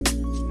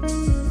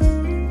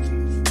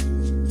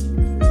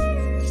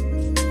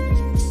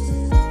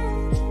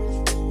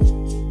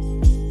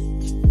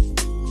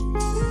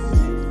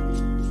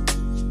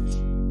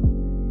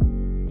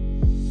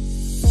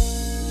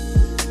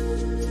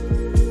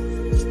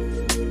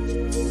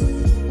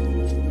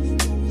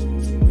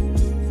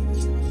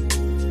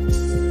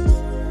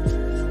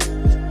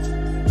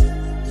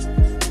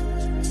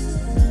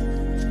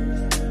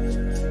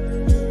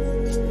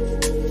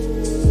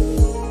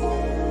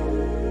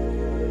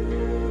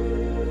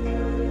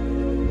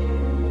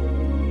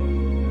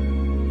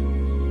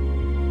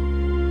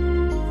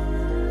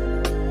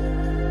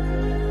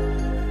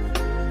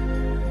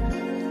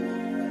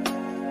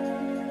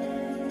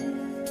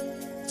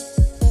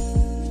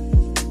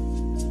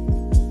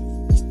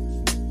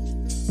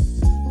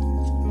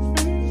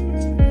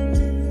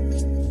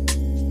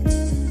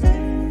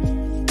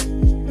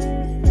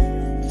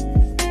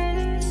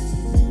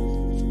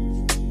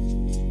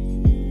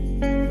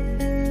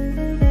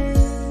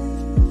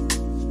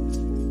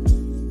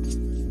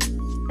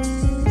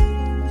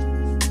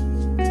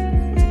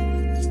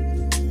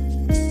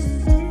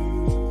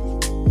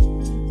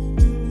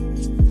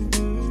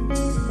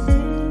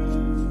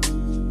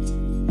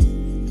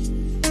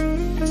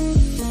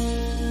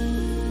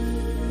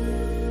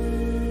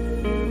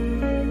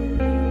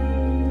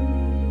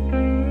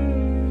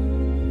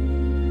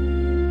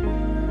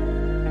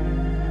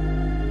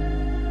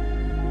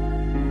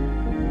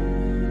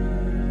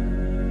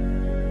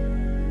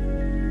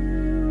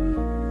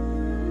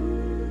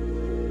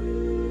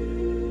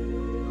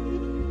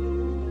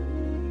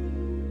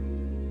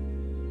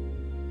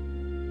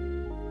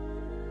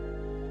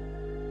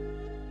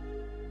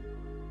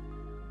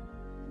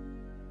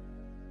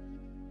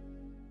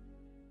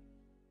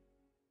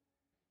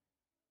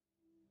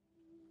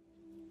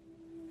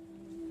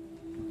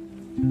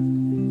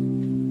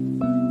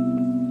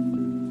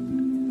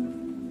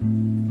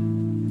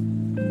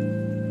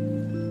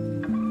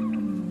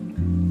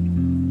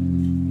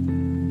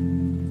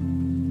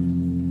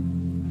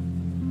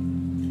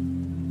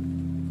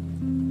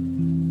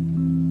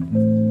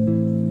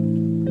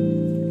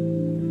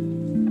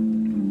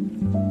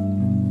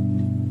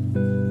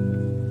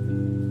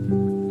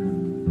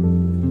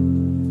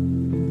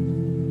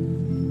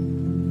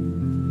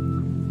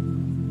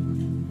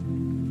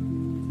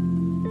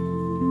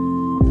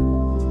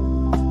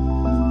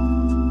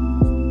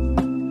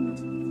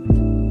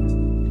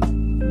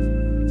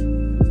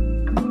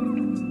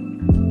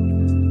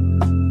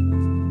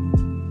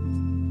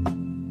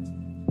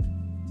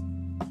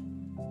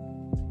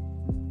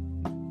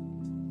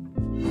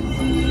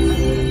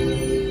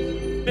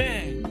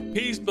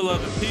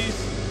beloved. Peace.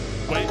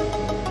 Wait.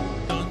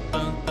 Dun,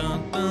 dun,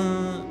 dun,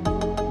 dun.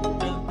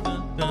 Dun,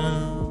 dun,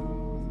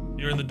 dun.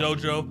 You're in the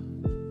dojo.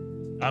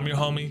 I'm your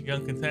homie,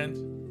 Young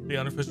Content, the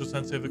unofficial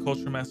sensei of the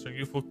culture, mastering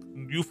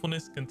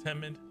youthfulness,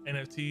 contentment,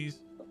 NFTs,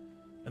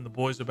 and the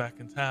boys are back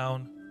in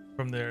town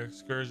from their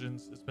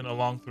excursions. It's been a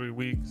long 3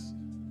 weeks.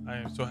 I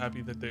am so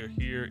happy that they're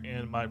here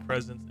in my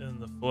presence in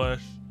the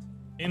flesh,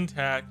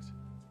 intact.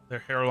 Their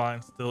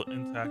hairline still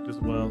intact as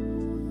well.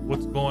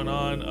 What's going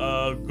on?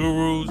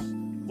 Gurus,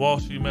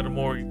 Walshy,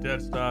 Metamori,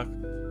 Deadstock.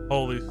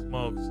 Holy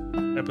smokes.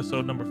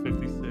 Episode number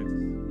 56.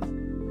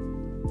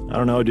 I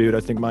don't know, dude. I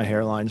think my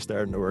hairline's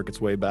starting to work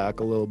its way back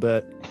a little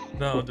bit.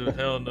 No, dude,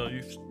 hell no.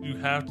 You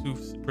have to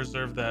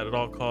preserve that at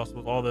all costs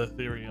with all the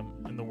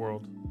Ethereum in the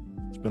world.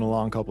 It's been a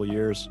long couple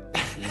years.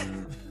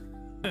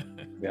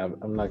 Yeah,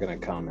 I'm not going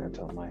to comment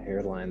on my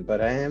hairline,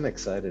 but I am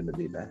excited to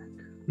be back.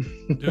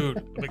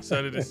 Dude, I'm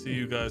excited to see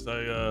you guys.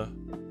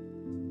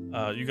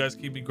 You guys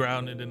keep me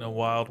grounded in a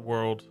wild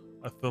world.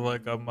 I feel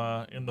like I'm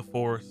in the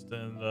forest,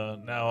 and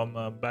now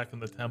I'm back in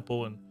the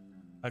temple, and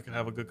I can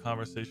have a good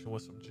conversation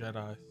with some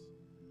Jedis.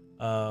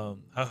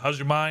 How's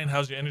your mind?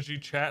 How's your energy?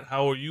 Chat,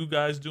 how are you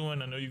guys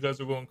doing? I know you guys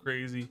are going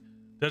crazy.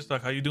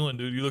 Deadstock, how you doing,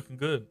 dude? You looking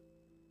good?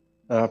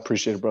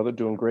 Appreciate it, brother.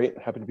 Doing great.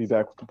 Happy to be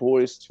back with the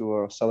boys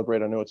to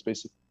celebrate. I know it's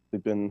basically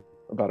been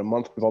about a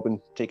month. We've all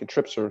been taking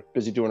trips or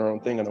busy doing our own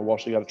thing. I know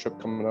Walshy got a trip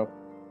coming up.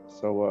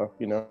 So,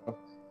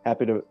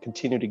 happy to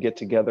continue to get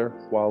together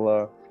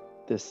while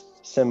this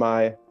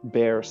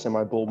semi-bear,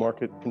 semi-bull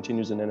market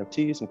continues in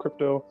NFTs and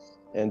crypto.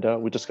 And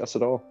we discuss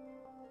it all.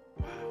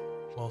 Wow.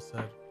 Well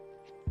said.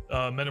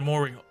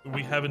 Metamori,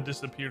 we haven't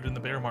disappeared in the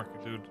bear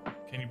market, dude.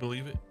 Can you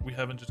believe it? We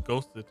haven't just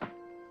ghosted.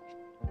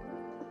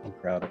 I'm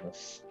proud of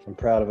us,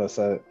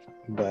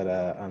 but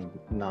I'm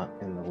not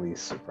in the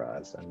least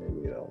surprised. I knew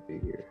we'd all be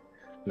here,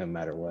 no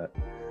matter what.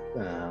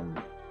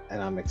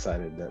 And I'm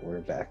excited that we're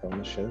back on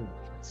the show.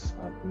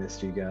 I've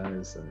missed you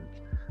guys, and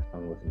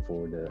I'm looking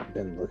forward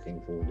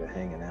to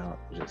hanging out,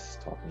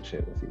 just talking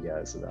shit with you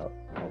guys about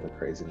all the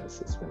craziness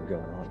that's been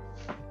going on.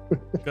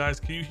 Guys,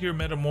 can you hear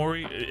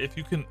Metamori? If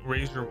you can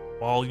raise your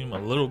volume a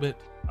little bit.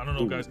 I don't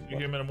know, guys. Can you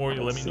hear Metamori?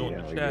 Let me know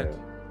in the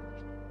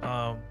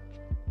chat.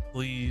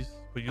 Please.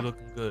 But you're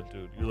looking good,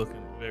 dude. You're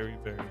looking very,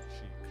 very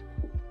chic.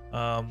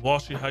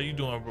 Walshy, how you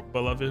doing,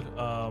 beloved?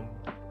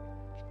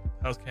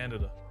 How's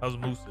Canada? How's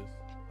mooses?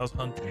 How's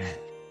hunting?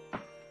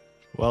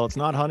 Well, it's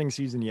not hunting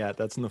season yet.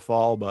 That's in the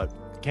fall,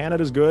 but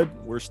Canada's good.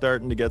 We're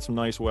starting to get some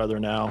nice weather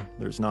now.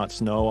 There's not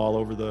snow all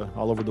over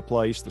the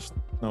place. The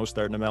snow's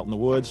starting to melt in the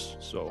woods,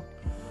 so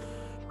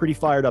pretty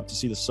fired up to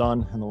see the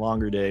sun and the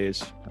longer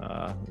days.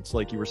 It's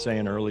like you were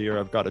saying earlier,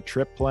 I've got a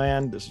trip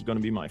planned. This is going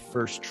to be my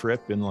first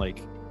trip in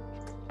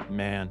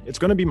it's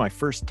going to be my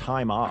first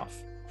time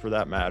off, for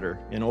that matter,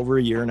 in over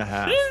a year and a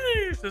half.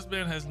 Jeez, this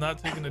man has not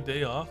taken a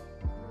day off.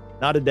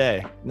 Not a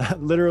day.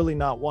 Literally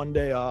not one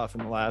day off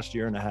in the last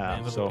year and a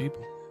half. So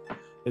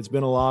it's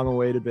been a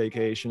long-awaited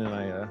vacation, and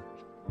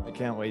I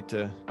can't wait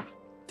to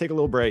take a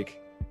little break,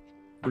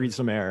 breathe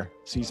some air,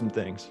 see some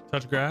things.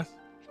 Touch grass?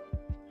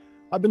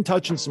 I've been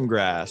touching some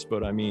grass,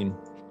 but I mean,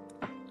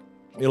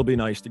 it'll be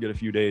nice to get a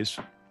few days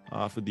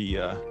off of the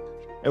out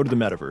of the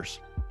metaverse.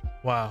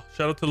 Wow.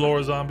 Shout out to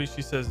Laura Zombie.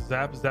 She says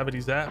zap,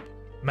 zappity zap.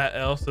 Matt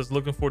L says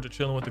looking forward to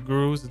chilling with the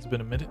gurus. It's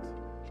been a minute.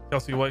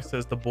 Kelsey White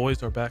says the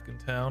boys are back in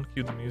town.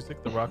 Cue the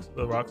music, the rocks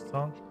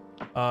song.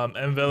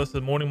 M. Vela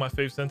says morning, my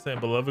fave sensei and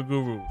beloved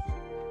gurus.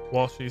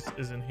 Walshy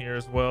is in here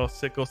as well.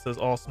 Sicko says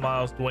all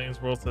smiles. Dwayne's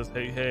World says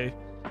hey.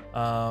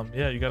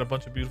 Yeah, you got a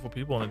bunch of beautiful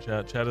people in the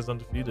chat. Chat is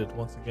undefeated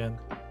once again.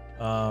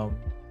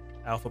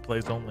 Alpha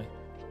plays only.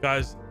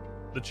 Guys,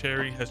 the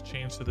cherry has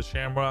changed to the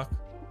Shamrock.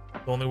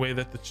 The only way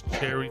that the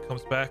cherry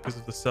comes back is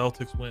if the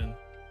Celtics win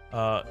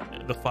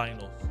the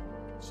finals.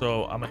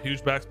 So I'm a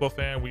huge basketball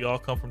fan. We all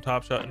come from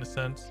Top Shot in a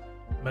sense.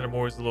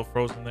 Metamori's a little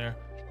frozen there,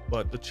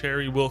 but the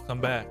cherry will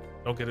come back.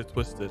 Don't get it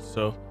twisted.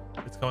 So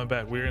it's coming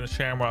back. We're in the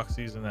Shamrock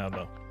season now,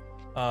 though.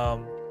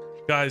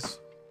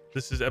 Guys,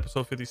 this is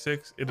episode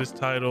 56. It is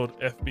titled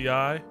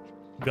FBI,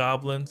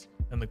 Goblins,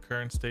 and the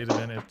Current State of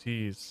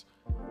NFTs.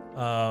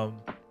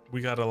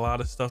 We got a lot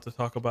of stuff to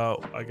talk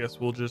about. I guess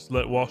we'll just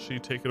let Walshy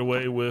take it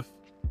away with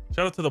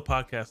shout out to the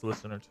podcast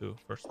listener too,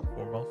 first and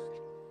foremost,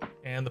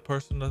 and the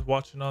person that's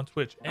watching on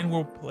Twitch, and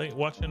we're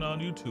watching on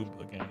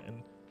YouTube again.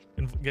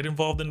 And get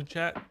involved in the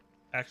chat,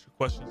 ask your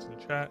questions in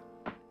the chat,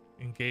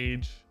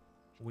 engage.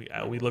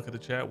 We look at the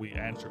chat, we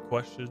answer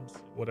questions,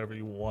 whatever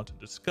you want to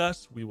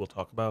discuss, we will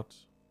talk about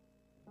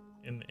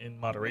in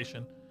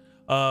moderation.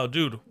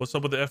 Dude, what's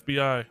up with the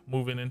FBI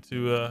moving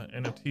into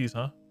NFTs,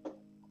 huh?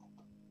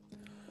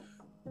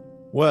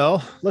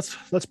 Well, let's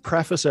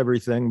preface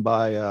everything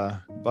by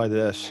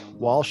this.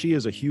 Walshy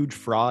is a huge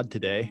fraud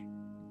today,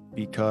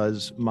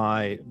 because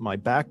my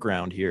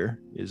background here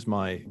is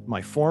my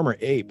former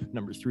ape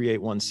number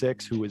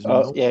 3816, who is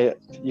yeah,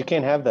 you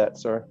can't have that,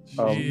 sir.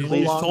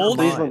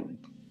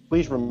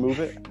 Please remove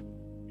it.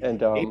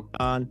 And so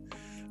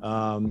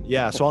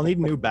I'll need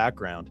a new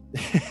background.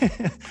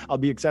 I'll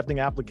be accepting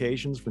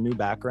applications for new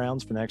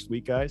backgrounds for next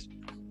week, guys.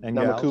 and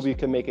Now gals. Makubi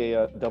can make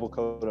a double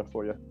coda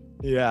for you.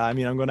 Yeah, I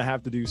mean, I'm going to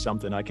have to do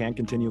something. I can't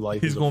continue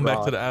life. He's as a going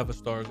back to fraud. the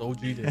Avastars.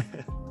 OG did.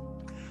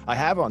 I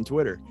have on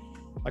Twitter.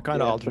 I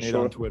kind of Yeah, for alternate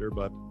sure. on Twitter,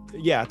 but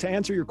yeah, to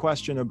answer your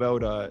question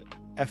about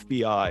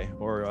FBI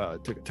or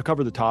to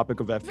cover the topic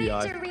of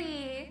FBI,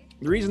 Victory!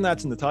 the reason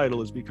that's in the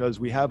title is because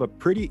we have a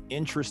pretty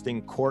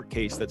interesting court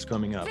case that's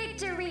coming up.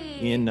 Victory!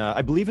 In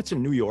I believe it's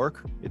in New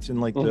York. It's in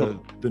like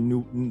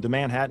the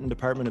Manhattan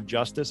Department of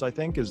Justice, I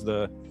think, is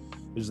the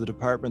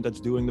department that's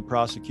doing the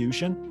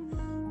prosecution.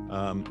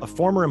 A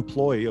former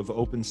employee of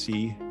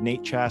OpenSea,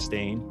 Nate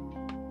Chastain,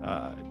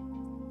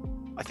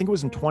 I think it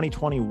was in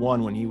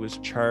 2021 when he was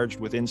charged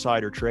with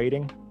insider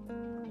trading,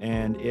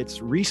 and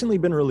it's recently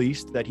been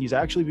released that he's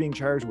actually being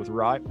charged with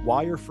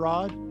wire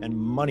fraud and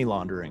money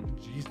laundering.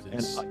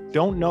 Jesus. And I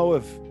don't know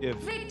if like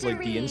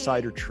Victory! the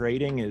insider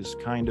trading is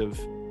kind of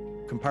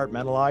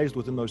compartmentalized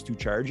within those two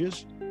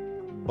charges,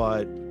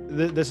 but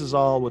this is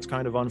all what's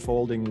kind of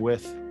unfolding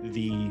with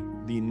the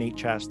Nate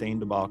Chastain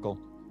debacle.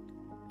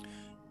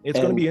 It's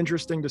going to be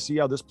interesting to see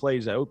how this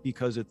plays out,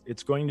 because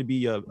it's going to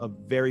be a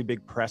very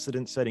big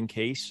precedent-setting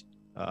case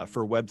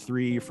for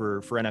Web3,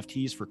 for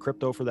NFTs, for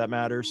crypto for that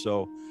matter.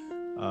 So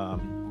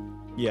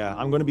yeah,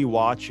 I'm going to be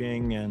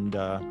watching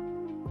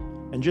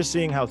and just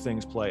seeing how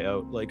things play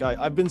out. Like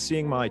I've been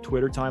seeing my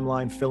Twitter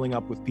timeline filling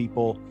up with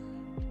people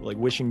like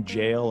wishing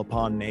jail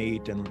upon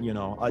Nate, and you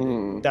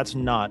know, that's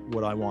not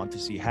what I want to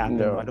see happen.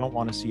 No. I don't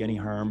want to see any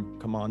harm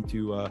come on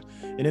to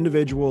an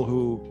individual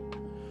who,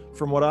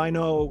 from what I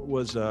know,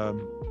 was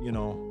you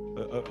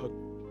know,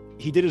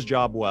 he did his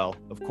job well.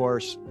 Of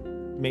course,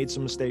 made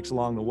some mistakes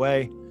along the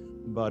way,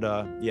 but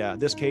yeah,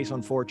 this case,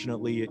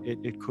 unfortunately,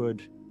 it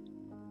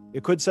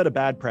could set a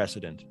bad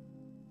precedent.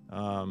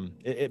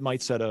 It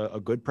might set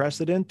a good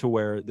precedent to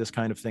where this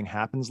kind of thing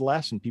happens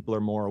less and people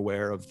are more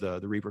aware of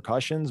the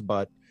repercussions,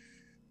 but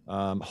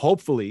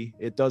hopefully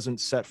it doesn't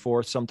set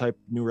forth some type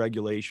of new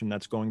regulation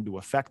that's going to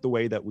affect the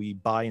way that we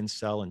buy and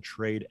sell and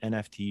trade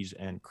NFTs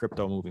and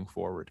crypto moving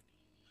forward.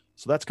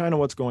 So that's kind of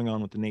what's going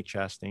on with the Nate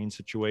Chastain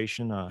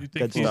situation. You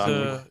think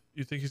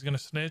you think he's gonna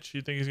snitch?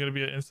 You think he's gonna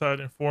be an inside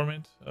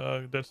informant?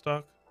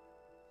 Deadstock.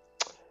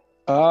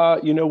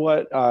 You know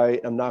what? I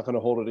am not going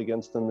to hold it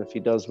against him if he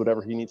does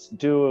whatever he needs to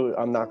do.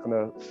 I'm not going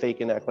to fake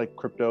and act like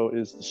crypto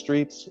is the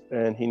streets,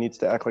 and he needs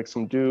to act like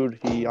some dude.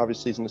 He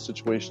obviously is in a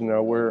situation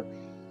now where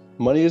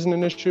money isn't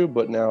an issue,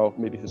 but now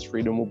maybe his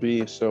freedom will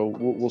be. So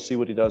we'll see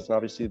what he does, and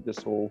obviously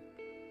this will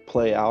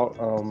play out.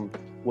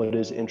 What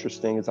is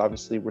interesting is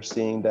obviously we're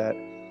seeing that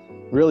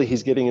really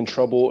he's getting in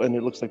trouble, and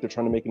it looks like they're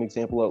trying to make an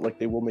example of, like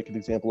they will make an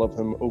example of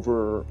him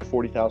over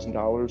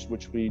 $40,000,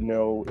 which we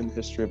know in the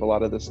history of a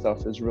lot of this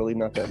stuff is really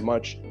not that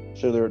much.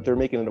 So they're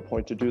making it a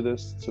point to do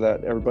this so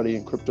that everybody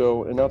in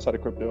crypto and outside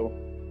of crypto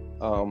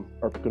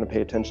are going to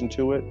pay attention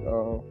to it,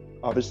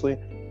 obviously.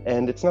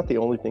 And it's not the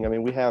only thing. I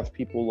mean, we have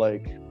people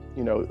like,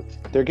 you know,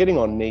 they're getting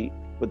on Nate,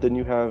 but then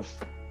you have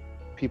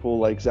people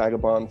like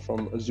Zagabond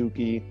from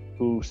Azuki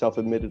who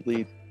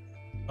self-admittedly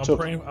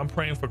I'm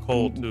praying for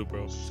Cole too,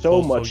 bro. so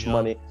Cole's much young.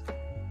 money.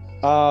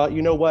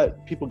 You know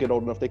what? People get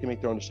old enough; they can make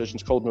their own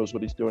decisions. Cole knows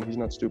what he's doing. He's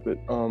not stupid.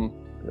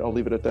 I'll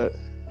leave it at that.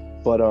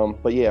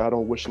 But yeah, I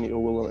don't wish any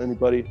ill will on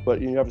anybody. But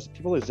you have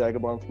people like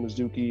Zagabond from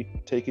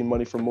Azuki taking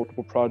money from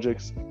multiple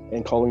projects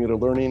and calling it a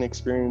learning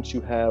experience. You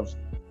have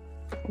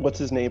what's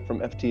his name from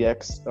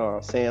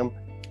FTX, Sam,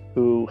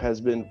 who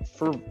has been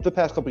for the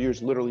past couple of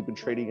years literally been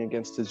trading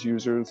against his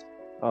users.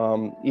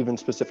 Even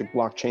specific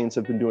blockchains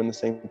have been doing the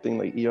same thing,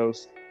 like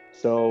EOS.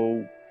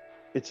 So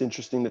it's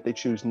interesting that they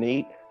choose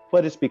Nate,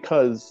 but it's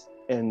because,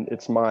 and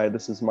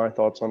this is my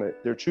thoughts on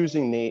it. They're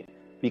choosing Nate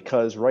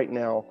because right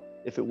now,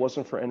 if it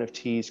wasn't for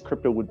NFTs,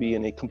 crypto would be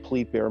in a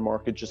complete bear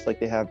market, just like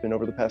they have been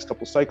over the past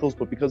couple cycles.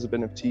 But because of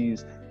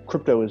NFTs,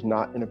 crypto is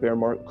not in a bear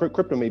market.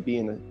 Crypto may be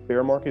in a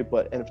bear market,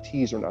 but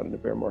NFTs are not in a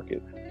bear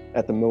market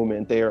at the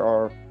moment. There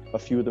are a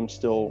few of them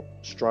still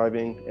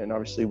striving, and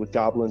obviously with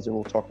goblins, and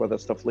we'll talk about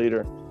that stuff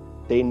later,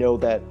 they know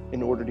that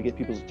in order to get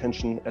people's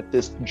attention at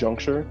this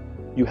juncture,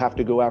 you have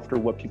to go after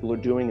what people are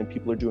doing, and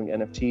people are doing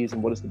NFTs.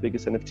 And what is the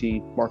biggest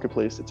NFT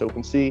marketplace? It's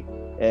OpenSea.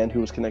 And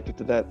who was connected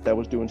to that? That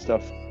was doing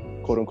stuff,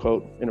 quote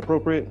unquote,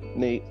 inappropriate,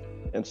 Nate.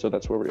 And so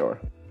that's where we are.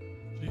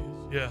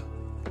 Jeez, yeah.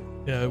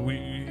 Yeah, we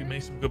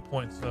made some good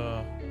points.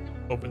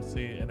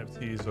 OpenSea,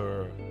 NFTs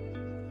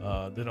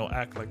they don't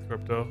act like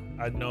crypto.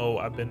 I know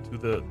I've been through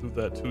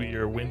that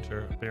 2-year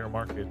winter bear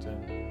market,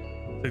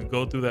 and to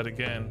go through that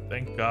again,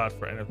 thank God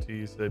for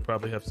NFTs. They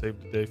probably have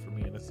saved the day for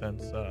me in a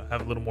sense.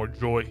 Have a little more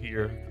joy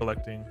here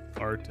collecting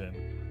art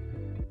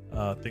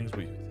and things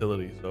with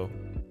utility. So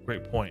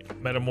great point.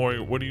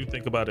 Metamori, what do you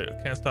think about it?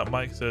 Can't Stop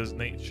Mike says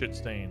Nate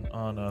Shitstain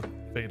on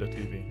Fada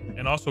TV.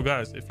 And also,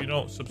 guys, if you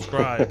don't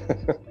subscribe,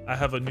 I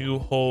have a new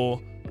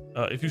whole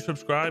if you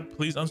subscribe,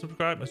 please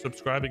unsubscribe and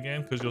subscribe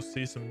again, because you'll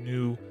see some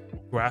new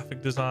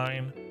graphic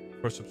design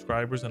for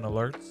subscribers and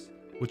alerts,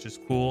 which is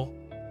cool.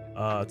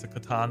 It's a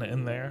katana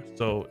in there.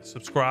 So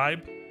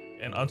subscribe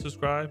and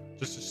unsubscribe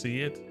just to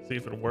see it, see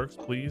if it works,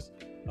 please.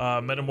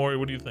 Metamori,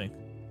 what do you think?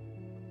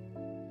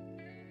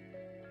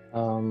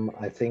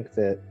 I think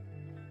that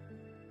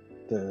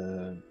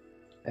the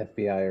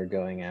FBI are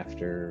going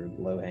after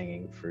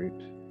low-hanging fruit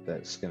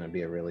that's going to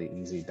be a really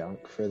easy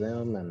dunk for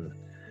them and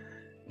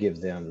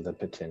give them the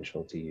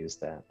potential to use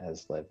that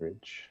as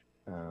leverage.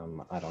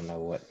 I don't know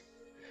what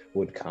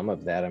would come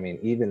of that. I mean,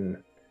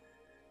 even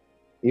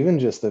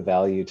just the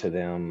value to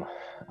them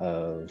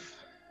of,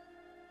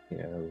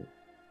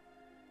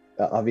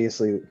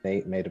 obviously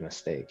Nate made a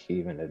mistake. He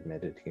even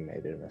admitted he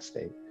made a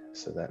mistake.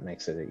 So that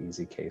makes it an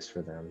easy case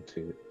for them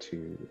to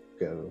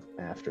go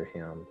after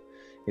him.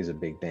 He's a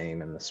big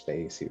name in the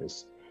space. He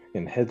was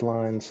in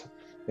headlines.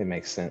 It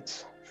makes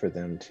sense for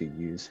them to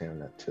use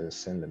him to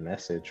send a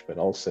message, but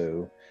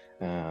also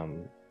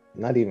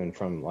not even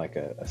from like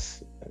a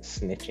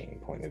snitching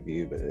point of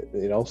view, but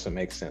it also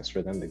makes sense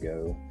for them to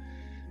go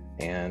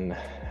and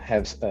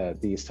have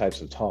these types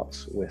of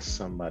talks with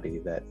somebody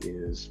that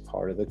is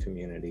part of the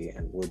community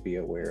and would be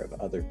aware of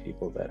other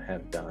people that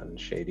have done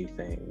shady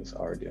things,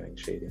 are doing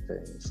shady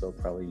things. They'll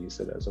probably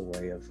use it as a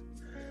way of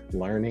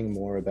learning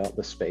more about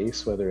the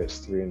space, whether it's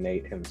through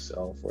Nate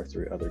himself or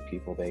through other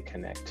people they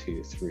connect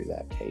to through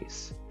that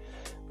case.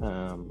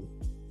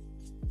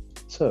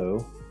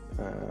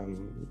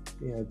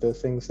 The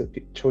things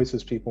that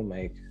choices people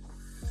make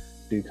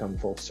do come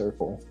full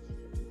circle,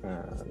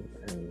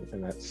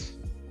 and that's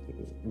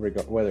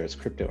whether it's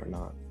crypto or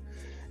not.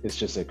 It's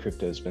just that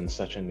crypto has been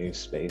such a new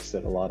space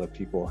that a lot of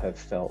people have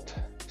felt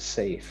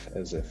safe,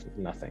 as if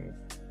nothing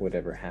would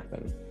ever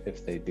happen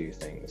if they do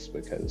things,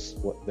 because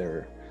what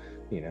they're,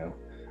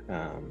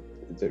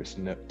 there's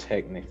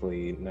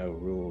technically no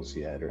rules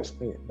yet,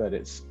 but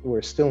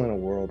we're still in a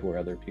world where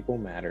other people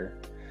matter,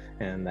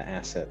 and the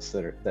assets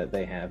that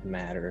they have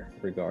matter,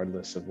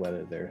 regardless of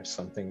whether there's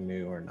something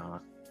new or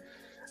not.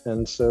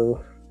 And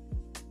so,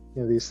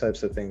 these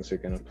types of things are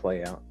going to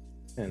play out,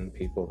 and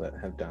people that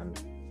have done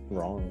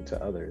wrong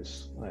to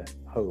others, I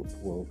hope,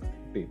 will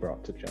be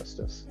brought to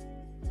justice.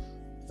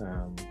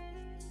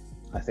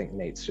 I think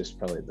Nate's just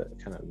probably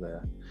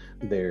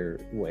their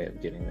way of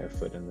getting their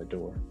foot in the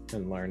door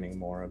and learning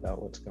more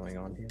about what's going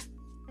on here.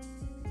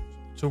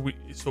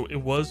 So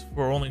it was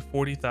for only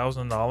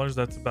 $40,000.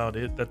 That's about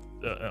it.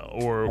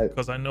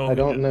 Because I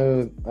don't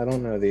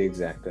know the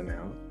exact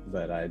amount,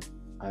 but I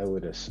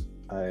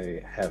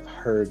have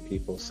heard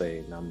people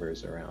say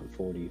numbers around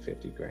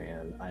 50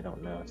 grand. I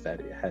don't know if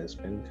that has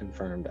been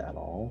confirmed at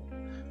all,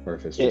 or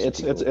if it's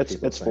just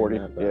it's 40.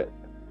 Yeah,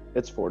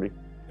 it's 40.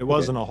 It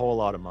wasn't a whole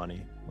lot of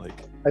money.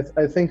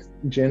 I think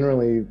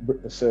generally,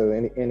 so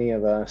any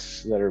of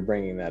us that are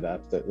bringing that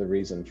up, the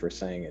reason for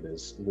saying it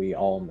is we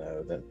all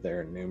know that there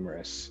are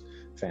numerous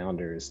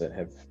founders that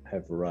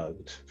have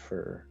rugged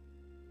for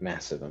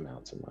massive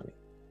amounts of money.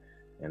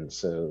 And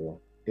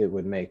so it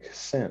would make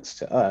sense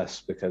to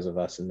us, because of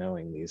us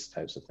knowing these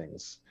types of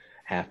things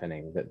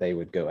happening, that they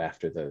would go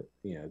after the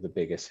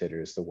biggest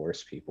hitters, the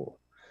worst people.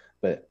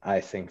 But I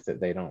think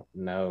that they don't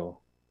know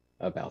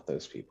about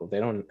those people. They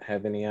don't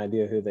have any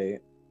idea who they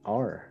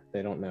are.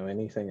 They don't know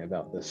anything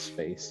about this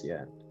space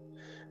yet,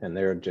 and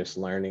they're just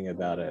learning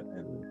about it,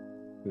 and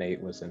Nate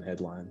was in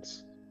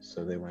headlines,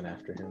 so they went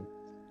after him.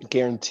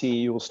 Guarantee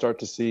you will start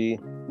to see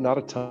not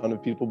a ton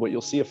of people, but you'll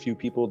see a few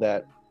people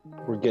that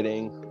were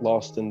getting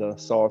lost in the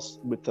sauce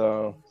with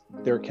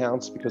their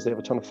accounts because they have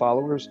a ton of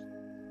followers.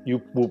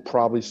 You will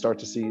probably start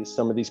to see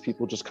some of these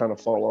people just kind of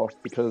fall off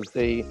because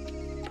they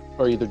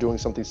are either doing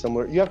something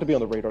similar. You have to be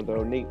on the radar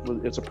though. Nate,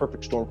 it's a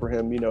perfect storm for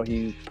him.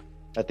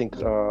 I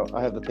think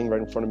I have the thing right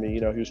in front of me.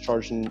 He was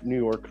charged in New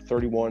York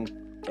 31,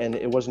 and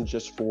it wasn't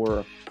just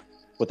for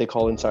what they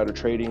call insider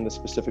trading. The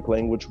specific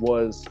language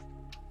was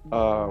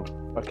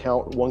one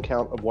count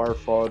of wire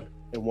fraud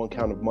and one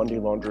count of money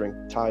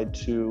laundering tied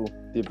to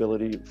the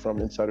ability from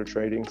insider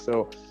trading.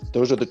 So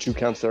those are the two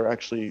counts that are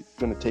actually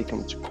going to take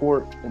him to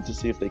court and to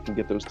see if they can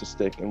get those to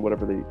stick and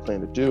whatever they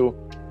plan to do.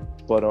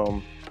 But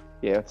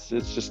it's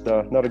just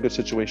not a good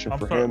situation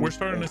for him. We're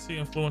starting to see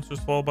influencers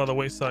fall by the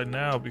wayside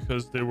now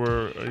because they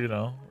were,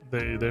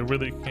 they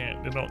really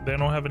can't. They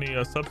don't have any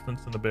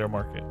substance in the bear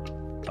market.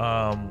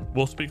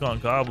 We'll speak on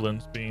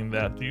goblins being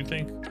that. Do you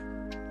think,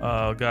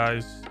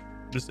 guys,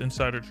 this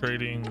insider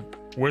trading,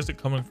 where's it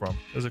coming from?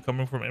 Is it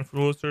coming from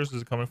influencers?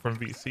 Is it coming from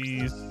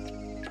VCs?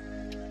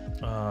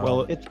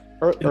 Well, it's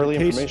early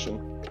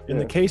information. In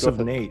the case of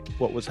Nate,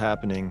 what was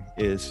happening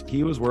is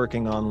he was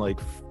working on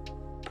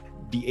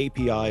the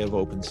API of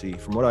OpenSea,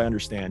 from what I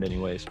understand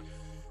anyways.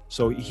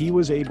 So he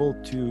was able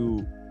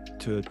to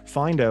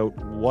find out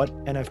what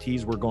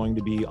NFTs were going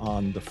to be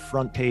on the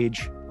front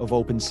page of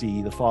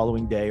OpenSea the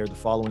following day or the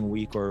following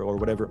week or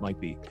whatever it might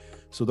be.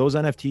 So those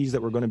NFTs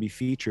that were going to be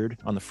featured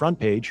on the front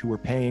page, who were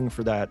paying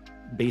for that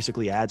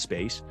basically ad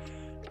space,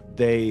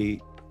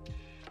 he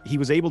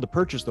was able to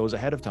purchase those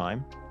ahead of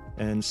time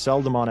and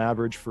sell them on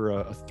average for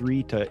a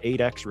 3 to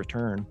 8x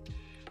return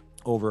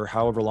over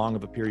however long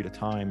of a period of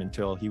time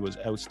until he was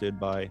ousted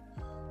by,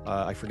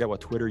 I forget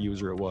what Twitter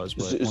user it was.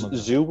 But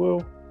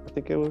Zuwu, I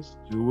think it was.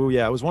 Zuwu,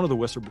 yeah, it was one of the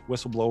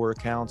whistleblower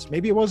accounts.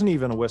 Maybe it wasn't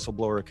even a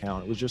whistleblower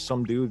account. It was just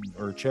some dude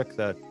or chick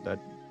that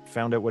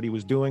found out what he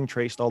was doing,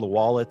 traced all the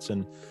wallets,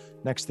 and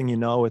Next thing you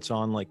know, it's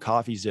on like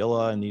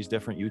CoffeeZilla and these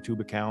different YouTube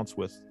accounts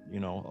with, you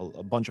know,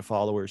 a bunch of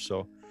followers.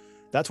 So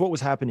that's what was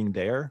happening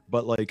there.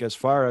 But like, as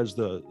far as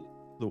the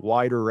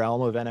wider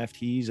realm of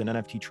NFTs and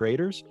NFT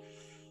traders,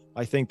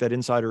 I think that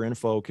insider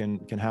info can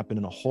happen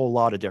in a whole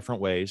lot of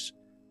different ways.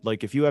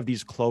 Like if you have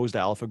these closed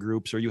alpha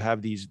groups, or you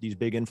have these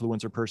big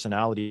influencer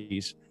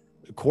personalities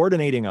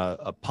coordinating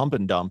a pump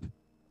and dump,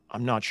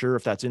 I'm not sure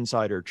if that's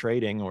insider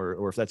trading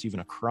or if that's even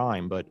a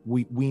crime, but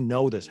we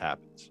know this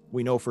happens.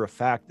 We know for a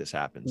fact this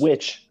happens.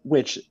 Which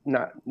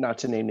not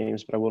to name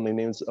names, but I will name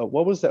names.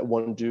 What was that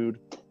one dude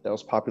that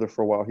was popular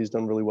for a while? He's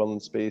done really well in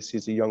space.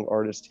 He's a young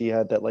artist. He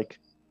had that like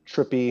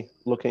trippy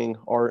looking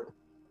art.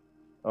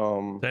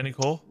 Danny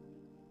Cole?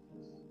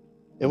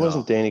 It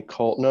wasn't Danny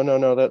Cole. No,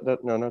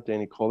 not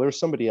Danny Cole. There was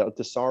somebody else,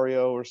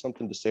 Desario or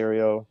something.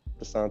 Desario.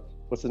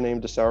 What's the name?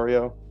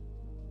 Desario.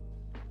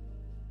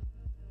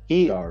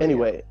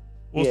 Anyway.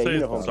 We'll say you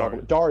know who I'm talking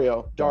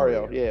about.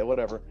 Dario. Yeah,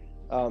 whatever.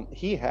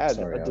 He had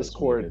a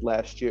Discord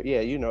last year.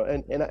 Yeah, you know,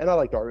 and I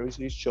like Dario.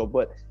 He's chill,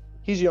 but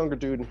he's a younger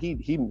dude, and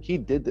he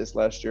did this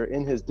last year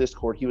in his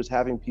Discord. He was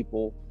having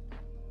people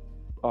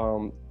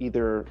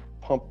either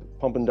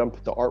pump and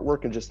dump the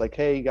artwork and just like,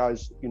 hey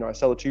guys, you know, I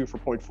sell it to you for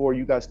 0.4,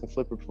 you guys can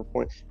flip it for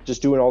point.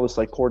 Just doing all this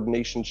like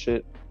coordination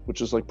shit,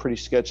 which was like pretty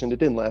sketchy, and it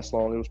didn't last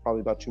long. It was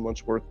probably about 2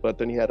 months worth, but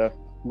then he had to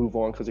move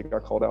on because he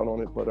got called out on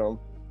it. But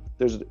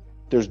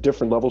there's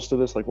different levels to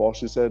this, like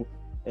Walsh said,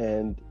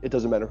 and it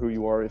doesn't matter who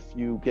you are. If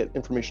you get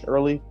information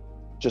early,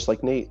 just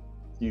like Nate,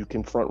 you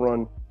can front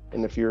run.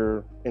 And if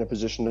you're in a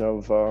position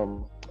of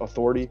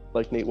authority,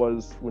 like Nate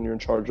was when you're in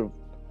charge of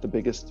the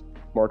biggest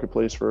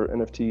marketplace for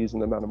NFTs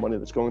and the amount of money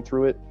that's going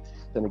through it,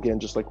 then again,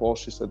 just like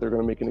Walsh said, they're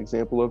going to make an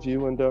example of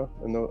you, and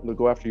they'll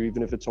go after you,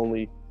 even if it's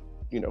only,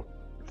 you know,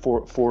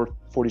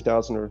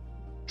 40,000 or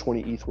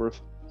 20 ETH worth.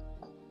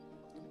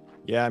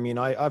 Yeah, I mean,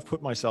 I've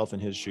put myself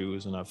in his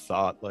shoes, and I've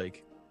thought,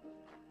 like,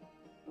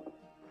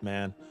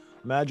 man,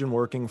 imagine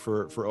working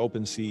for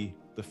OpenSea.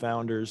 The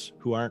founders,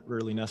 who aren't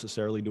really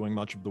necessarily doing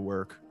much of the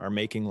work, are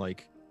making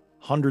like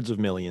hundreds of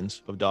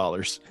millions of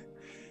dollars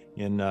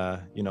in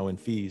in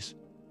fees,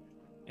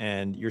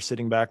 and you're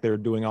sitting back there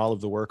doing all of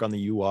the work on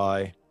the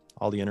UI,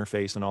 all the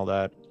interface and all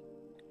that,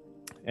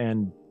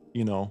 and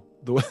you know,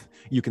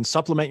 you can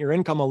supplement your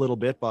income a little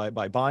bit by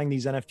buying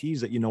these NFTs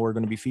that you know are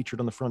going to be featured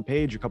on the front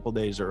page a couple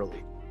days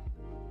early.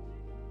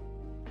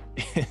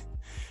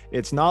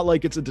 It's not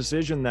like it's a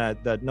decision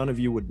that none of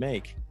you would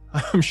make.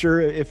 I'm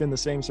sure if in the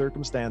same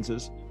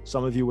circumstances,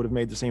 some of you would have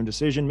made the same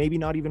decision, maybe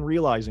not even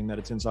realizing that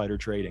it's insider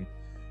trading.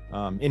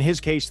 In his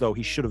case, though,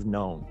 he should have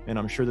known. And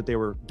I'm sure that there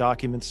were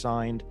documents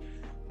signed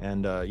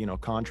and,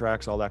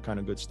 contracts, all that kind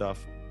of good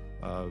stuff,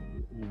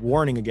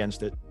 warning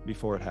against it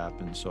before it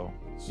happened. So,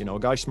 you know, a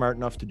guy smart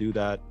enough to do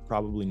that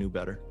probably knew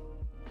better.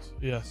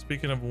 Yeah,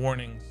 speaking of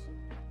warnings,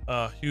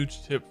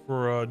 huge tip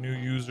for new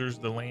users,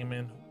 the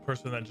layman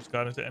person that just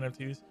got into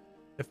NFTs.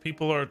 If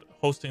people are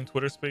hosting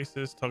Twitter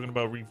spaces talking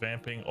about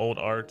revamping old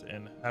art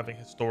and having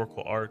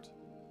historical art,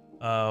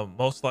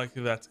 most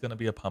likely that's going to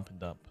be a pump and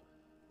dump.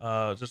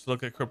 Just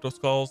look at Crypto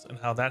Skulls and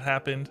how that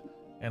happened.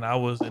 And I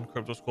was in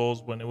Crypto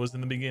Skulls when it was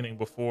in the beginning,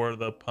 before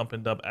the pump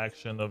and dump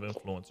action of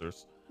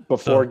influencers.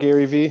 Before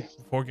Gary V?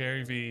 Before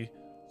Gary V.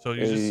 So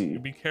you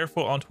be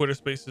careful on Twitter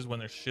spaces when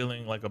they're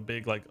shilling like a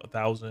big, like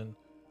 1,000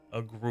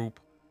 a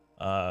group.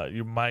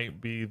 You might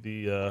be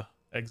the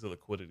exit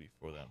liquidity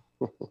for them.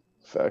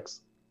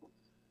 Facts.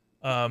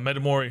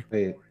 Metamori,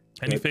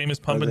 any famous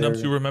pump and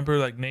dumps you remember,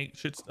 like Nate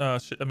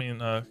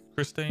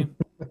Chris Stain?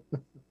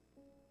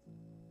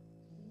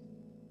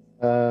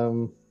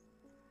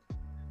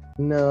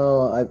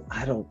 No,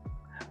 I don't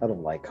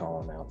like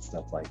calling out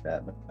stuff like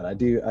that, but I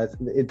do.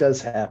 It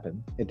does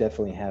happen. It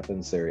definitely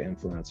happens. There are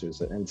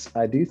influencers, and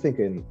I do think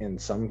in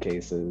some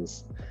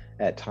cases,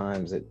 at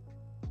times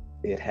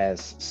it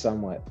has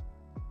somewhat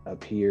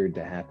appeared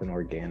to happen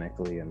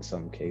organically in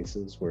some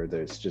cases, where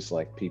there's just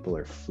like people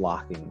are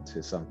flocking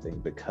to something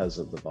because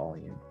of the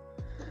volume.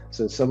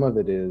 So some of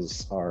it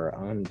is our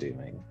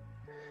undoing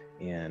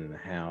in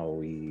how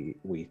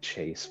we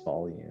chase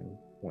volume,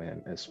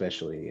 when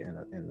especially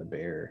in the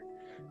bear.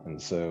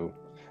 And so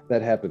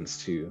that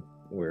happens too,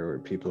 where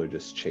people are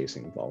just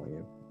chasing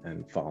volume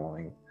and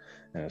following,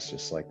 and it's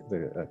just like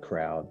a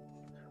crowd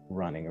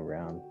running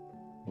around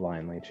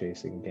blindly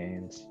chasing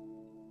gains.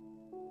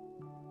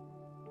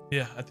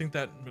 Yeah, I think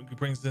that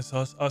brings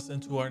us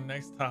into our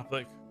next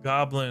topic.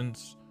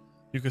 Goblins.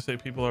 You could say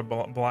people are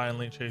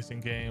blindly chasing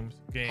games.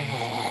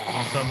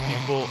 Some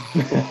people,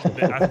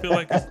 I feel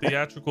like it's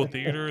theatrical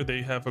theater.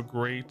 They have a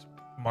great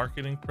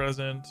marketing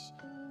presence.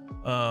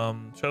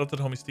 Shout out to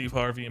the homie Steve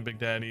Harvey and Big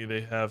Daddy.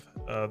 They have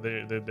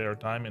they're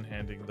diamond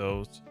handing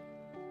those.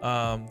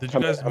 Did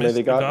you guys miss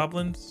the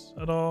Goblins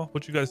at all?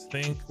 What you guys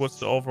think? What's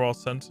the overall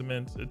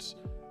sentiment?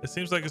 It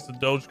seems like it's the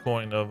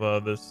Dogecoin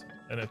of this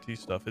NFT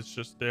stuff. It's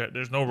just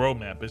there's no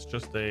roadmap. It's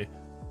just a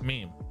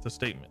meme. It's a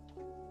statement.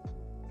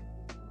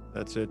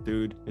 That's it,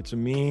 dude. It's a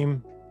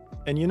meme.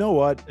 And you know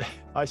what?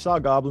 I saw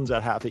Goblins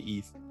at half a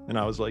ETH, and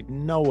I was like,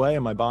 no way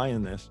am I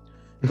buying this.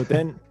 But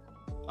then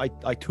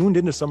I tuned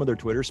into some of their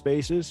Twitter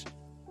spaces,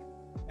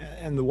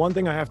 And the one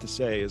thing I have to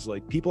say is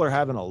like people are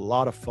having a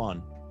lot of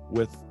fun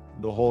with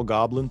the whole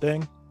goblin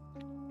thing.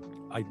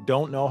 I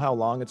don't know how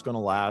long it's going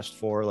to last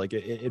for. Like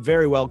it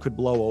very well could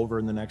blow over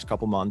in the next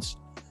couple months.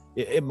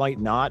 It might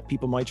not.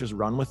 People might just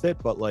run with it.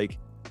 But like,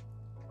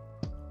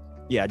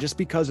 yeah, just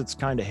because it's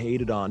kind of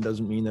hated on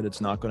doesn't mean that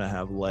it's not going to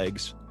have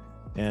legs.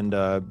 And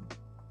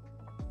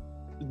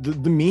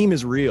the meme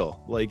is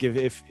real. Like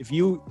if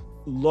you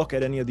look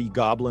at any of the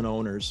goblin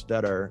owners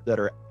that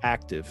are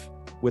active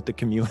with the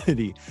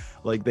community,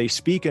 like they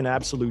speak in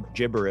absolute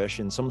gibberish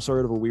in some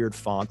sort of a weird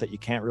font that you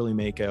can't really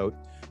make out,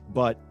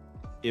 but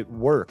it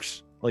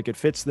works. Like it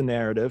fits the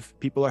narrative.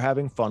 People are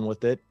having fun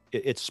with it.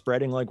 It's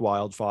spreading like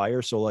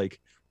wildfire. So like,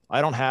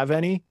 I don't have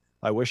any.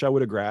 I wish I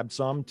would have grabbed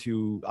some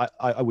to,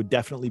 I would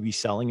definitely be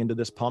selling into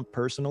this pump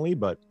personally,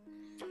 but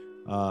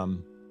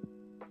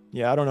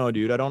yeah, I don't know,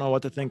 dude. I don't know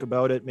what to think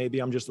about it. Maybe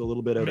I'm just a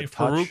little bit out of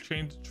touch.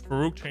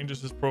 Farouk changes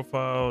his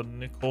profile.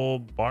 Nicole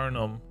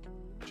Barnum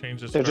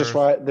changes. They're just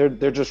right.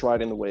 They're just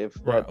riding the wave.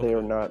 Right, They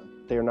are not.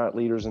 They are not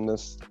leaders in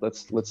this.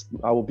 Let's.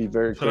 I will be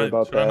very clear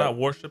about should that. I not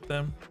worship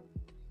them?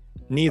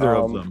 Neither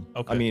of them.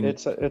 Okay. I mean,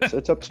 it's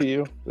up to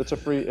you. It's a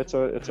free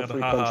country.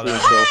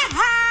 that. So,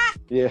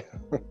 yeah.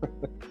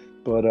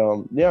 But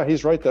yeah,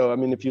 he's right though. I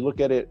mean, if you look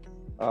at it,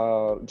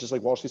 just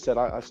like Walshy said,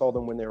 I saw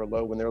them when they were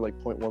low, when they were like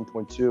 0.1,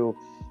 0.2.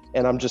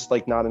 And I'm just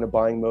like not in a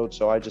buying mode,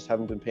 so I just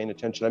haven't been paying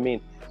attention. I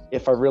mean,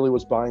 if I really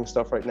was buying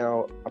stuff right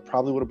now, I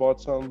probably would have bought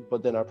some,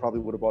 but then I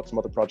probably would have bought some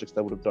other projects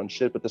that would have done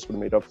shit, but this would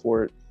have made up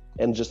for it.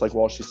 And just like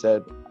Walshy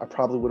said, I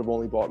probably would have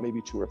only bought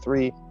maybe 2 or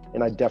 3,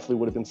 and I definitely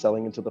would have been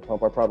selling into the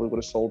pump. I probably would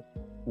have sold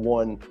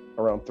one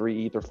around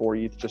 3 ETH or 4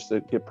 ETH just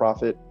to get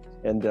profit,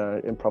 and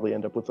probably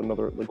end up with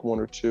another like 1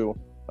 or 2.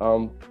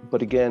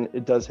 But again,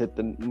 it does hit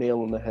the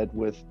nail on the head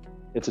with,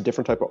 it's a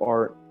different type of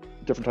art,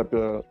 different type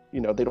of,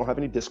 they don't have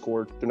any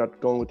Discord. They're not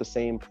going with the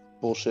same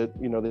bullshit.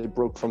 They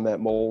broke from that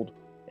mold.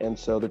 And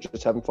so they're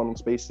just having fun in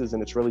spaces.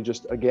 And it's really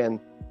just, again,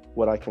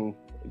 what I can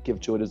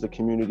give to it is the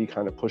community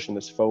kind of pushing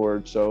this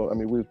forward. So, I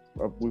mean, we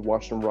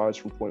watched them rise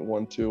from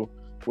 0.1 to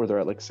where they're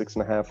at like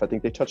 6.5. I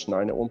think they touched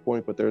 9 at one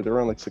point, but they're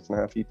around like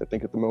 6.5 ETH, I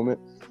think, at the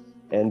moment.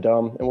 And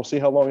we'll see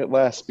how long it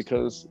lasts,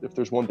 because if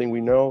there's one thing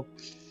we know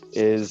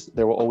is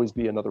there will always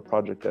be another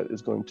project that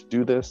is going to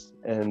do this.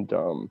 And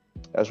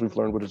as we've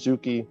learned with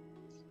Azuki,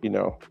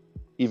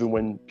 even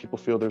when people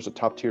feel there's a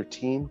top tier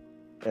team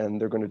and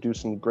they're going to do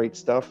some great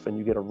stuff and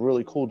you get a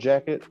really cool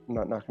jacket, I'm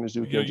not knocking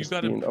Azuki, You just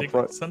gotta being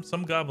upfront.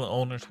 some goblin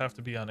owners have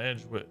to be on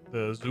edge with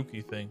the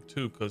Azuki thing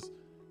too, because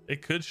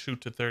it could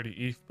shoot to 30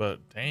 ETH, but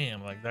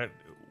damn, like that,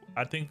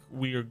 I think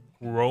we're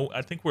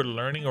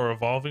learning or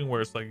evolving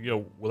where it's like,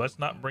 let's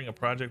not bring a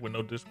project with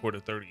no Discord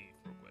at 30 ETH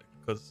real quick,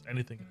 because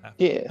anything can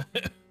happen.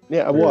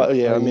 Yeah, well,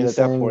 yeah, Are I mean, you at that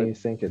saying point, you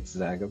think it's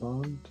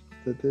Zagabond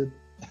that did?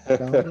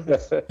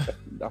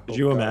 could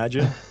you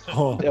imagine?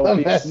 Oh, It would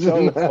be so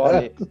Imagine that.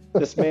 funny.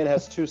 This man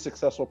has 2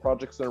 successful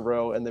projects in a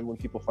row, and then when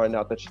people find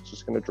out that shit's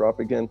just going to drop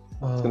again,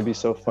 it's going to be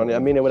so funny. I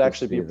mean, it would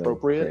actually be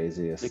appropriate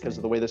because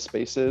of the way the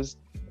space is.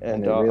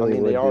 And it really I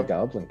mean, would they are be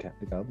Goblin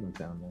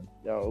Town then.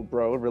 No,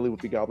 bro, it really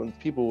would be goblins.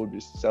 People would be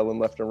selling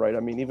left and right. I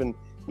mean, even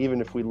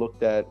if we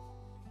looked at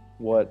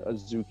what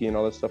Azuki and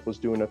all that stuff was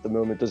doing at the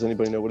moment, does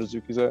anybody know what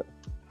Azuki's at?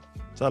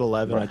 it's at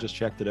 11. Right. I just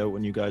checked it out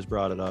when you guys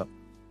brought it up.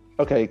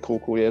 Okay,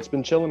 cool. Yeah, it's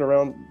been chilling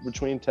around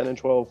between 10 and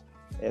 12.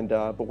 And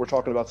but we're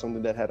talking about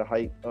something that had a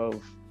height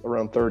of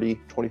around 30,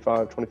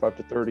 25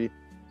 to 30.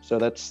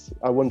 So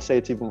I wouldn't say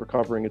it's even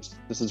recovering.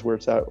 This is where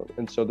it's at.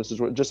 And so this is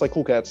where, just like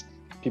Cool Cats,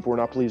 people were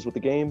not pleased with the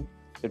game.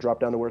 It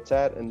dropped down to where it's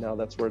at, and now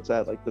that's where it's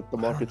at. Like the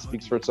market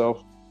speaks for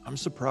itself. I'm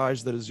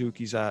surprised that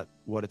Azuki's at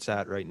what it's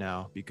at right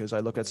now, because I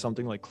look at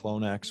something like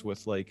CloneX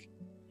with like,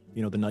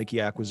 the Nike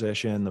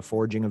acquisition, the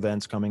forging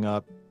events coming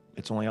up.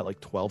 It's only at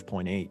like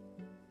 12.8.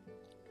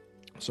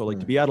 So like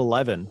to be at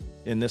 11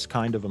 in this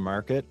kind of a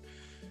market,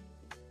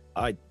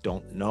 I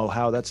don't know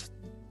how that's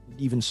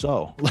even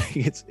so. Like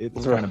it's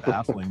kind of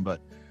baffling, but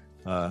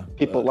a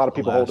lot of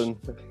people alas. holding.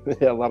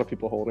 Yeah, a lot of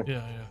people holding.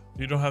 Yeah.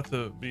 You don't have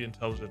to be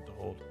intelligent to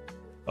hold.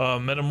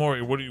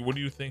 Metamori, what are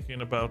you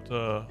thinking about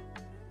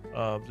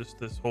just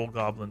this whole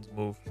goblins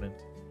movement?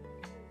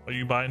 Are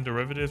you buying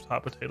derivatives,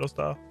 hot potato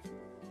style?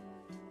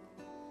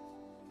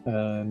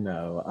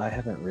 No, I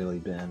haven't really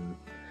been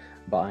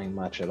buying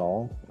much at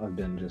all. I've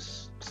been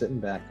just sitting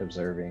back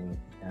observing.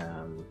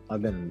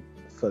 I've been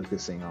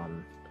focusing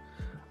on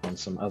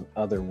some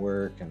other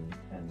work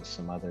and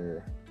some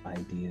other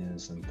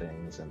ideas and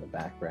things in the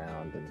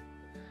background,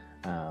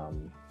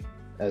 and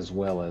as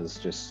well as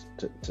just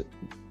to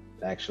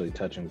actually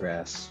touching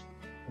grass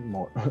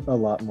a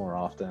lot more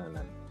often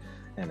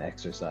and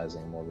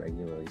exercising more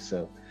regularly.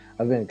 So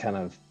I've been kind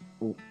of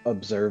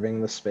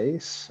observing the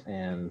space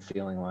and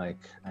feeling like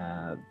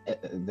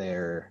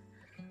they're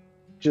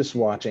just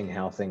watching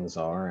how things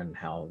are and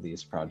how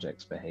these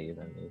projects behave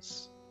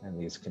in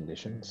these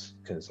conditions,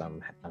 because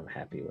I'm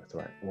happy with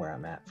where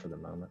I'm at for the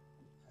moment.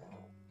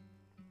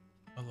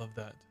 I love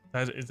that.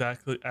 That is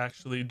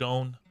actually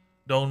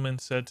Doneman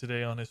said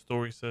today on his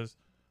story, says,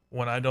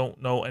 when I don't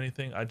know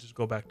anything, I just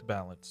go back to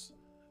balance.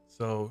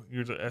 So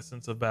you're the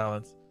essence of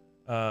balance.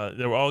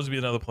 There will always be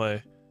another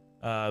play.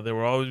 There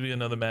will always be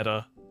another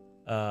meta,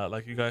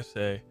 like you guys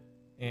say.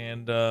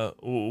 And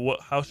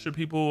how should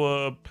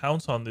people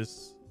pounce on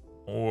this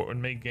or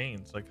make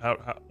gains? Like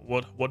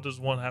what does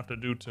one have to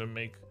do to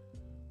make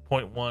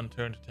 0.1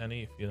 turn to 10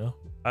 ETH? You know,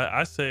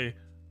 I say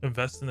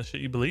invest in the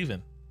shit you believe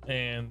in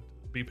and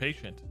be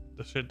patient.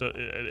 The shit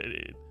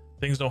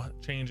things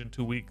don't change in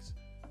 2 weeks,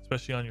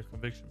 especially on your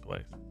conviction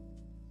plays.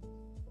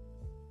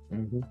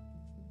 Mm-hmm.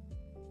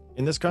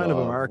 In this kind of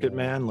a market,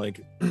 man,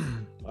 like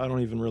I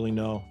don't even really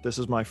know. This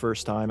is my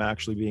first time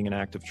actually being an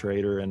active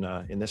trader, and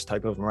in this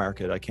type of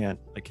market, I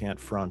can't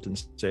front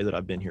and say that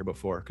I've been here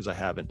before, because I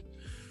haven't.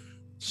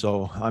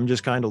 So I'm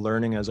just kind of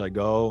learning as I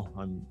go.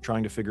 I'm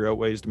trying to figure out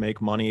ways to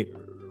make money.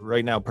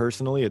 Right now,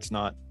 personally, it's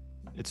not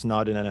in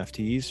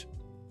NFTs,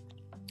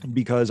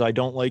 because I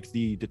don't like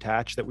the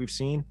detach that we've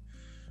seen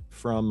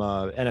from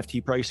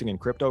NFT pricing and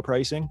crypto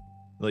pricing.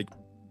 Like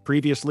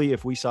previously,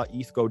 if we saw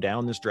ETH go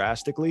down this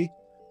drastically,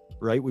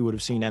 right, we would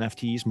have seen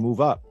NFTs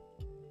move up,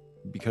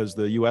 because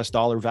the US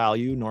dollar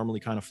value normally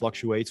kind of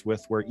fluctuates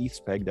with where ETH's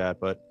pegged at,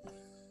 but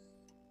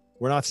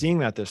we're not seeing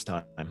that this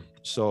time.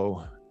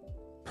 So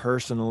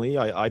personally,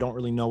 I don't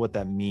really know what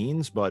that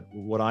means, but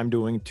what I'm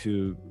doing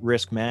to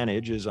risk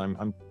manage is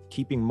I'm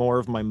keeping more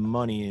of my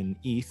money in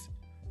ETH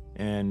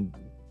and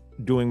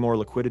doing more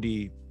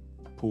liquidity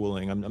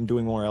pooling. I'm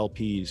doing more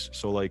LPs.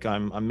 So like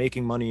I'm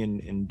making money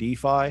in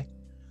DeFi.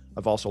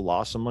 I've also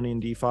lost some money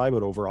in DeFi,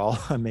 but overall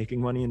I'm making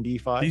money in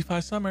DeFi.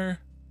 DeFi summer.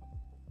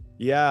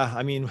 Yeah,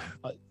 I mean,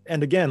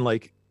 and again,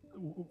 like,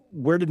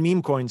 where did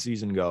meme coin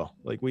season go?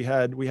 Like we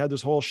had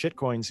this whole shit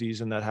coin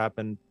season that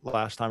happened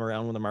last time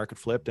around when the market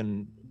flipped,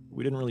 and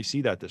we didn't really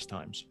see that this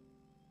time.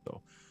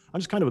 So I'm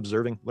just kind of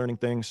observing, learning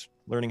things,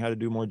 learning how to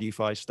do more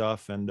DeFi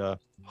stuff, and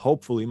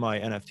hopefully my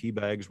NFT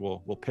bags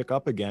will pick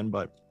up again.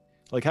 But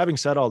like, having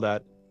said all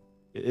that,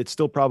 it's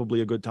still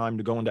probably a good time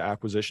to go into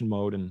acquisition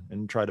mode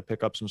and try to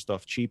pick up some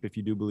stuff cheap if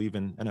you do believe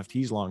in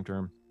NFTs long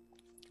term,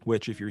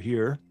 which if you're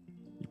here,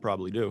 you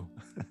probably do.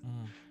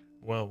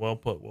 Well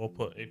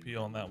put AP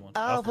on that one.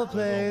 Alpha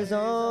plays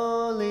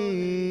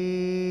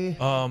only.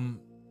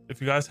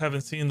 If you guys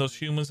haven't seen those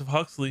Humans of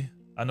Huxley,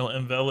 I know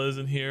Envela is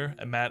in here,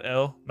 and Matt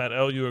L,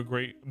 you're a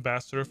great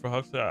ambassador for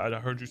Huxley. I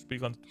heard you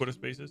speak on Twitter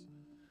Spaces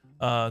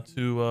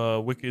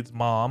to Wicked's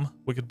mom,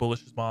 Wicked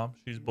Bullish's mom.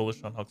 She's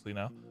bullish on Huxley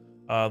now.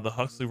 The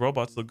Huxley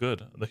robots look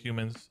good. The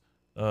humans,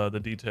 the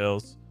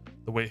details,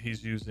 the way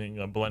he's using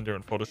Blender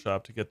and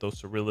Photoshop to get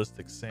those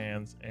surrealistic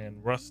sands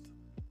and rust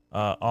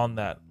on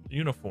that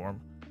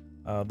uniform.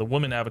 The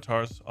women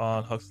avatars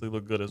on Huxley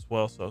look good as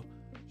well. So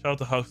shout out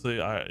to Huxley.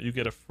 You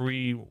get a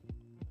free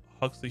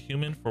Huxley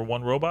human for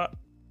one robot,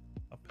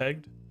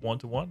 pegged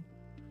 1-to-1.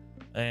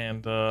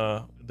 And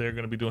they're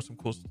going to be doing some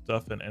cool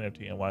stuff in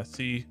NFT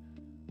NYC.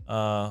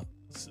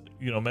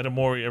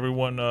 Metamori,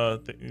 everyone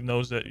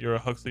knows that you're a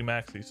Huxley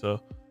maxi,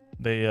 so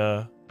they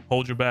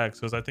hold your bags,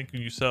 because I think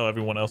when you sell,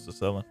 everyone else is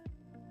selling.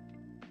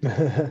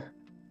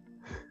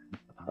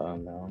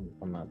 No,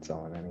 I'm not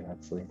selling any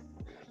Huxley.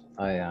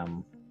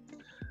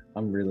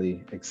 I'm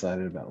really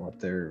excited about what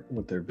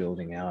they're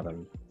building out.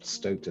 I'm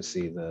stoked to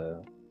see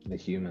the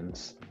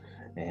humans,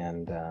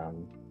 and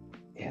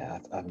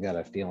I've got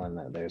a feeling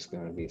that there's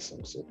going to be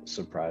some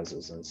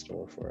surprises in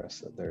store for us.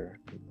 That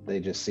they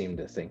just seem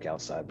to think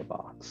outside the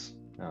box.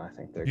 And I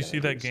think they're. You see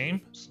that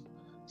game?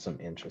 Some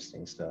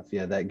interesting stuff.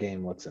 Yeah, that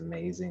game looks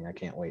amazing. I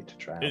can't wait to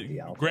try out the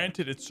alpha.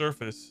 Granted, it's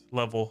surface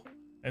level,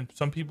 and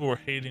some people were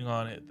hating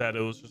on it that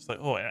it was just like,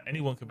 oh,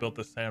 anyone could build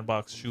this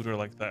sandbox shooter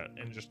like that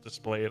and just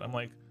display it. I'm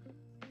like,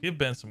 give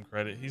Ben some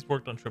credit. He's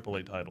worked on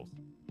AAA titles.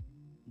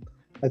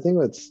 I think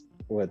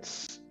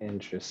what's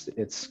interesting.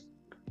 It's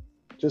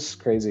just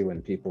crazy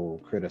when people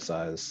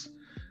criticize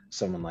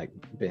someone like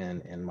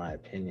Ben, in my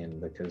opinion,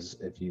 because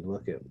if you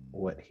look at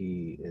what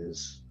he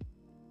is,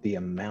 the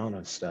amount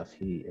of stuff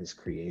he is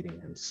creating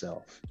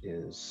himself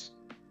is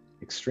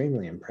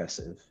extremely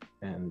impressive.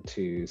 And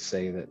to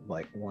say that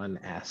like one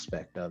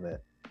aspect of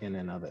it in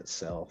and of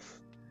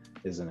itself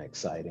isn't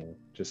exciting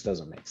just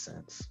doesn't make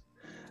sense.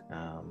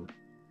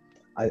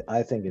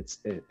 I think it's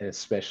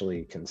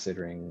especially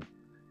considering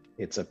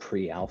it's a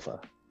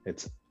pre-alpha.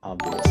 It's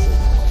obviously going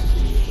to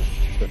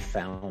be the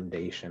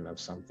foundation of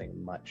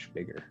something much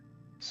bigger.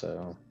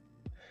 So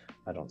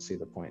I don't see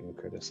the point in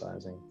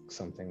criticizing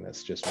something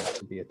that's just meant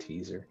to be a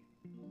teaser.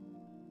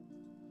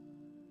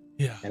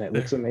 Yeah. And it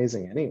looks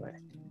amazing anyway.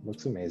 It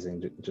looks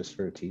amazing just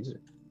for a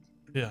teaser.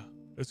 Yeah,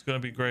 it's going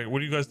to be great. What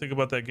do you guys think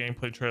about that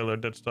gameplay trailer,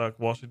 Deadstock?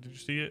 Walsh, did you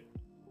see it?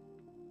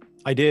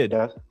 I did.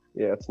 Yeah,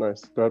 it's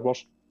nice. Go ahead,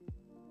 Walsh.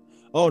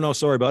 Oh, no,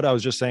 sorry, bud. I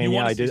was just saying,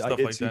 I did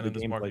like see that the in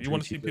this market. gameplay. You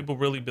want to see people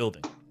really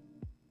building.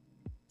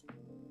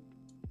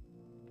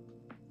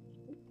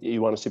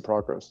 You want to see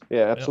progress.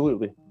 Yeah,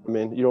 absolutely. Yep. I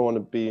mean, you don't want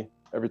to be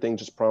everything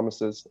just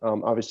promises.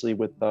 Obviously,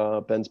 with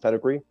Ben's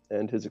pedigree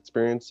and his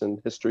experience and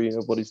history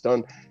of what he's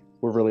done,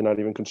 we're really not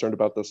even concerned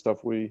about this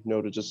stuff. We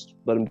know to just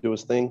let him do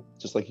his thing,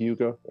 just like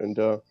Hyuga,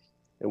 and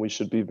we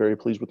should be very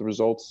pleased with the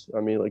results.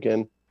 I mean,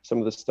 again, some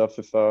of this stuff,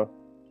 if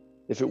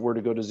it were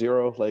to go to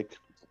zero, like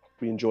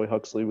we enjoy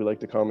Huxley, we like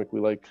the comic, we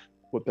like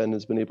what Ben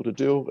has been able to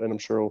do, and I'm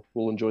sure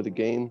we'll enjoy the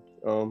game,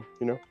 you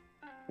know,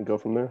 and go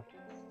from there.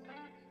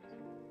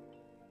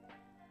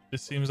 It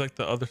seems like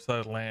the other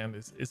side land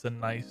is a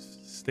nice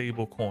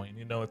stable coin.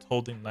 You know, it's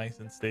holding nice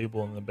and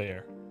stable in the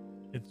bear.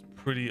 It's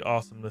pretty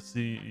awesome to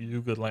see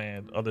Yuga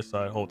land other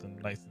side holding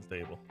nice and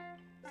stable.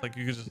 It's like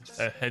you could just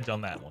hedge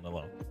on that one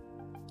alone.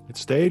 It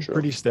stayed Sure.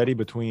 pretty steady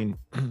between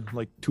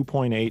like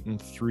 2.8 and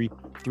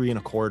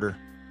 3.25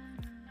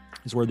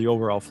 is where the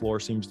overall floor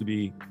seems to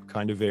be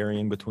kind of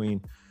varying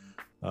between.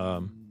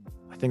 I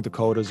think the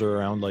codas are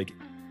around like,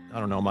 I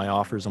don't know, my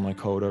offers on my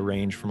coda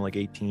range from like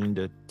 18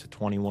 to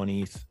 21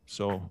 ETH.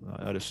 So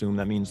I'd assume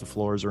that means the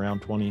floor is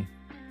around 20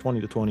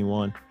 to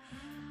 21.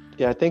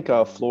 Yeah, I think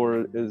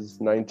floor is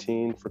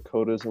 19 for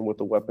codas, and with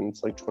the weapon,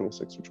 it's like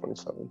 26 or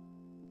 27.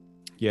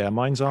 Yeah,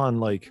 mine was on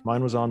my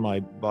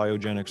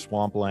biogenic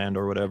swampland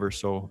or whatever.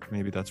 So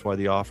maybe that's why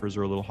the offers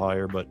are a little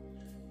higher, but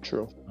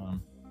True.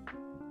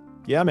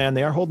 yeah, man,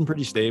 they are holding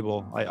pretty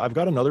stable. I've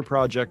got another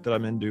project that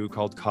I'm into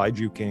called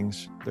Kaiju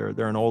Kings.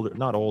 They're an older,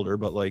 not older,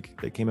 but like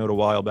they came out a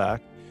while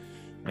back,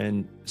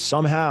 and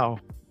somehow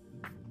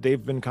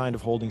they've been kind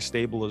of holding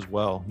stable as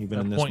well, even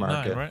in this 0.9,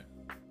 market. right?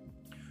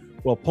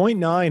 Well,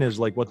 0.9 is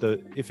like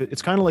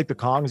it's kind of like the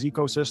Kong's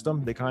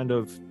ecosystem. They kind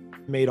of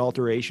made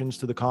alterations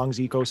to the Kong's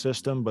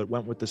ecosystem, but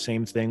went with the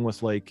same thing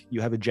with like, you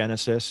have a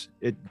Genesis,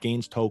 it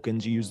gains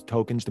tokens, you use the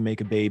tokens to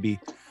make a baby.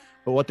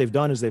 But what they've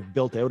done is they've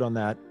built out on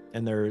that,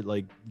 and they're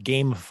like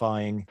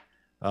gamifying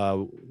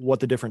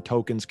what the different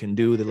tokens can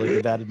do.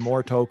 They've added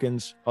more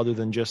tokens other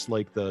than just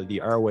like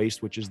the R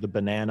waste, which is the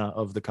banana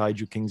of the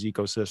Kaiju Kings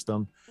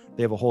ecosystem.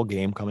 They have a whole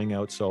game coming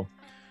out. So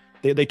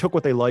they took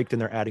what they liked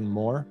and they're adding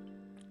more.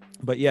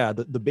 But yeah,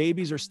 the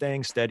babies are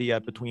staying steady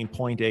at between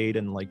 0.8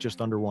 and like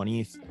just under 1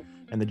 ETH.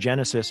 And the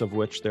Genesis, of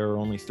which there are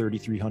only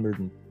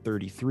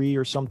 3,333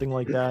 or something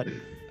like that,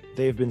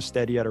 they've been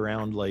steady at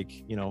around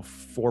like, you know,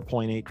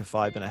 4.8 to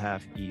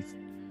 5.5 ETH.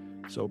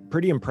 So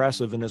pretty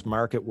impressive in this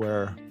market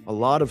where a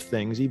lot of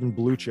things, even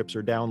blue chips,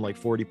 are down like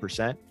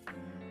 40%.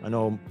 I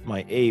know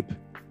my ape,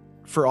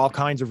 for all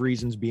kinds of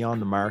reasons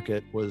beyond the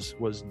market, was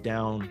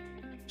down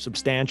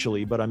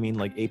substantially. But I mean,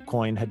 like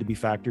ApeCoin had to be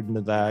factored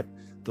into that.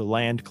 The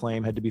land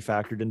claim had to be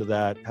factored into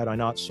that. Had I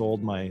not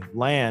sold my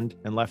land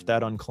and left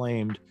that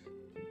unclaimed,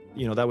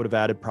 you know, that would have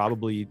added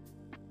probably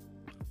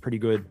pretty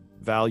good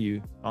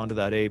value onto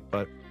that ape.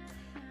 But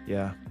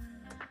yeah,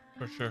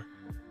 For sure.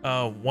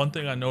 One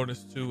thing I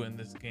noticed too in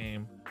this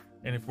game,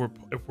 and if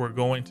we're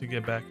going to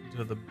get back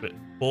into the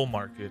bull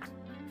market,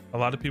 a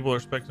lot of people are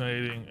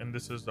speculating, and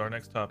this is our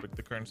next topic,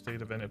 the current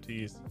state of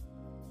NFTs.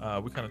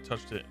 We kind of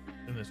touched it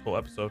in this whole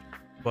episode,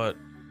 but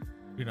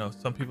you know,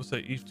 some people say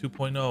ETH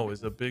 2.0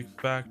 is a big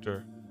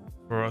factor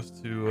for us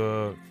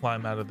to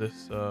climb out of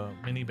this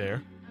mini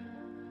bear.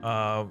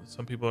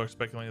 Some people are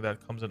speculating that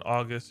it comes in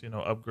August, you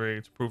know,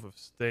 upgrades, proof of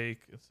stake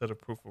instead of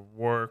proof of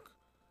work,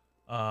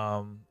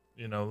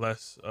 you know,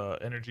 less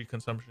energy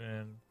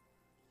consumption,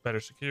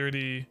 better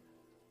security.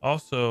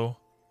 Also,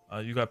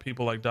 you got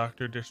people like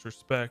Dr.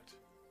 Disrespect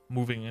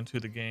moving into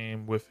the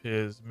game with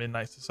his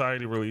Midnight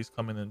Society release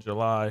coming in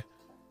July.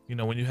 You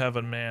know, when you have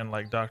a man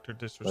like Dr.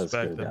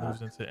 Disrespect that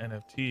moves into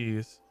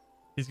NFTs,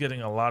 he's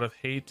getting a lot of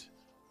hate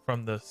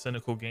from the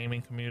cynical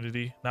gaming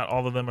community. Not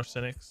all of them are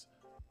cynics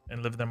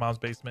and live in their mom's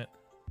basement,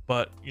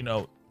 but you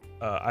know,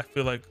 I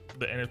feel like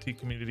the NFT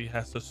community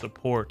has to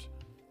support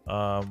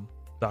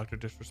Dr.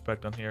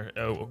 Disrespect on here.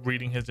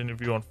 Reading his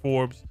interview on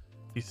Forbes,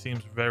 he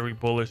seems very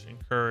bullish,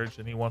 encouraged,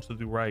 and he wants to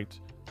do right.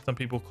 Some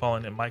people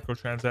calling it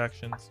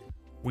microtransactions.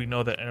 We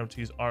know that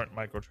NFTs aren't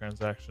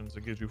microtransactions.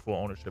 It gives you full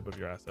ownership of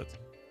your assets.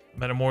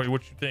 Metamori,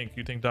 what you think?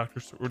 You think Dr.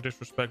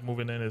 Disrespect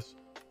moving in is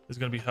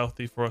going to be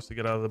healthy for us to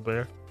get out of the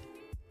bear?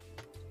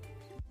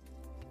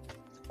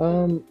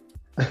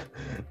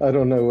 I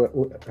don't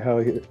know how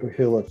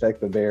he'll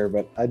affect the bear,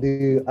 but I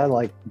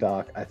like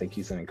Doc. I think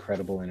he's an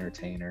incredible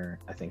entertainer.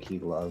 I think he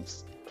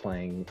loves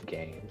playing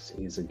games.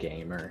 He's a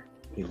gamer.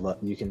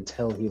 You can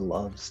tell he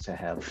loves to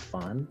have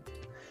fun,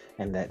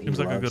 and that he seems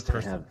loves like a good to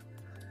person. have,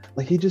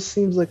 like, he just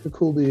seems like a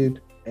cool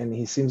dude, and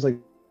he seems like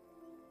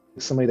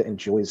somebody that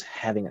enjoys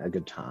having a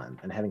good time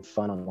and having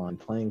fun online,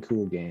 playing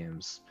cool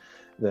games.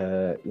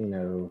 I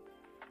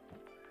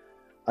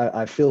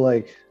feel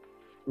like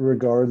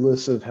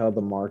regardless of how the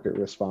market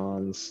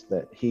responds,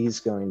 that he's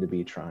going to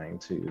be trying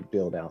to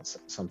build out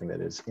something that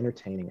is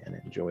entertaining and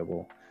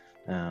enjoyable.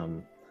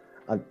 I'm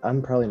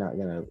probably not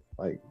gonna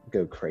like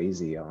go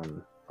crazy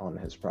on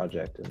his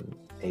project and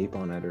ape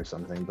on it or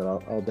something, but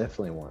I'll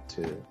definitely want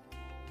to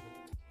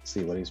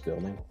see what he's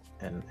building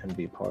and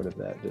be part of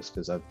that, just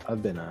because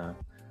I've been a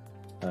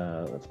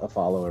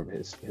follower of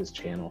his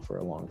channel for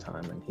a long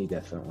time, and he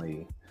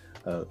definitely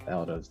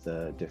out of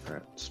the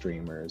different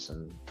streamers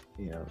and,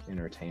 you know,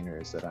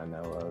 entertainers that I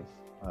know of,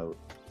 I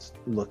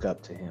look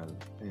up to him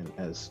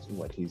as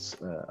what he's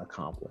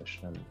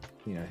accomplished, and,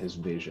 you know, his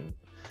vision.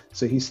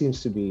 So he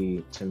seems to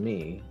be, to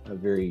me, a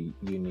very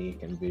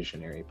unique and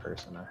visionary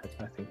person. I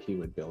think he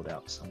would build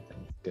out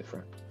something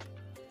different.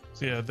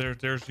 So yeah,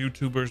 there's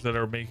YouTubers that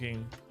are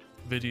making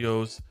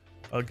videos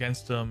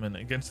against them and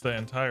against the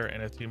entire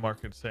NFT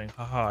market, saying,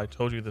 haha, I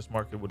told you this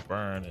market would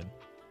burn. And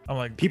I'm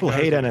like, People you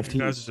guys hate are- NFTs. You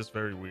guys are just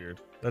very weird.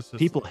 That's just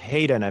People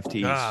hate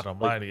NFTs. God Like,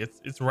 almighty.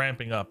 It's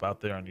ramping up out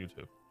there on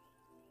YouTube.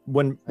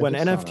 when I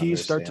just don't NFTs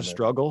start to understand it.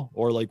 struggle,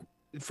 or like,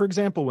 for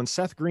example, when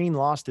Seth Green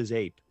lost his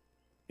ape,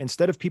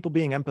 instead of people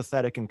being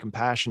empathetic and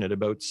compassionate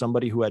about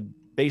somebody who had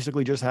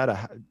basically just had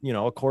a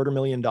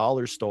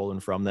 $250,000 stolen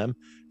from them,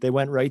 they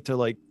went right to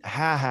like,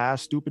 ha,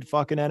 stupid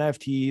fucking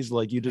NFTs,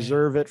 like you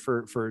deserve it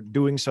for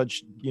doing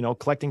such,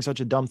 collecting such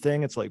a dumb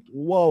thing. It's like,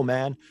 whoa,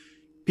 man.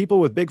 People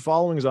with big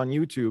followings on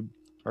YouTube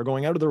are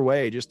going out of their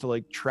way just to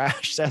like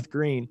trash Seth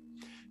Green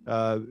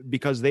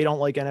because they don't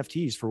like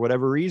NFTs for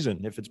whatever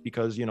reason. If it's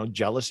because,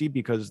 jealousy,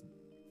 because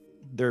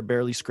they're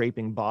barely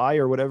scraping by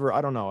or whatever.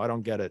 I don't know. I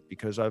don't get it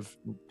because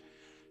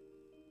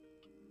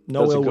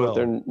no Does it ill go with will,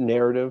 their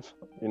narrative?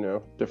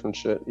 Different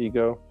shit,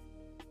 ego.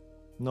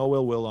 no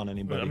ill will on But,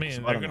 anybody. I mean,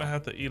 So they're don't gonna know.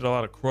 have to eat a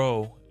lot of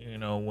crow,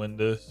 when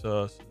this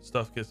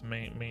stuff gets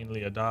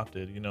mainly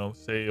adopted.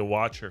 Say a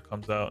Watcher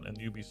comes out and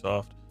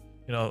Ubisoft,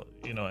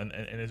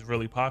 and is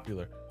really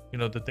popular.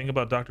 The thing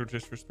about Dr.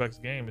 Disrespect's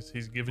game is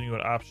he's giving you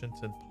an option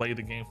to play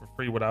the game for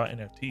free without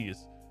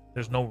NFTs.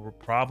 There's no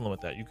problem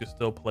with that. You can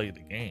still play the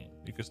game.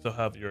 You can still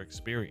have your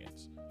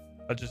experience.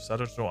 I just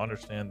don't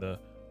understand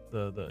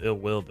the ill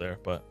will there.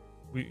 But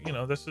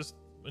that's just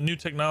a new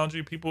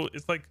technology. People,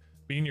 it's like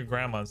being your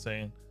grandma and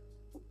saying,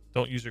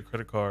 don't use your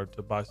credit card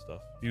to buy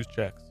stuff. Use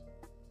checks.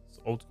 It's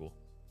old school.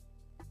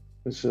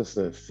 It's just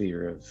a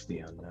fear of the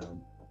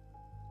unknown.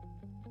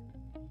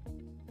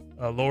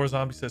 Laura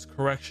Zombie says,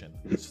 correction.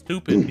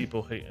 Stupid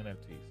people hate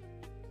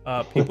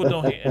NFTs. People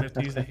don't hate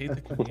NFTs. They hate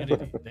the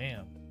community.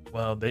 Damn.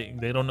 Well, they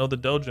don't know the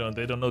dojo and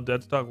they don't know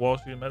Deadstock, Wall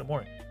Street, and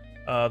Metamorph.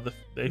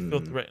 They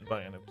feel threatened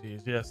by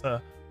NFTs. Yes.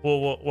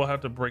 We'll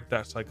have to break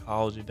that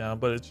psychology down,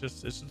 but it's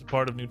just a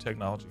part of new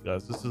technology,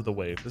 guys. This is the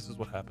wave. This is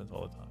what happens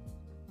all the time.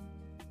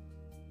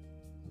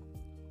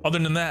 Other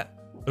than that,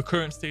 the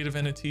current state of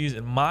NFTs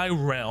in my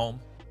realm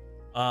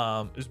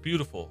is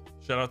beautiful.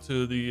 Shout out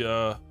to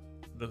the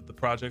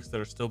projects that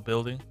are still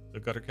building, the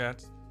Gutter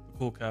Cats, the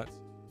Cool Cats,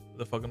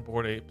 the fucking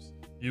Bored Apes,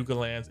 Yuga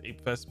Lands,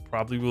 Ape Fest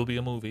probably will be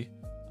a movie.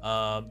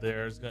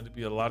 There's going to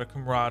be a lot of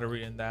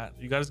camaraderie in that.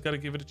 You guys got to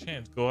give it a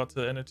chance. Go out to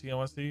NFT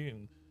NYC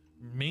and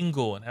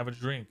mingle and have a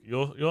drink.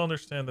 You'll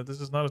understand that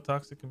this is not a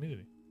toxic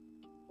community.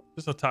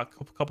 Just a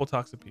couple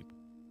toxic people.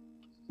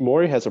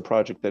 Maury has a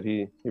project that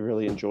he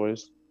really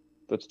enjoys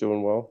that's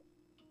doing well.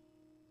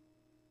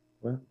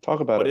 What? Talk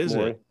about What it, is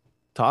Maury. it?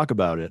 Talk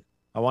about it.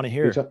 I want to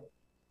hear.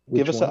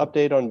 Give us an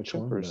update on Which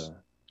one, Chimpers.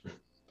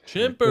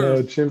 Chimpers.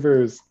 No,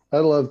 Chimpers. I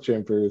love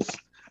Chimpers.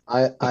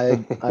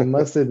 I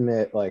must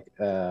admit, like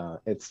the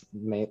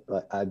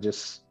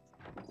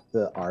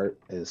art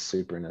is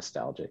super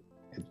nostalgic,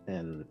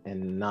 and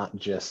not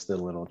just the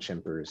little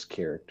Chimpers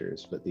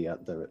characters, but the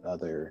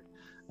other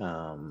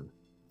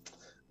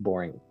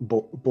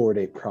Bored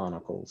Ape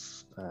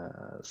Chronicles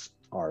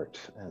art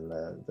and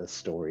the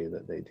story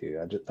that they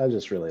do. I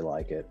just really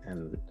like it,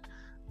 and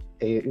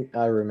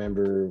I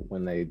remember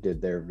when they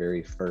did their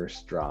very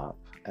first drop.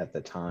 At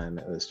the time,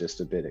 it was just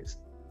a bit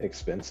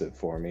expensive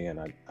for me, and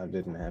I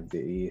didn't have the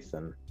ETH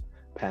and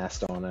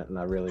passed on it, and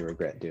I really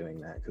regret doing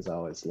that because I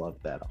always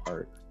loved that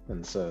art.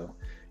 And so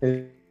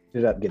it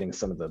ended up getting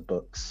some of the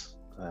books.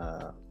 I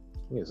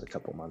think it was a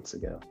couple months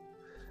ago,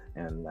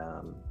 and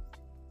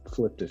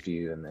flipped a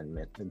few, and then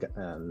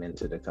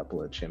minted a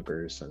couple of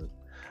Chimpers, and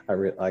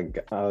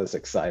I was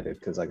excited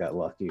because I got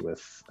lucky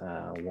with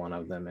one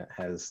of them. It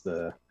has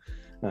the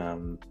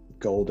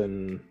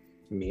golden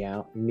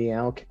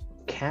meow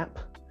cap.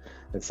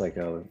 It's like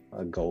a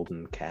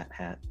golden cat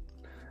hat,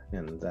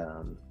 and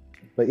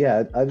but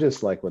yeah, I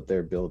just like what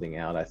they're building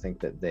out. I think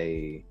that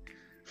they,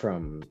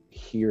 from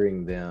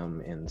hearing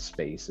them in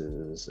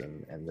spaces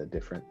and the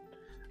different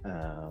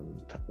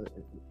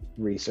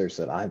research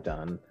that I've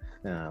done,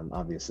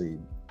 obviously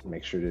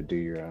make sure to do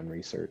your own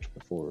research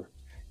before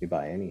you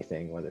buy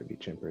anything, whether it be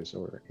Chimpers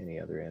or any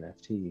other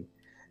NFT.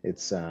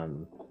 It's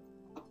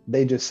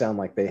they just sound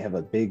like they have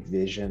a big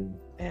vision,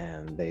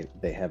 and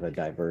they have a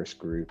diverse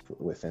group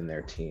within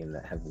their team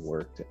that have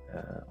worked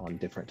on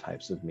different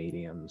types of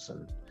mediums,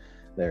 and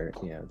they're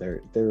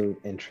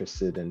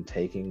interested in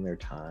taking their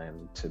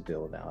time to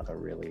build out a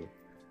really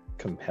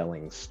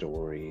compelling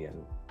story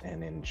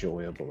and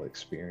enjoyable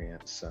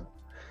experience. So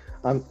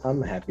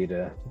I'm happy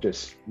to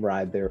just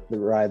ride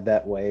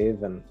that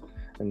wave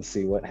and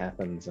see what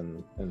happens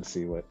and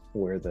see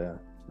where the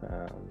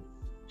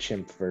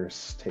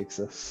Chimpverse takes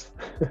us.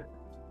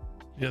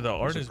 Yeah, the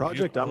art a is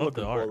project beautiful. I'm I love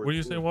looking the art. forward What do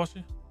you to. say,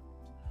 Washi?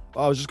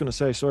 I was just gonna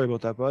say, sorry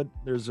about that, bud.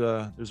 There's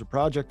a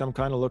project I'm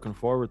kind of looking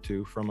forward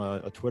to from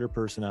a Twitter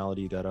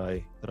personality that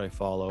I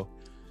follow,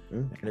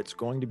 and it's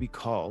going to be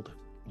called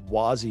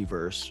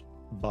Waziverse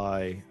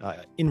by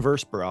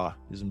Inverse Bra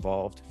is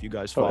involved. If you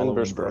guys follow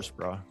Inverse Inverse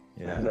Bra.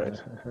 Bra,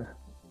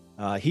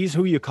 Nice. he's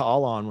who you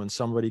call on when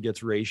somebody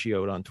gets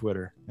ratioed on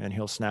Twitter, and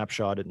he'll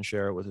snapshot it and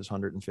share it with his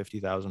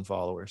 150,000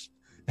 followers.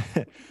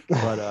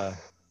 But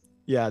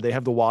yeah, they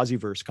have the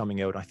Waziverse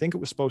coming out. I think it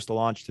was supposed to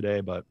launch today,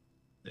 but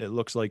it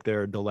looks like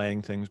they're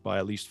delaying things by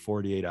at least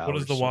 48 hours. What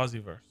is the So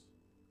Waziverse?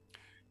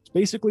 it's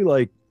basically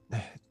like,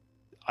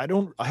 I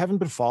haven't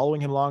been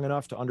following him long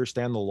enough to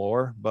understand the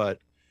lore, but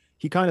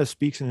he kind of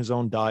speaks in his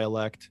own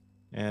dialect.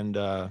 And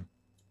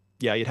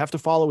yeah, you'd have to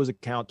follow his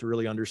account to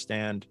really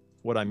understand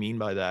what I mean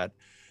by that.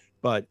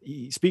 But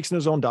he speaks in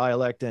his own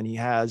dialect, and he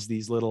has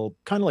these little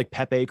kind of like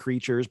Pepe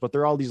creatures, but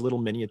they're all these little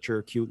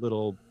miniature, cute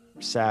little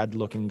sad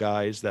looking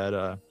guys that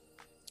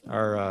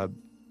are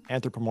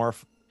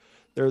anthropomorph.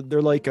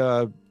 They're like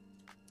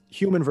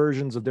human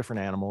versions of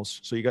different animals.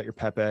 So you got your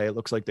Pepe. It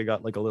looks like they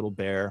got like a little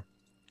bear,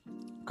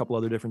 a couple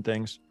other different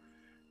things.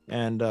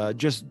 And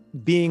just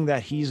being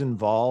that he's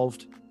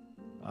involved,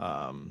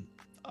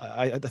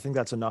 I think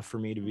that's enough for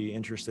me to be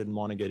interested and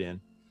want to get in.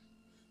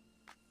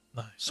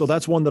 Nice. So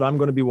that's one that I'm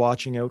going to be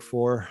watching out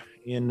for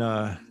in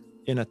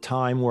a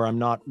time where I'm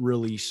not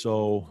really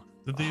so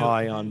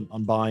high on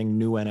buying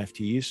new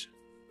NFTs.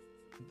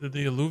 Did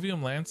the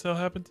Illuvium land sale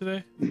happen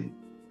today?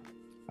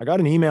 I got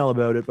an email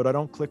about it, but I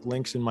don't click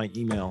links in my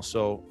email.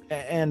 So,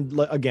 and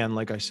again,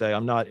 like I say,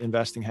 I'm not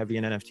investing heavy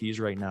in NFTs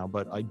right now,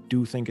 but I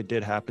do think it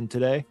did happen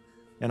today.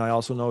 And I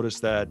also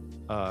noticed that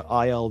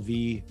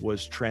ILV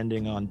was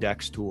trending on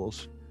Dex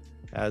Tools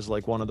as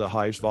like one of the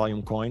highest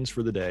volume coins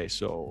for the day.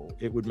 So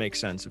it would make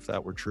sense if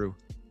that were true.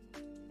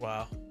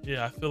 Wow.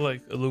 Yeah, I feel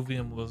like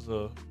Illuvium was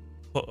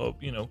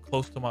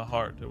close to my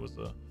heart. It was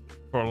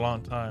for a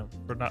long time.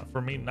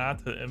 For me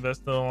not to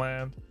invest in the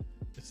land,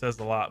 it says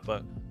a lot.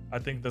 But I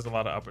think there's a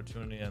lot of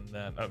opportunity in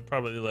that. I'd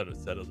probably let it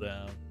settle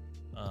down.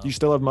 Do you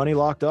still have money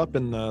locked up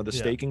in the yeah.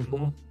 staking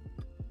pool?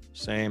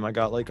 Same. I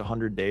got like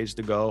 100 days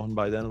to go, and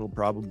by then it'll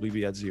probably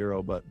be at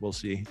zero, but we'll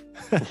see.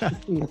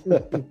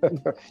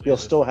 You'll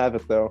still have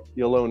it though.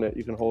 You'll own it.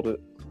 You can hold it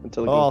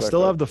until it goes I'll back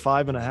still up. have the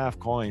 5.5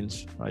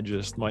 coins. I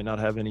just might not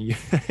have any.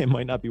 It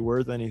might not be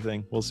worth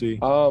anything. We'll see.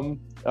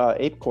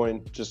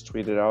 ApeCoin just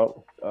tweeted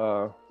out.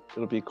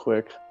 It'll be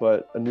quick,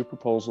 but a new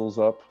proposal's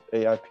up,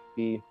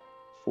 AIP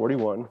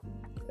 41,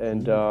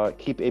 and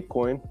keep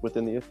ApeCoin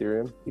within the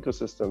Ethereum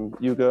ecosystem.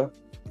 Yuga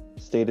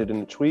stated in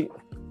a tweet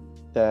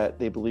that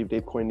they believed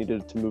ApeCoin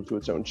needed to move to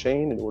its own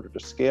chain in order to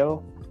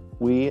scale.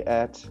 We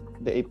at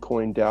the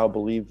ApeCoin DAO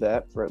believe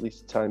that for at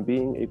least the time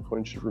being,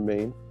 ApeCoin should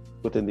remain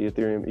within the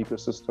Ethereum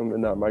ecosystem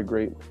and not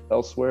migrate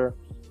elsewhere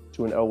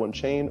to an L1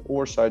 chain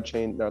or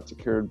sidechain not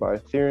secured by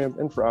Ethereum.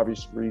 And for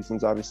obvious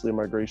reasons, obviously a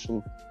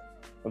migration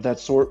of that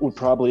sort would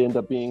probably end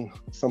up being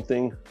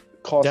something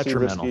costly,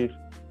 risky,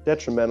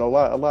 detrimental,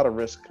 a lot of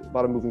risk, a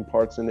lot of moving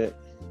parts in it.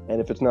 And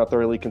if it's not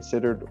thoroughly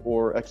considered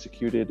or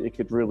executed, it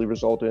could really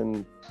result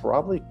in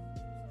probably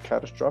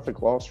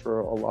catastrophic loss for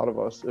a lot of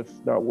us, if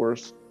not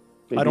worse.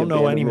 I don't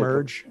know any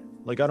merge.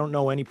 Like, I don't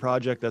know any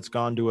project that's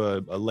gone to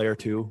a layer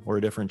 2 or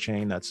a different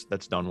chain that's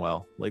done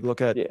well. Like, look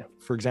at,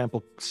 for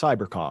example,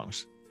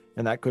 CyberKongs,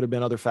 and that could have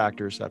been other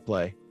factors at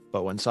play.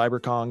 But when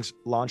CyberKongs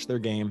launched their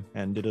game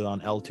and did it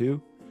on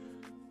L2,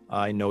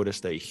 I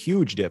noticed a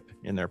huge dip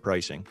in their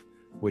pricing,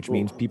 which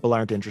means people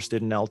aren't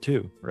interested in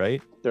L2,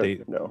 right? They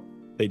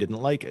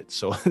didn't like it.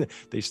 So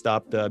they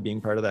stopped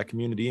being part of that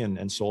community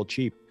and sold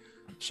cheap.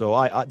 So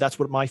I that's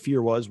what my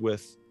fear was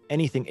with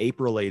anything ape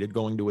related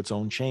going to its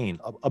own chain.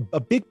 A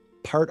big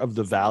part of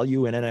the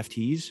value in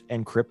NFTs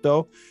and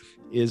crypto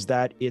is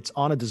that it's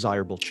on a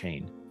desirable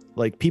chain.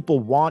 Like, people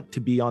want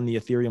to be on the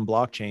Ethereum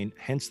blockchain,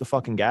 hence the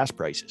fucking gas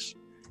prices.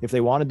 If they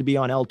wanted to be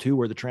on L2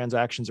 where the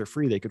transactions are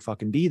free, they could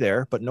fucking be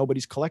there, but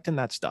nobody's collecting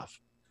that stuff,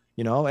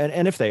 you know?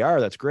 And if they are,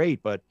 that's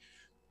great, but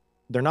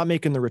they're not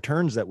making the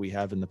returns that we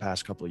have in the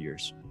past couple of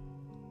years.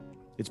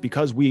 It's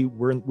because we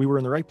were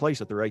in the right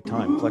place at the right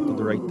time, collected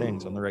the right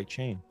things on the right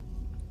chain.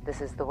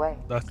 This is the way.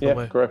 That's the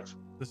way. Correct.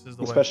 This is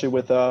the Especially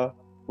way.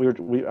 with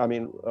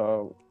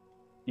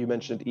you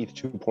mentioned ETH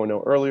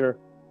 2.0 earlier,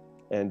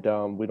 and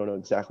we don't know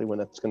exactly when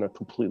that's going to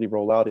completely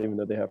roll out, even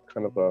though they have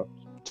kind of a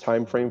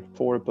time frame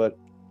for it. But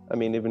I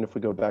mean, even if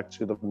we go back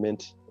to the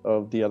mint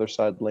of the other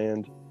side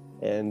land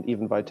and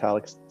even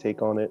Vitalik's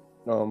take on it,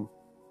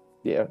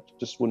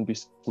 just wouldn't be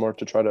smart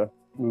to try to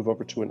move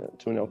over to an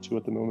L2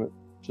 at the moment.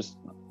 Just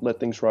let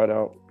things ride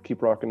out,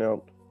 keep rocking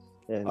out.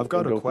 And I've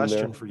got a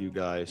question for you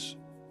guys.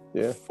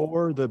 Yeah.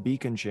 For the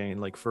beacon chain,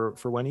 like for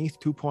when ETH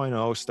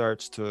 2.0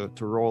 starts to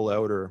roll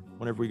out, or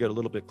whenever we get a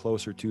little bit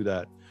closer to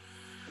that,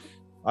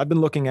 I've been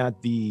looking at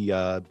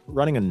the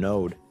running a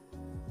node.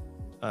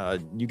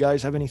 You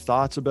guys have any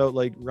thoughts about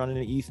like running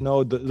an ETH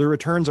node? The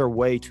returns are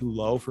way too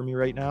low for me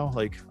right now.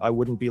 Like, I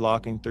wouldn't be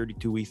locking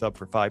 32 ETH up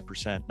for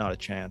 5%. Not a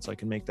chance. I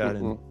can make that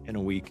in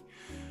a week.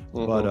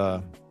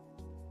 But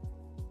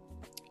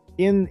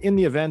in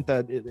the event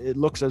that it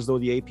looks as though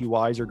the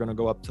APYs are going to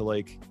go up to,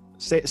 like,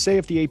 say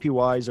if the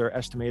APYs are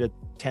estimated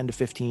 10 to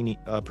 15%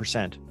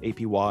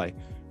 APY,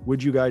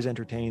 would you guys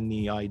entertain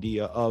the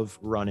idea of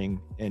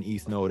running an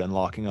ETH node and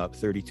locking up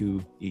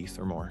 32 ETH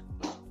or more?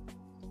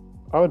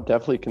 I would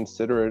definitely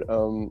consider it.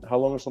 How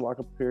long is the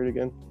lockup period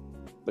again?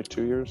 Like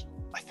 2 years?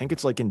 I think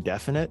it's like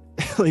indefinite.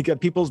 Like, at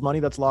people's money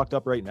that's locked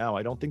up right now,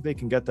 I don't think they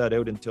can get that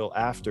out until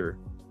after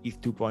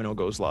ETH 2.0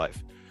 goes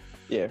live.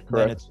 Yeah,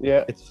 correct.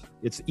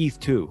 It's ETH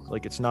 2.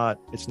 Like, it's not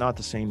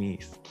the same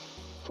ETH.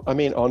 I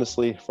mean,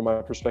 honestly, from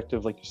my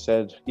perspective, like you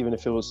said, even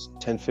if it was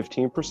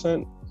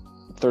 10-15%,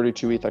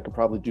 32 ETH, I could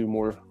probably do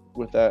more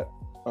with that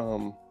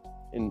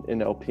in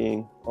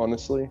LPing,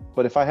 honestly.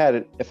 But if I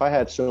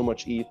had so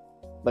much ETH,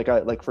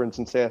 like for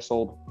instance, say I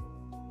sold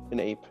an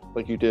ape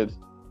like you did,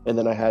 and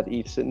then I had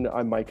ETH sitting,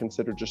 I might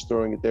consider just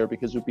throwing it there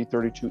because it would be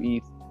 32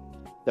 ETH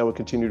that would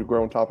continue to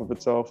grow on top of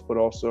itself, but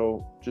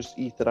also just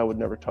ETH that I would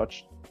never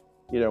touch,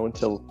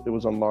 until it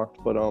was unlocked.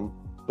 But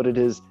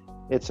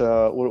it's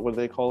a what do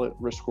they call it?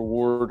 Risk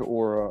reward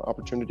or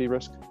opportunity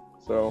risk.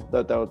 So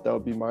that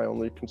would be my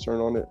only concern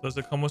on it. Does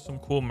it come with some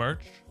cool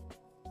merch?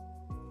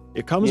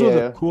 It comes with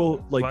Yeah. a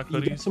cool, like, Black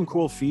you get hoodies? some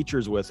cool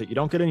features with it. You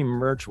don't get any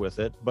merch with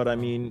it, but I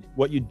mean,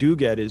 what you do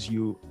get is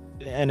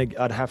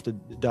I'd have to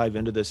dive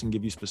into this and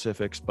give you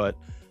specifics, but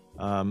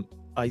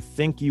I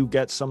think you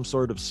get some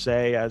sort of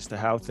say as to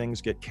how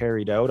things get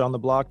carried out on the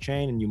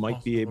blockchain, and you might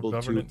Also be for able to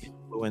governance.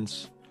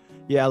 influence.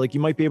 Yeah, like you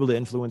might be able to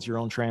influence your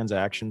own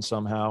transactions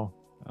somehow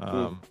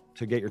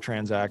to get your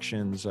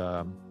transactions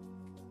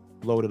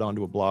loaded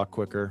onto a block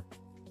quicker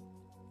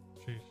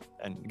Jeez.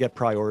 and get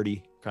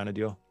priority kind of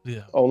deal.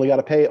 Yeah. Only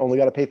gotta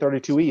pay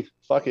 32 ETH.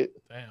 Fuck it.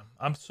 Damn.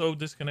 I'm so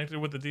disconnected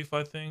with the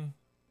DeFi thing.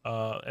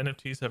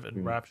 NFTs have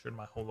enraptured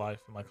my whole life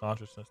and my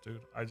consciousness,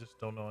 dude. I just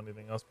don't know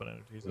anything else but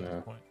NFTs at Yeah.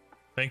 this point.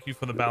 Thank you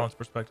for the balanced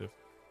perspective.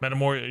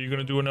 Metamori, are you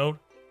gonna do a node?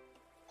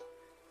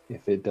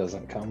 If it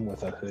doesn't come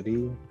with a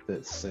hoodie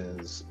that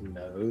says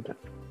node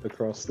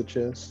across the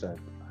chest, I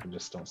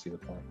just don't see the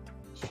point.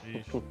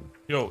 Sheesh.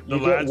 Yo, the You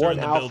get lads are one in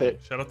the outfit. building.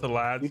 Shout out to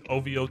lads, You-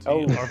 OVOT,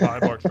 Oh. our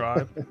vibe, our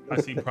tribe. I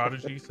see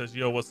Prodigy says,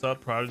 "Yo, what's up?"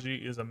 Prodigy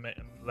is a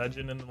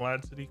legend in the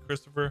Lad City.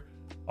 Christopher.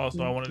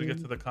 Also, I wanted to get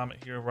to the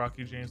comment here.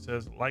 Rocky James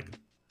says, "Like,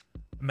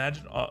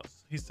 imagine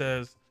us." He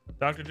says,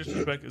 "Dr.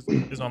 Disrespect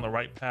is on the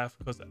right path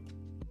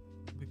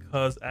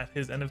because at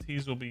his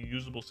NFTs will be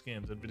usable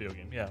skins in video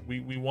game. Yeah,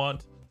 we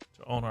want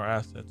to own our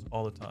assets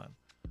all the time.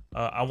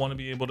 I want to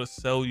be able to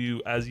sell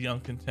you as Young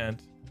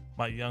Content,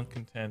 my Young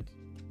Content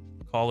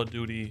Call of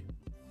Duty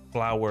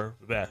flower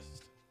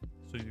vest,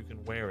 so you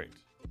can wear it.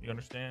 You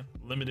understand?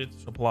 Limited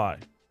supply.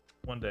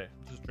 One day,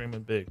 just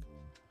dreaming big.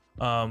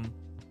 But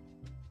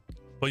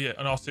yeah,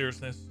 in all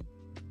seriousness,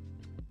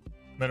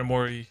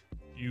 Metamori,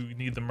 you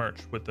need the merch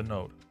with the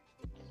node.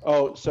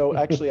 Oh, so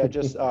actually, I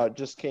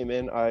just came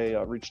in.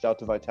 I reached out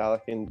to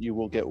Vitalik, and you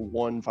will get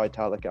one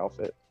Vitalik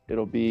outfit.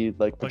 It'll be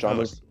like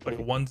pajamas, like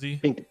a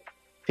onesie.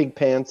 pink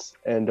pants,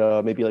 and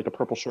maybe like a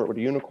purple shirt with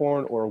a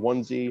unicorn or a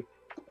onesie.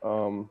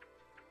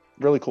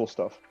 Really cool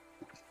stuff.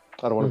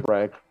 I don't want to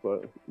brag,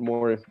 but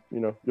more,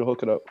 you'll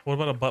hook it up. What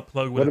about a butt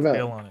plug with What a about-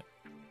 tail on it?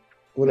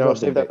 What No, about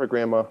save that for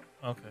grandma.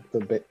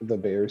 Okay. the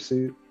bear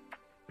suit?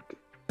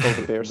 Oh,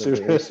 the bear The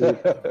suit. bear suit.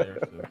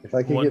 If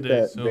I can One get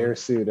day that soon. bear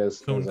suit as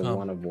Soon a come.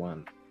 1 of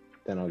 1,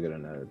 then I'll get a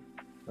node.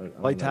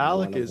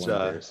 Vitalik is,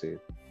 bear suit.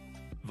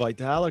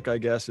 Vitalik, I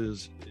guess,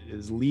 is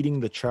leading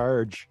the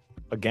charge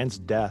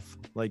against death.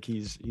 Like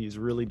he's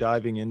really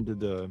diving into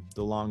the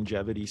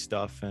longevity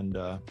stuff and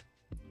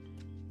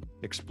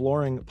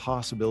exploring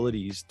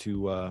possibilities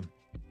to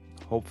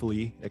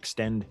hopefully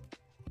extend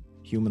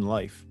human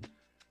life.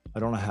 I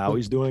don't know how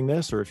he's doing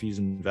this or if he's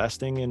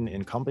investing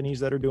in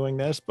companies that are doing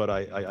this, but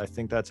I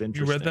think that's You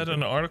interesting. read that in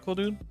an article,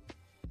 dude?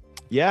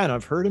 Yeah, and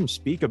I've heard him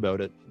speak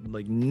about it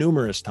like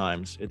numerous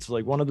times. It's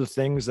like one of the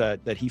things that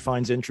he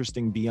finds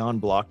interesting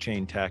beyond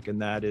blockchain tech,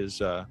 and that is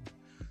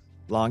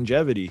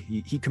longevity.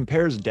 He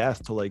compares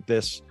death to like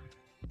this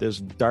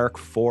dark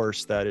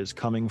force that is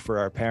coming for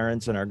our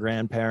parents and our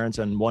grandparents,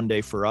 and one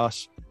day for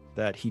us.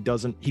 That he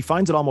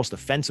finds it almost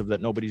offensive that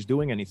nobody's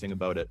doing anything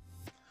about it.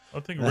 I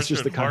think That's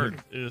just Richard the kind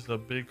Hart is a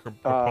big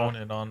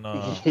proponent on.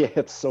 Yeah,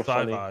 it's so Sci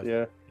funny. Vibe.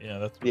 Yeah. Yeah,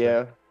 that's what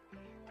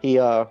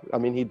Yeah.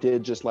 He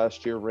did just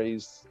last year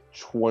raise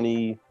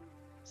 27+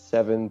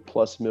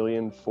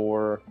 million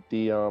for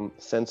the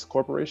Sense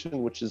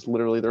Corporation, which is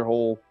literally their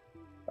whole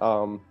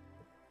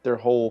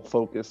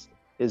focus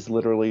is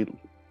literally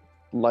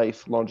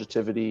life,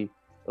 longevity,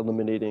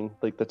 eliminating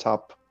like the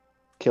top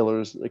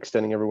killers,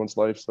 extending everyone's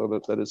life.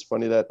 So that is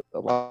funny that a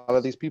lot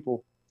of these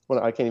people,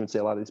 well, I can't even say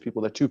a lot of these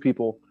people, that 2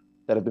 people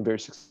that have been very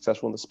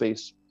successful in the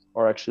space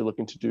are actually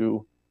looking to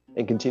do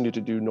and continue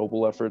to do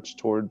noble efforts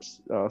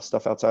towards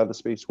stuff outside of the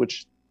space,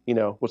 which,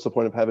 what's the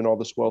point of having all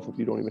this wealth if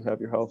you don't even have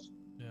your health?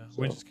 Yeah,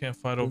 we So- just can't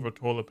fight over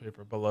toilet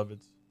paper,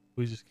 beloveds.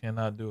 We just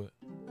cannot do it.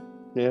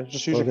 Yeah,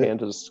 just use Well, your they-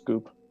 hand as a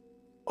scoop.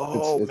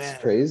 It's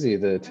crazy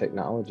the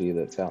technology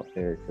that's out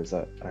there, because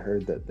I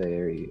heard that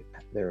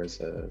there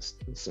was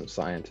some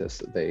scientists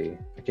that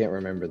I can't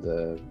remember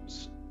the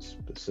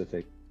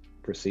specific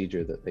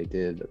procedure that they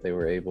did, but they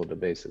were able to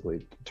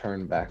basically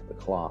turn back the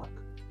clock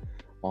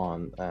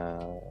on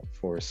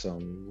for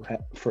some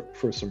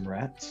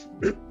rats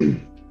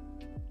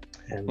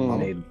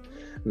and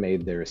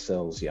made their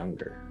cells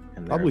younger.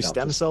 And they're Probably about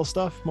stem to- cell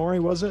stuff, Maury,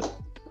 was it?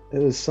 It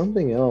was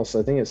something else.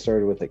 I think it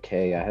started with a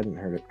K. I hadn't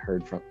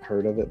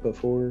heard of it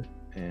before,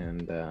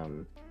 and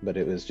but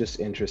it was just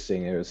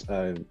interesting. It was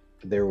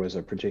there was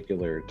a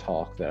particular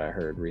talk that I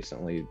heard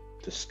recently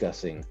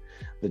discussing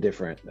the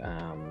different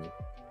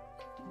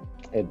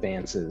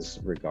advances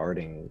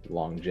regarding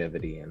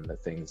longevity and the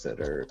things that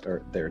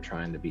are they're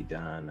trying to be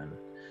done, and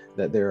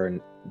that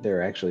there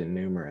are actually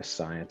numerous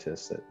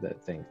scientists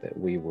that think that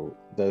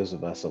those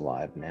of us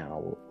alive now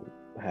will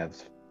have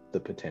the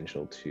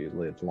potential to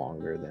live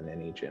longer than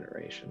any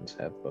generations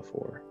have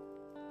before,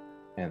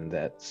 and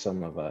that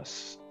some of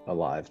us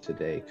alive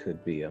today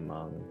could be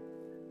among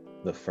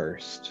the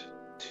first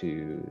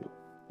to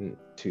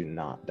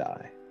not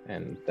die,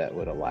 and that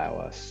would allow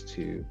us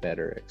to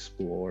better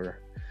explore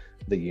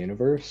the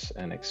universe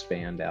and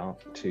expand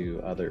out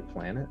to other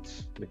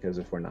planets, because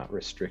if we're not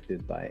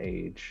restricted by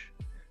age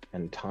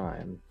and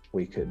time,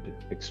 we could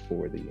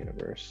explore the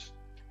universe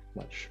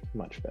much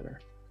better.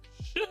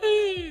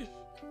 Sheesh.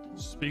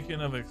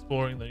 Speaking of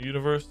exploring the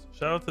universe,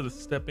 shout out to the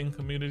stepping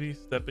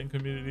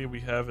community we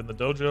have in the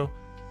dojo.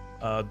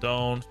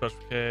 Doan, Special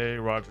K,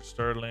 Roger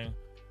Sterling,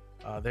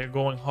 they're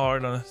going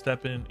hard on a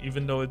stepping,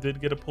 even though it did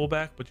get a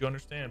pullback. But you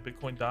understand,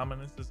 Bitcoin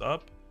dominance is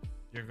up.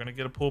 You're gonna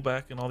get a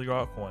pullback in all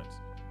your altcoins.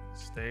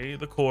 Stay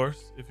the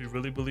course. If you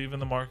really believe in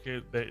the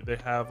market, they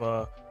have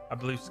a, I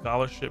believe,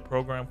 scholarship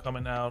program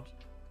coming out.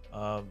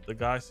 The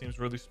guy seems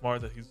really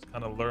smart, that he's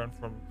kind of learned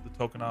from the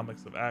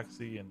tokenomics of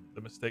Axie and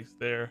the mistakes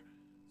there.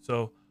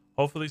 So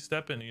hopefully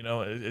stepping,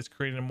 it's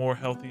creating a more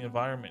healthy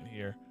environment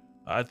here.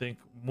 I think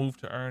Move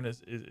to Earn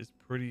is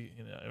pretty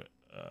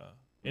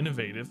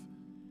innovative,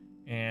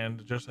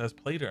 and just as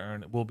Play to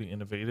Earn, it will be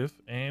innovative,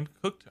 and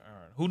Cook to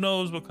Earn. Who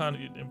knows what kind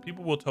of, and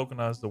people will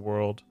tokenize the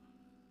world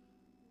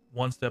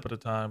one step at a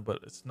time, but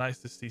it's nice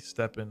to see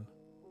Steppen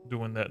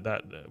doing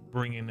that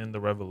bringing in the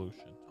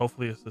revolution.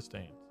 Hopefully it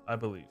sustains, I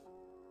believe.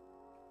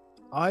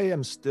 I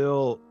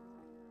still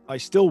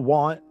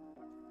want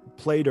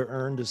Play to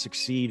Earn to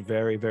succeed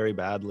very, very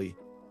badly.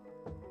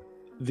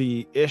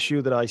 The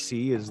issue that I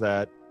see is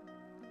that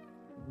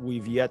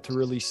we've yet to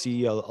really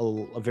see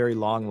a very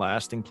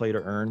long-lasting Play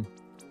to Earn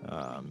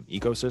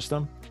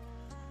ecosystem.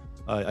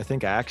 I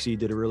think Axie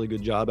did a really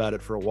good job at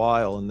it for a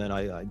while, and then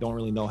I don't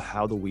really know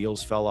how the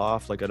wheels fell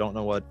off. Like, I don't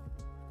know what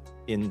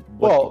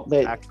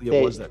exactly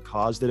it was that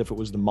caused it, if it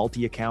was the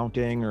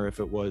multi-accounting or if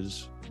it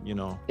was,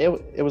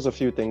 It was a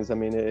few things. I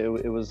mean,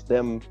 it was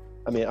them.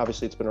 I mean,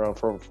 obviously it's been around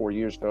for over 4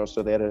 years now,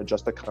 so they had to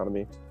adjust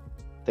economy.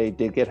 They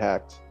did get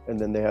hacked, and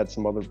then they had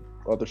some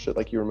other shit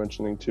like you were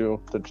mentioning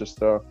too, that just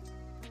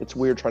it's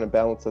weird trying to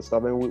balance that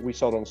stuff. I mean, we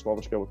saw it on a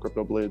smaller scale with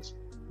Crypto Blades.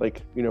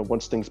 Like,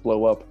 once things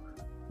blow up,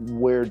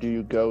 where do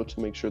you go to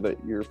make sure that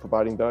you're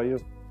providing value,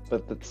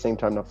 but at the same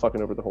time not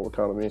fucking over the whole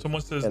economy?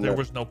 Someone says there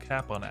was no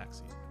cap on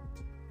Axie.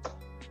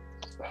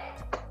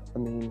 I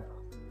mean,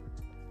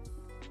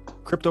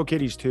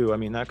 CryptoKitties too. I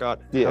mean, that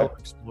got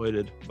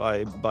exploited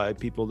by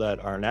people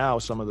that are now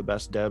some of the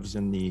best devs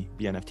in the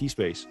NFT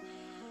space.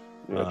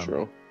 Yeah,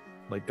 true.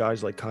 Like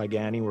guys like Kai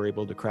Gani were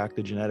able to crack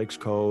the genetics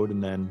code,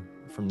 and then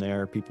from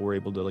there, people were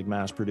able to like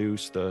mass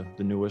produce the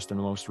newest and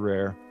most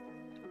rare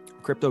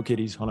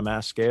CryptoKitties on a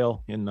mass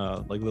scale in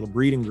like little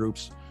breeding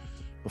groups.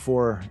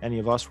 Before any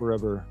of us were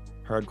ever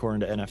hardcore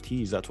into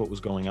NFTs, that's what was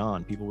going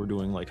on. People were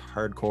doing like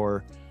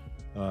hardcore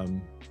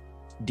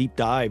deep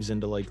dives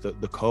into like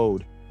the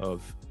code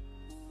of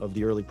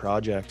the early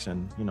projects,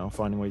 and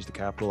finding ways to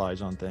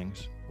capitalize on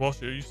things.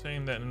 Walsh, are you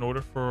saying that in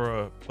order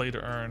for a Play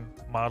to Earn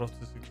model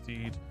to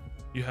succeed,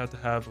 you have to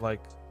have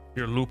like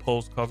your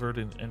loopholes covered,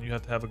 and you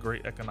have to have a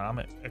great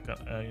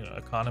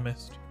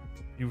economist?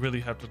 You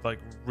really have to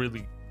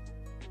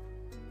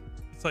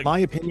it's like my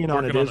opinion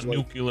on it is a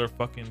nuclear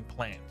fucking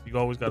plant. You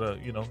always gotta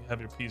have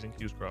your P's and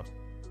Q's crossed.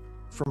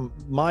 From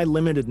my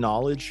limited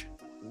knowledge,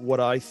 what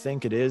I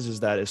think it is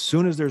that as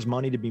soon as there's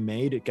money to be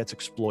made, it gets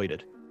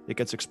exploited. It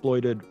gets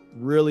exploited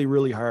really,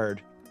 really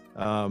hard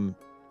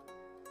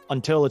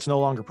until it's no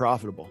longer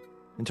profitable,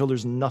 until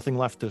there's nothing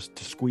left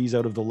to squeeze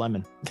out of the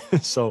lemon.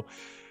 So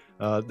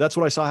that's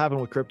what I saw happen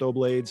with Crypto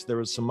Blades. There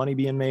was some money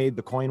being made,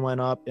 the coin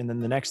went up, and then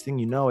the next thing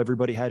you know,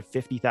 everybody had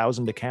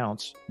 50,000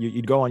 accounts.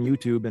 You'd go on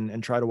YouTube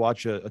and try to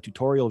watch a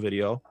tutorial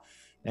video,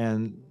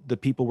 and the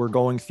people were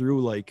going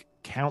through like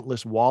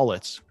countless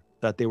wallets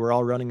that they were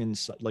all running in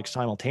like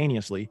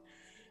simultaneously,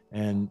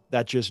 and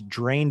that just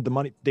drained the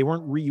money. They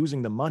weren't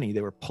reusing the money.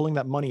 They were pulling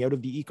that money out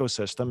of the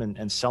ecosystem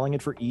and selling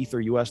it for ETH or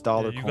US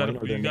dollar coin.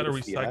 You got to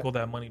recycle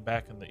that money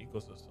back in the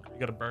ecosystem. You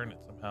got to burn it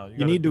somehow.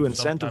 You need to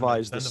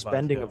incentivize the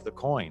spending of the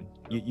coin.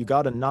 You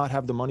got to not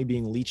have the money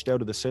being leached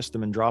out of the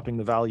system and dropping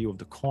the value of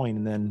the coin,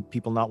 and then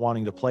people not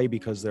wanting to play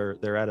because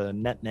they're at a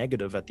net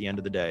negative at the end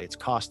of the day. It's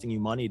costing you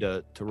money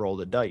to roll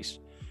the dice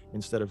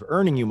instead of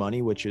earning you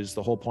money, which is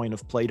the whole point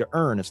of Play to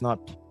Earn. It's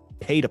not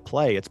pay to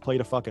play, it's play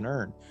to fucking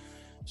earn.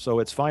 So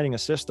it's finding a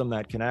system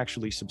that can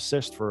actually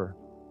subsist for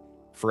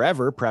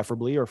forever,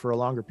 preferably, or for a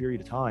longer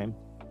period of time.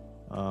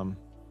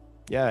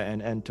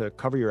 And to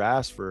cover your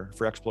ass for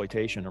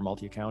exploitation or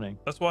multi-accounting.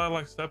 That's why I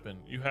like Steppen.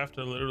 You have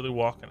to literally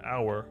walk an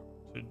hour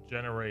to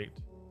generate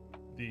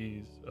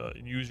these,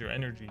 use your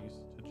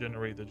energies to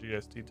generate the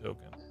GST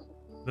token.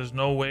 There's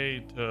no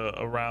way to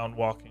around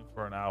walking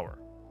for an hour.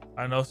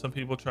 I know some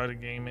people try to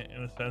game it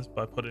in a sense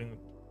by putting,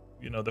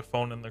 their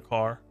phone in their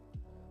car,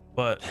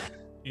 but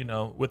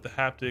with the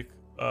haptic,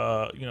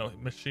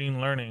 machine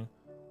learning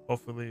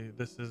hopefully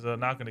this is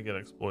not going to get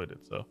exploited.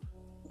 So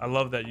I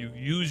love that you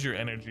use your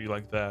energy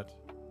like that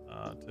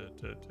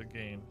to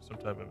gain some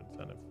type of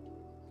incentive.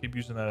 Keep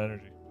using that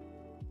energy.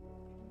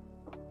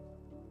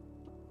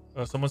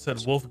 Someone said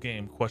Wolf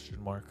game ?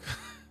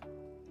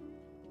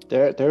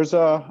 There's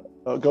a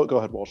go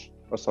ahead, Walsh.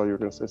 I saw you were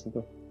gonna say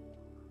something.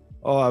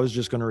 Oh, I was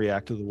just going to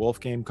react to the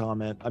Wolf game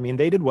comment. I mean,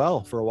 they did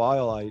well for a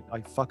while.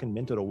 I fucking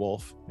minted a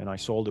Wolf and I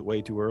sold it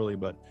way too early.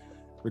 But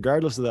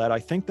regardless of that, I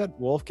think that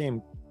Wolf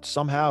game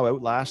somehow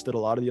outlasted a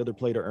lot of the other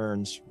play to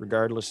earns,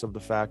 regardless of the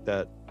fact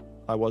that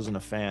I wasn't a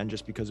fan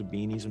just because of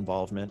Beanie's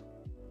involvement.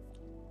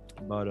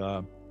 But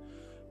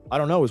I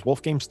don't know. Is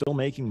Wolf game still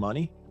making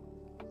money?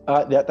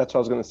 Yeah, that's what I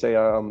was gonna say.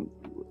 I know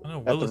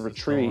At Willis the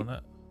is still retreat. on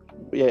that.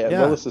 Yeah,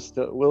 Yeah.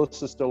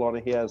 Willis is still on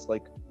it. He has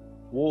like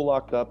Wool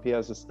locked up. He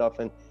has his stuff,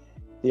 and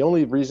the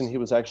only reason he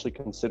was actually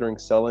considering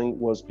selling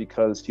was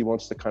because he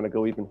wants to kind of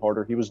go even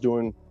harder. He was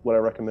doing what I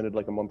recommended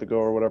like a month ago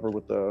or whatever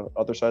with the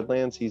other side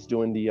lands. He's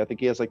doing I think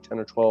he has like 10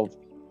 or 12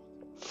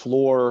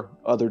 floor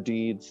other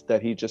deeds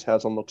that he just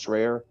has on looks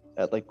rare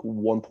at like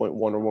 1.1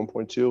 or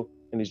 1.2,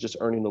 and he's just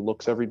earning the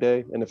looks every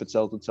day. And if it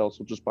sells,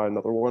 he'll just buy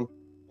another one.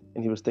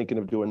 And he was thinking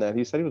of doing that.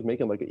 He said he was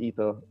making like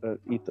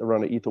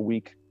around an ETH a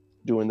week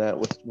doing that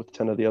with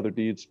 10 of the other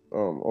deeds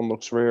on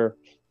looks rare.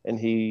 And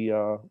he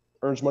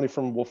earns money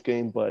from Wolf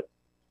game, but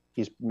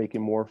he's making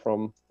more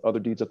from other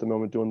deeds at the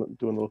moment doing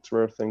the looks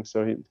rare thing.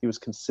 So he was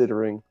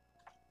considering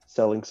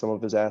selling some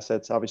of his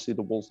assets. Obviously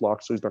the Wool's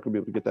locked, so he's not gonna be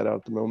able to get that out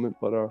at the moment,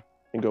 but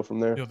and go from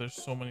there. Yo, there's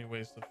so many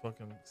ways to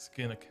fucking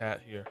skin a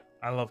cat here.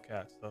 I love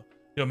cats though.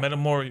 Yo,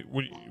 Metamore,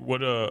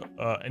 what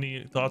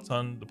any thoughts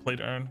on the play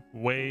to earn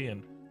way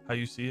and how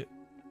you see it?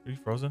 Are you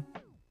frozen?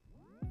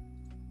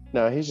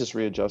 No, he's just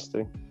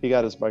readjusting. He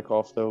got his mic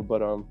off though,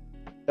 but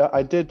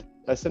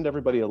I send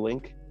everybody a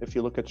link. If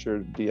you look at your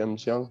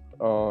DMs, Young,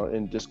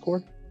 in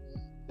Discord,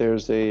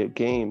 there's a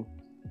game,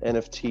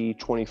 NFT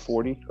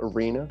 2040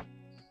 Arena,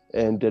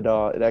 and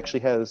it actually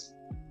has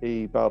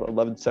about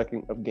 11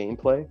 seconds of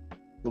gameplay.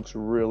 Looks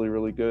really,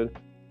 really good.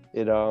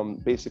 It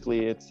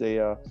basically it's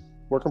a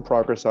work in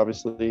progress.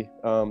 Obviously,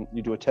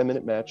 you do a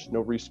 10-minute match,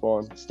 no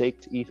respawn,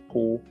 staked ETH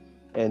pool,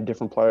 and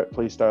different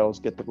play styles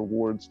get the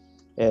rewards.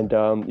 And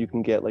you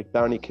can get like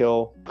bounty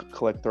kill,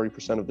 collect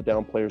 30% of the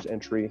down player's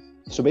entry.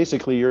 So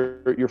basically,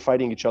 you're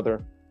fighting each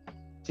other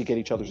to get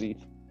each other's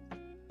ETH.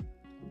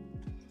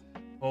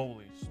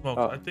 Holy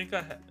smokes! I think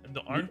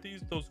aren't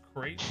these those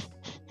crates?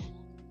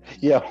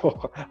 Yeah,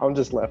 I'm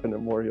just laughing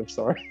at Maury. I'm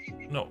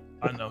sorry. No,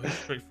 I know he's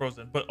straight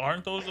frozen. But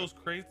aren't those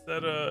crates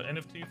that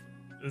NFT?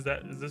 Is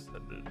this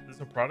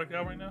a product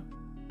out right now?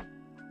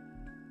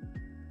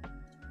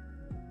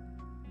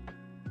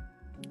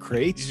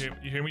 Crates? You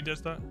hear me,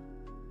 Desktop?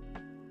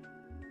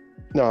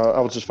 No, I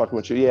was just fucking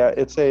with you. Yeah,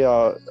 it's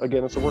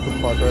again, it's a work in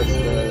progress.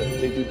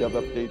 They do dev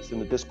updates in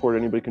the Discord.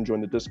 Anybody can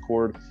join the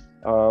Discord.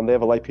 They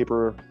have a light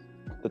paper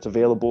that's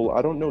available.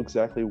 I don't know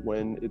exactly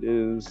when it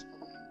is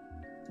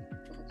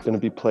going to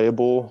be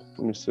playable.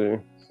 Let me see.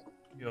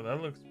 Yo,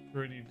 that looks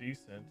pretty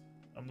decent.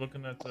 I'm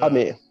looking at I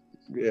mean,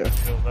 yeah.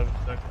 11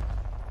 seconds.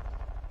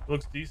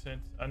 Looks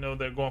decent. I know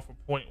they're going for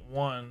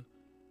 0.1.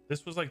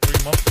 This was like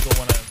 3 months ago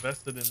when I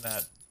invested in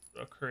that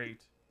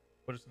crate.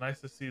 But it's nice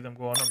to see them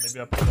going up. Maybe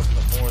I'll pick up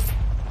some more.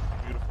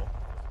 Beautiful.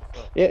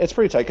 Yeah, it's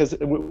pretty tight because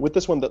with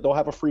this one, they'll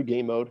have a free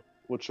game mode,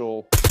 which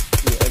will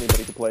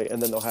anybody can play,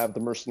 and then they'll have the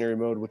mercenary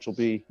mode, which will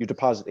be you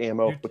deposit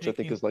ammo, You're which I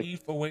think is like.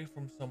 ETH away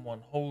from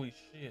someone. Holy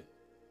shit.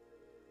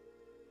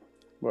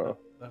 Wow.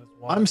 That is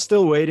wild. I'm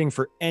still waiting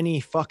for any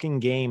fucking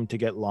game to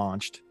get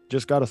launched.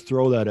 Just got to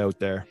throw that out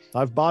there.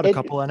 I've bought a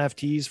couple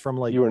NFTs from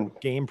like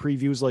game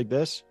previews like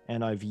this,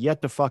 and I've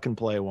yet to fucking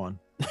play one.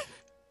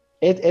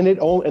 And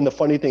the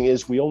funny thing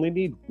is, we only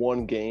need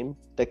one game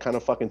that kind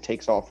of fucking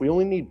takes off. We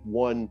only need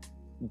one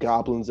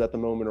Goblins at the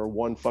moment, or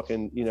one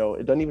fucking,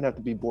 it doesn't even have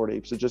to be Bored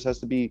Apes. It just has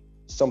to be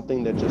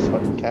something that just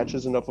fucking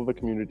catches enough of a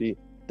community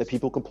that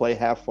people can play,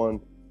 have fun.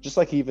 Just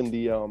like even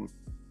the,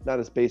 not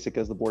as basic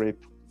as the Bored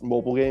Ape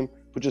mobile game,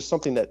 but just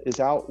something that is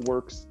out,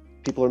 works,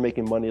 people are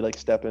making money like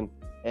Steppen,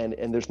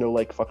 and there's no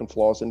like fucking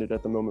flaws in it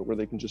at the moment where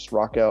they can just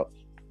rock out.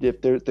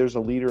 If there's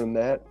a leader in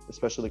that,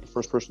 especially like a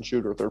first-person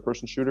shooter or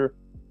third-person shooter,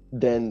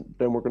 then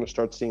we're going to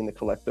start seeing the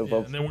collective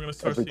of and then we're going to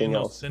start everything seeing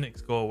else. those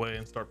cynics go away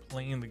and start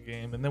playing the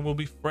game, and then we'll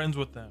be friends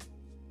with them.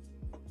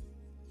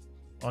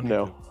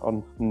 No,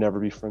 I'll never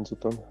be friends with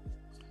them.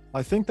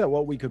 I think that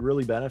what we could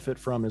really benefit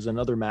from is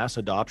another mass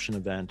adoption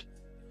event.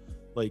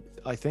 Like,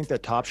 I think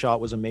that Top Shot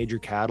was a major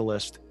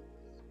catalyst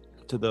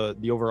to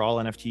the overall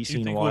NFT scene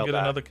You a think while we'll get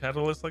back. another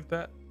catalyst like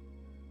that?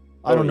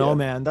 I don't know, yeah.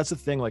 man. That's the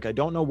thing. Like, I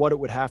don't know what it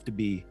would have to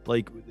be.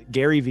 Like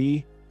Gary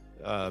V.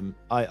 I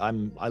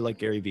like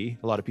Gary V.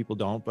 A lot of people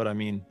don't, but I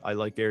mean, I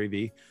like Gary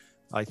V.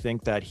 I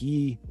think that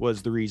he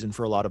was the reason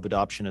for a lot of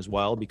adoption as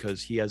well,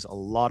 because he has a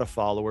lot of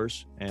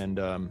followers, and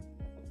a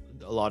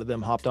lot of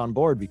them hopped on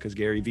board because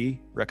Gary V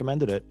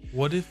recommended it.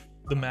 What if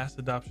the mass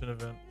adoption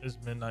event is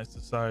Midnight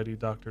Society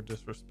Dr.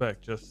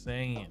 Disrespect? Just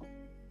saying.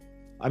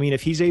 I mean,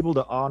 if he's able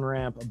to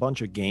on-ramp a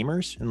bunch of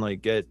gamers and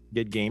like get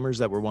gamers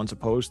that were once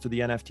opposed to the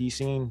NFT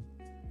scene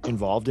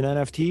involved in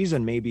NFTs,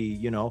 and maybe,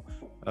 you know,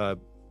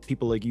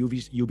 people like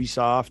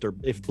Ubisoft, or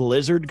if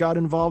Blizzard got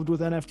involved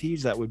with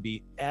NFTs, that would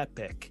be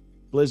epic.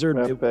 Blizzard,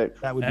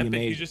 that would be Epic.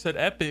 amazing. You just said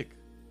Epic.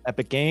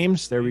 Epic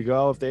Games, there we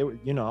go. If they were,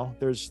 you know,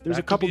 there's That a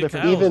could couple be a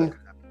different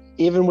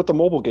even with the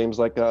mobile games,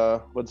 like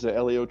what's it,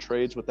 LEO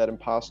Trades with that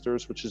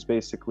Imposters, which is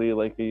basically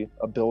like a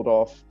build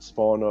off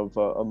spawn of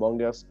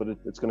Among Us, but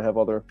it's going to have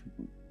other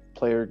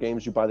player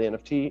games. You buy the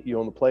NFT, you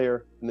own the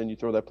player, and then you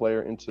throw that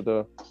player into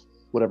the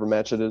whatever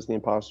match it is, the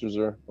Imposters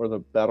or the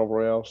Battle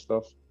Royale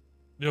stuff.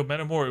 Yo,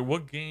 Metamori,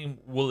 what game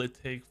will it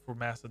take for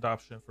mass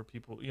adoption for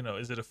people? You know,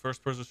 is it a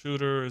first-person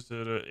shooter? Is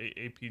it a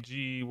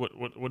APG? What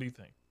do you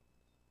think?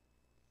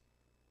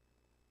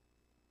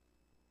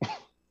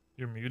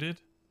 You're muted.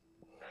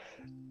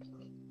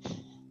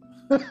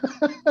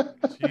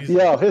 Jesus.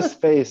 Yo, his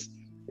face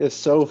is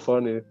so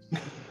funny.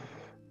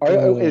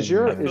 Is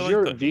your I feel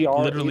your like the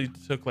VR literally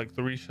took like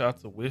 3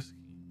 shots of whiskey.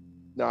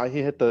 Nah,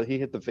 he hit the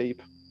vape.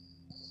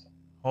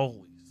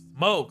 Holy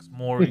smokes,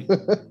 Maury.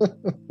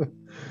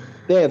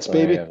 Dance, Sorry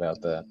baby.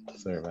 about that.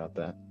 Sorry about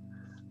that.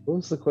 What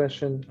was the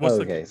question? What's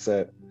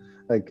So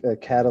like a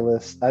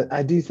catalyst.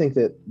 I do think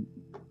that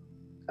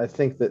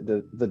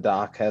the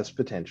doc has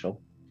potential.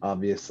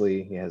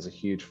 Obviously, he has a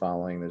huge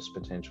following. There's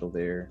potential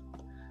there.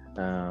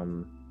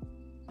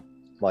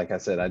 Like I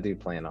said, I do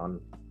plan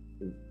on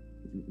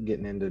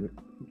getting into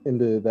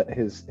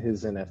his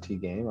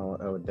NFT game.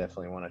 I would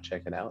definitely want to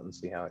check it out and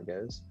see how it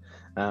goes.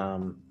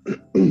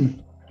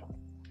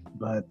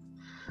 But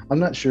I'm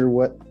not sure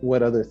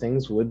what other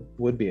things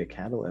would be a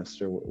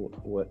catalyst, or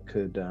what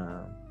could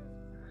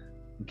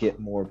get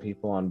more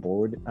people on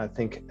board. I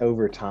think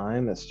over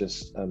time, it's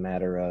just a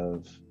matter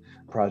of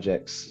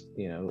projects,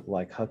 you know,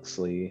 like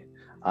Huxley.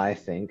 I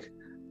think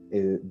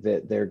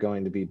that they're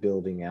going to be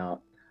building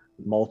out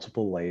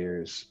multiple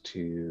layers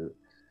to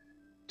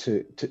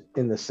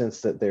in the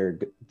sense that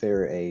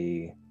they're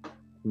a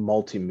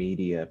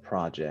multimedia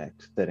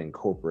project that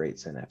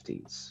incorporates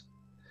NFTs.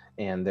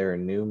 And there are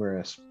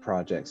numerous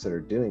projects that are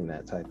doing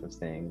that type of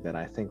thing that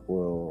I think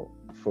will,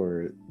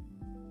 for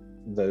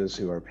those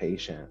who are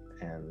patient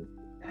and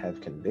have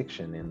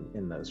conviction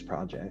in those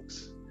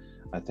projects,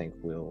 I think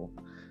will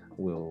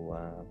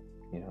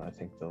you know, I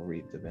think they'll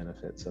reap the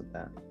benefits of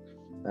that.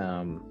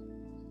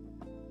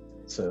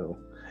 So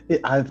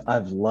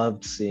I've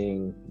loved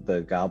seeing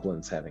the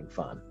goblins having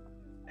fun,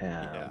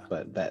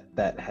 but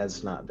that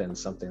has not been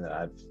something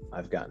that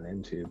I've gotten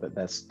into. But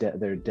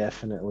there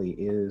definitely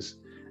is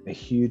a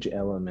huge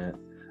element,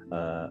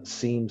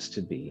 seems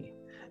to be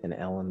an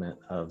element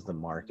of the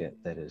market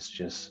that is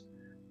just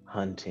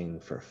hunting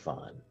for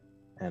fun,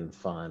 and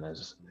fun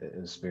is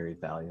very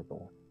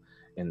valuable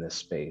in this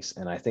space.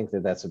 And I think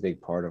that that's a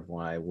big part of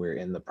why we're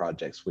in the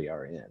projects we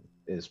are in,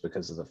 is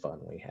because of the fun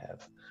we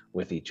have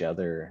with each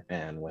other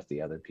and with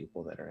the other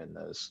people that are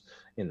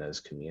in those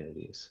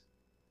communities.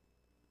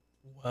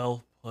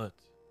 Well put.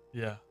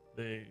 Yeah.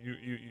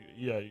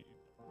 Yeah.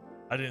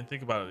 I didn't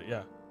think about it.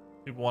 Yeah.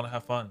 People want to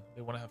have fun.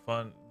 They want to have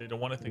fun. They don't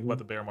want to think about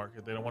the bear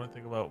market. They don't want to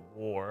think about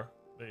war.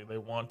 They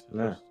want to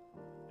just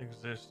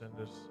exist in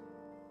this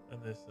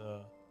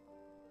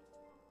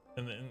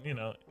you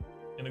know,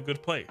 in a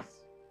good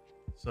place.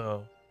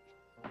 So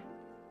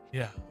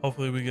yeah,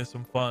 hopefully we get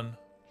some fun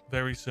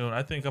very soon.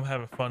 I think I'm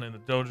having fun in the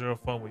dojo,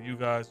 fun with you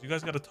guys. You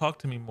guys got to talk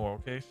to me more,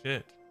 okay?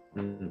 Shit.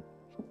 Mm-hmm.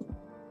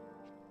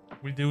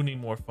 We do need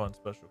more fun,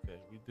 Special K.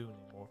 We do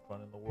need more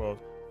fun in the world.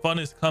 Fun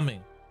is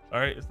coming, all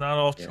right? It's not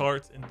all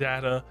charts and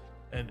data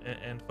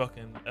and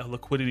fucking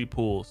liquidity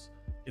pools.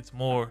 It's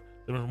more.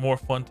 There's more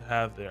fun to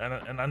have there,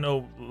 and I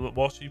know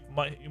Wall Street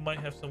you might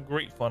have some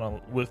great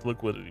fun with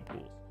liquidity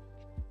pools.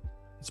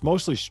 It's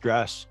mostly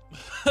stress.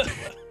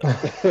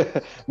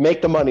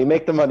 Make the money.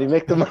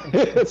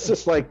 It's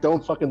just like,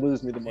 don't fucking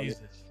lose me the money.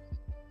 Jesus.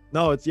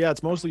 No,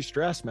 it's mostly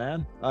stress,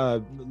 man.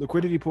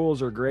 Liquidity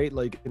pools are great,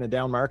 like in a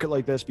down market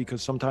like this,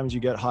 because sometimes you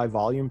get high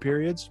volume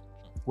periods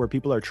where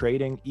people are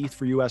trading ETH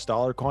for US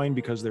dollar coin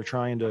because they're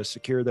trying to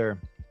secure their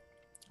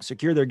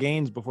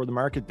gains before the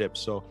market dips.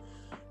 So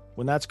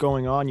when that's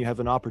going on, you have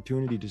an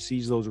opportunity to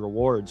seize those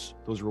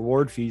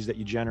reward fees that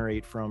you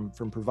generate from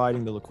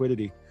providing the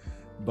liquidity.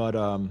 But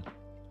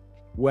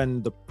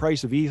when the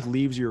price of ETH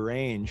leaves your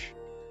range,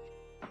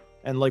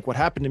 and like what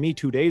happened to me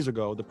 2 days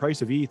ago, the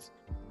price of ETH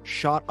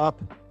shot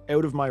up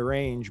out of my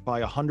range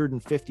by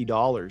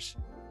 $150,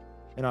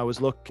 and I was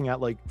looking at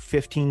like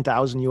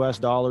 15,000 US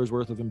dollars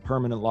worth of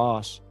impermanent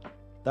loss.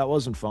 That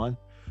wasn't fun.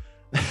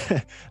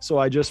 So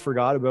I just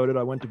forgot about it.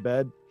 I went to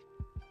bed.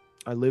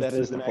 I lived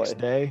through the next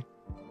day.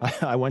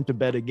 I went to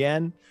bed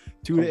again.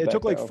 It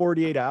took like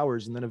 48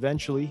 hours, and then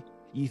eventually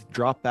ETH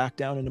dropped back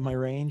down into my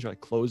range. I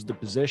closed the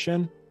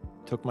position,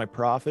 took my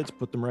profits,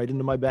 put them right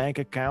into my bank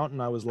account,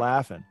 and I was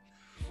laughing.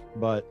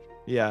 But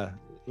yeah,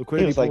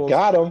 liquidity He was pools, like,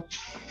 got him.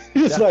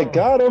 He was like,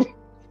 got him.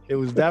 It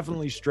was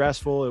definitely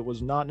stressful. It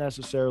was not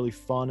necessarily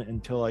fun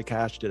until I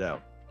cashed it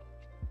out.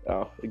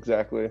 Oh,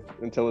 exactly.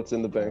 Until it's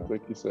in the bank,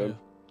 like you said.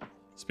 Yeah.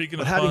 Speaking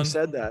But of having fun,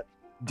 said that,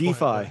 Go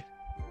DeFi, ahead.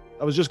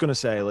 I was just going to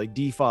say, like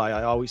DeFi,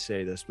 I always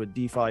say this, but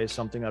DeFi is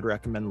something I'd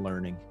recommend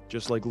learning.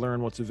 Just like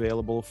learn what's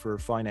available for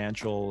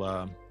financial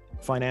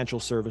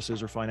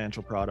services or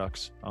financial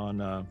products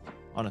on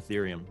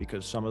Ethereum,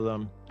 because some of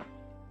them,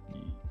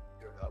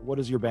 what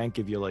does your bank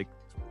give you, like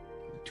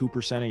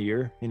 2% a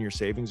year in your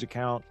savings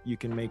account? You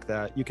can make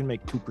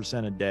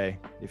 2% a day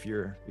if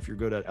you're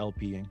good at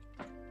LPing.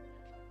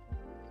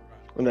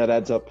 And that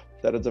adds up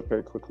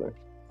very quickly.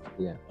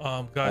 Yeah.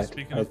 Guys,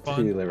 speaking of I fun,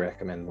 truly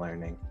recommend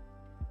learning.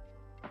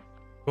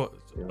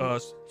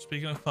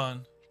 speaking of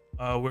fun,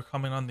 we're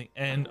coming on the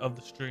end of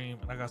the stream,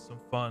 and I got some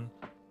fun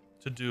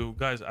to do.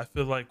 Guys, I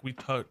feel like we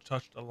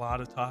touched a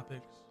lot of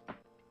topics.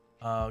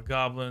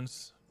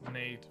 Goblins,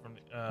 Nate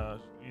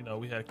from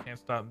we had Can't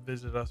Stop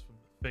Visit Us from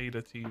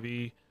Fada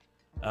TV.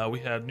 We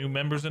had new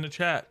members in the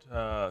chat.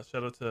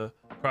 Shout out to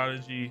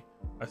Prodigy,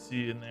 I see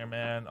you in there,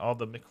 man. All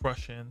the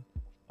McCrushin,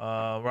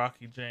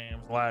 Rocky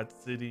James, Lad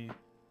City.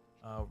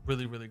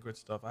 Really, really good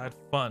stuff. I had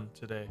fun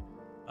today.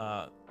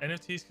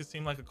 NFTs can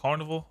seem like a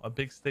carnival, a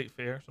big state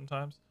fair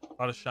sometimes.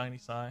 A lot of shiny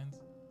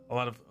signs, a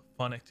lot of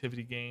fun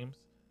activity games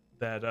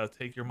that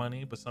take your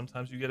money, but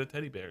sometimes you get a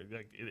teddy bear.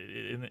 Like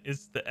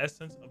it's the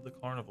essence of the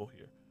carnival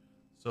here.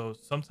 So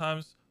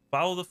sometimes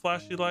follow the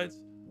flashy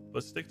lights,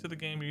 but stick to the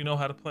game you know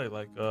how to play.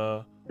 Like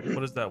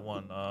what is that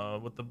one?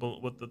 With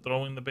the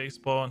throwing the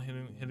baseball and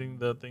hitting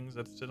the things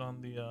that sit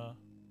on the.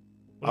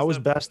 I was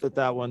best at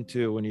that one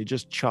too. When you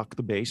just chuck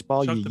the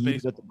baseball, you yeet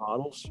it at the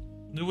bottles.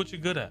 Do what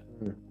you're good at.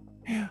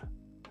 Yeah.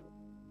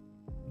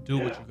 Do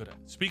what you're good at.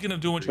 Speaking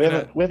of doing what you're good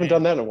at, we haven't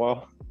done that in a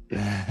while.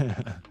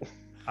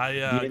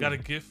 I got a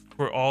gift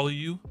for all of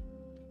you,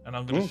 and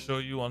I'm gonna show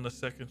you on the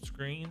second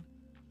screen.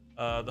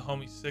 The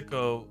homie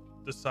Sicko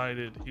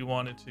decided he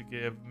wanted to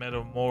give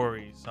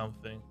Metamori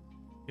something.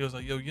 He was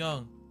like, "Yo,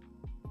 Young,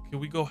 can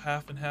we go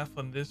half and half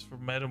on this for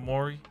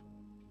Metamori?"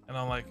 And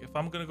I'm like, if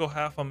I'm gonna go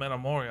half on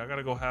Metamori, I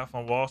gotta go half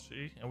on Wall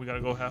Street, and we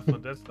gotta go half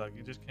on Deadstock.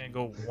 You just can't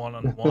go one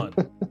on one,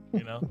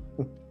 you know.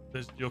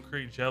 You'll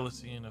create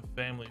jealousy in a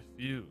family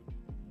feud.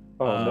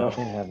 Oh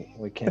no,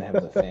 we can't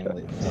have the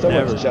family. So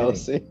much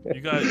jealousy. You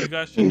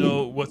guys should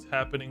know what's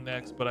happening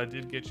next, but I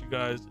did get you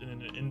guys in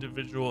an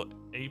individual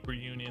ape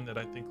reunion that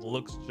I think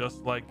looks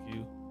just like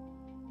you,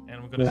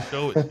 and we're gonna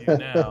show it to you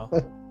now.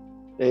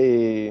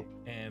 Hey.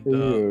 And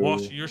Wall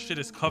Street, your shit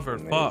is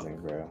covered. Amazing,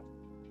 Fuck. bro.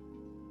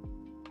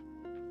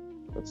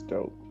 That's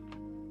dope.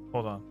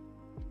 Hold on.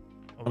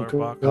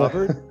 Uncle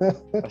covered?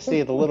 I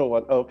see the little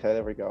one. Okay,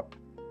 there we go.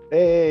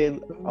 Hey,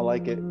 I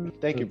like it.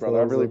 Thank you, That's brother.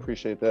 I really awesome.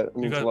 appreciate that. It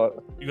means a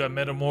lot. You got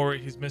Metamori.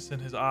 He's missing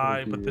his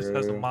eye, but this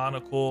has a you.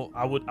 monocle.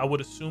 I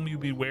would assume you'd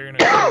be wearing a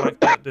shirt like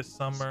that this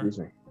summer. Excuse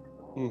me.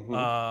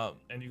 Mhm.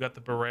 And you got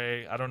the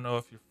beret. I don't know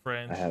if you're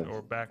French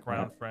or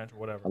background French or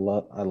whatever.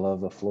 I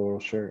love the floral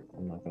shirt.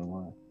 I'm not gonna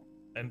lie.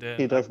 And then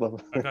He does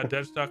love I it. got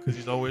Deadstock because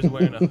he's always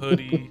wearing a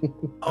hoodie.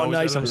 Oh, always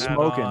nice. has a I'm hat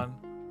smoking. on.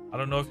 I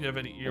don't know if you have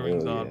any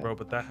earrings Oh, on, yeah. bro,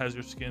 but that has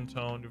your skin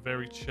tone. You're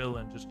very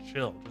chilling, just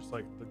chill, just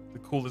like the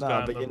coolest guy. Nah,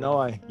 in but the you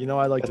room. know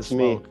I like That's to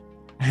me. smoke.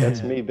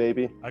 That's me,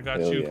 baby. I got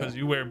Hell you yeah. because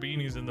you wear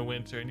beanies in the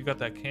winter and you got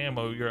that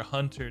camo. You're a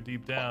hunter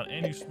deep down,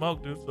 and you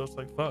smoke, dude. So it's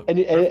like fuck.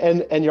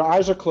 And your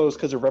eyes are closed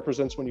because it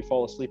represents when you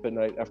fall asleep at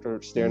night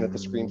after staring at the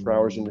screen for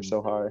hours and you're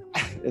so high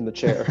in the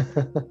chair.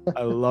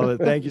 I love it.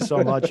 Thank you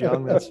so much,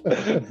 Young. That's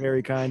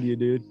very kind of you,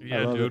 dude. I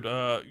Yeah, love dude.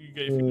 it. If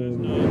you guys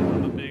know,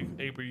 I'm a big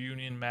Ape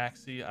Reunion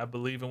Maxi. I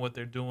believe in what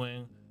they're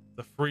doing.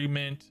 The free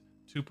mint,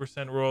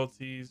 2%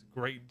 royalties,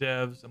 great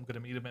devs. I'm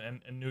gonna meet them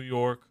in New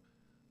York.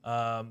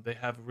 They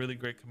have a really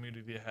great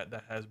community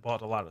that has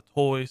bought a lot of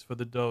toys for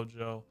the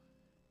dojo,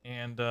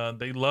 and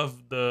they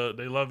love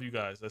you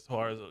guys as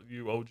far as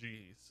you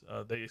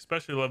OGs. They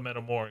especially love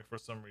Metamori for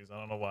some reason. I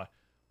don't know why,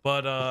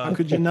 but How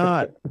could you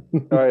not?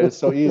 All right, it's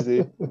so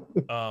easy.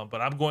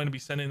 but I'm going to be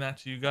sending that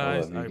to you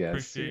guys. love you I guys,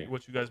 appreciate too.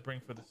 what you guys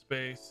bring for the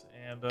space,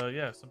 and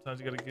yeah,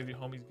 sometimes you got to give your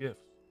homies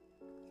gifts.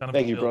 Kind of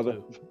Thank a you, deal, brother.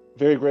 too.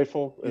 Very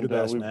grateful. You're the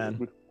best,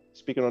 man.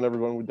 Speaking on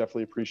everyone, we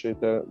definitely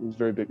appreciate that. It was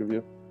very big of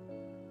you.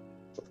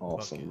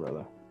 Awesome, yeah.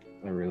 brother.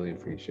 I really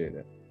appreciate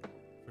it.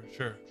 For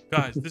sure,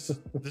 guys. This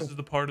is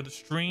the part of the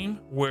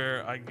stream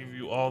where I give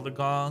you all the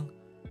gong.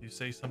 You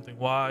say something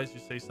wise, you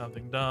say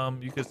something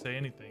dumb. You could say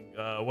anything,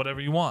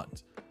 whatever you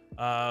want.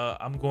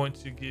 I'm going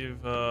to give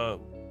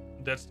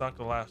Deadstock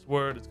the last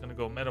word. It's gonna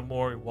go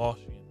Metamori,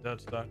 Walshy, and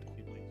Deadstock to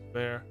keep things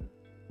fair.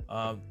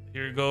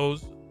 Here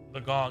goes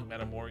the gong,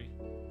 Metamori.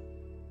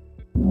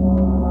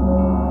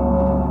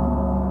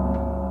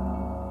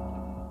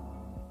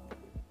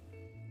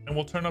 And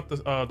we'll turn up the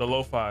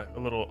lo-fi a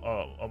little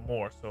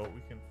more so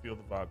we can feel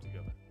the vibe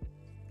together.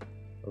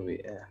 Oh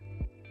yeah.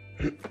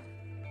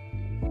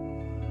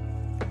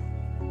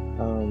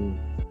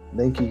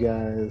 Thank you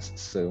guys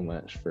so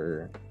much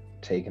for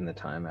taking the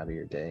time out of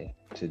your day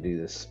to do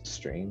this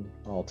stream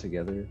all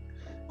together.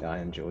 I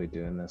enjoy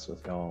doing this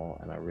with y'all,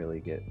 and I really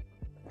get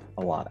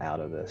a lot out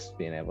of this,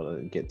 being able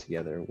to get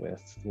together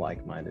with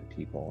like-minded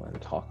people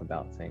and talk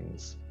about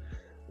things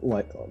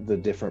like the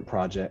different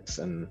projects.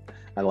 And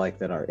I like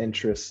that our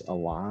interests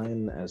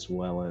align, as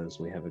well as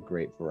we have a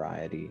great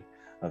variety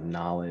of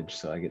knowledge.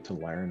 So I get to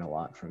learn a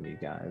lot from you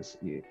guys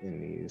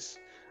in these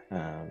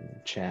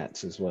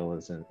chats, as well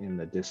as in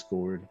the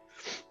Discord,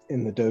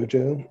 in the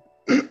dojo.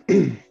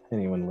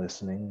 Anyone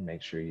listening,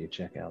 make sure you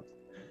check out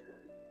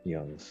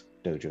Young's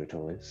Dojo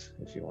Toys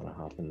if you want to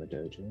hop in the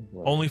dojo.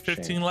 Only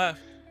 15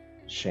 left.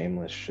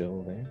 Shameless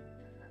shill there.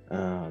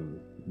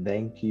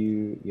 Thank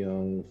you,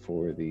 Young,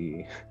 for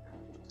the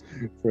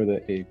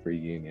ape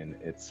reunion.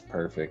 It's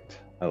perfect.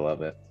 I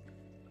love it.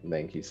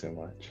 Thank you so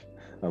much.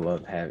 I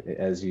love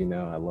as you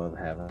know, I love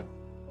having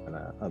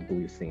a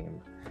blue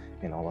theme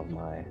in all of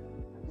my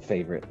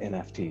favorite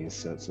NFTs.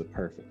 So it's a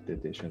perfect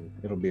addition.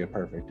 It'll be a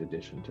perfect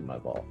addition to my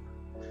vault.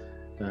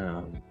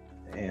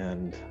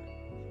 And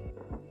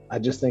I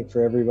just think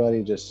for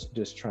everybody,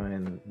 just try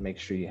and make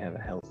sure you have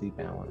a healthy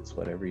balance,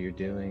 whatever you're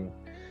doing.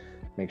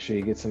 Make sure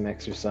you get some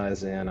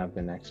exercise in. I've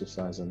been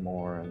exercising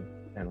more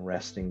and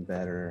resting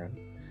better, and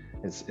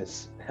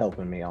it's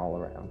helping me all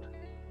around.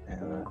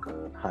 And I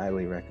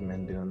highly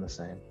recommend doing the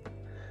same.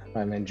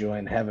 I'm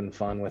enjoying having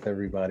fun with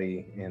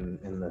everybody in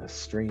the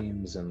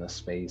streams and the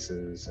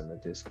spaces and the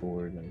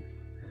Discord, and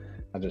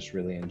I just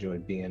really enjoy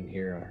being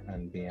here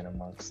and being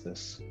amongst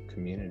this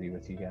community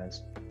with you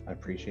guys. I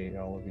appreciate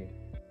all of you.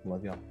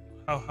 Love y'all.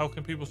 How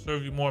can people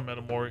serve you more,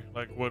 Metamori?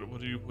 Like what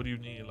do you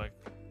need? Like,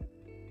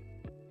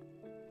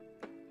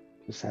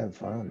 just have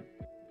fun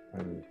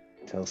and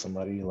tell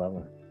somebody you love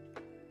them.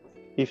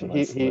 He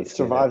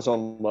survives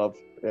on love.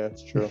 Yeah,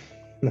 it's true.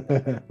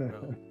 I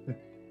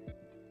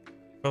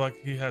feel like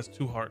he has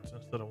two hearts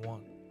instead of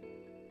one.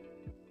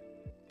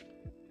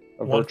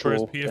 One for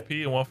his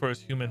PFP and one for his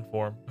human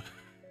form.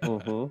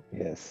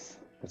 Yes,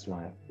 that's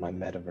my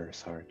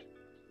metaverse heart.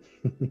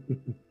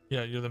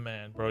 Yeah, you're the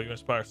man, bro. You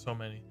inspire so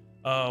many.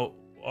 Walshy,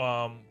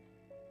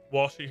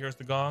 here's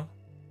the gong.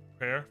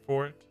 Prepare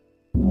for it.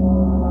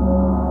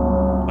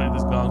 Play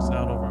this gong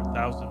sound over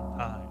 1,000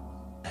 times.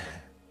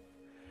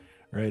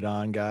 Right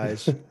on,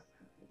 guys.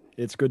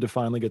 It's good to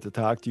finally get to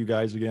talk to you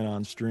guys again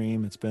on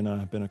stream. It's been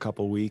a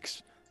couple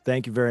weeks.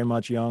 Thank you very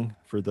much, Young,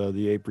 for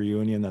the ape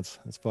reunion. That's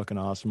fucking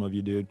awesome of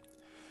you, dude.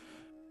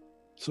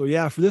 So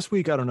yeah, for this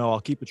week, I don't know.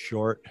 I'll keep it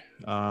short.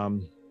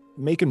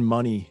 Making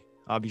money,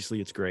 obviously,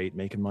 it's great.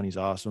 Making money's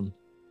awesome.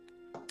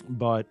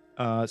 But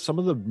some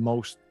of the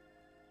most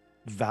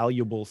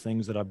valuable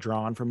things that I've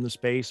drawn from the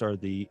space are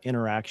the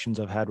interactions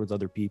I've had with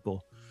other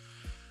people.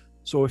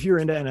 So if you're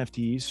into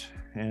NFTs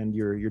and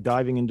you're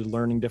diving into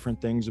learning different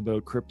things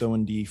about crypto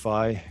and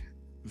DeFi,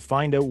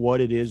 find out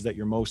what it is that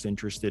you're most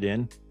interested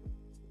in,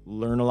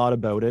 learn a lot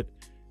about it,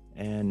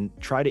 and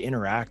try to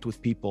interact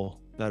with people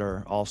that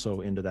are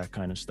also into that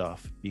kind of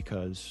stuff,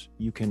 because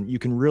you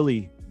can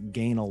really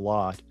gain a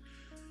lot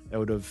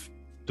out of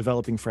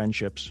developing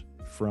friendships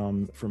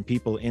from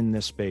people in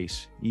this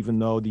space. Even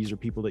though these are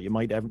people that you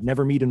might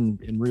never meet in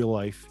real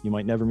life, you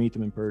might never meet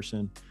them in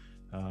person.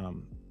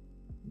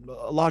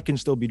 A lot can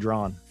still be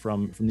drawn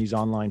from these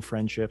online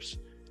friendships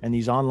and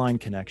these online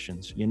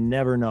connections. You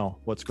never know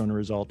what's going to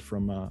result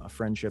from a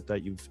friendship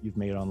that you've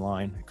made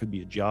online. It could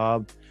be a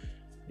job.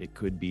 It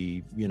could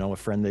be, a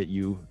friend that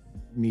you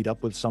meet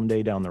up with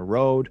someday down the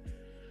road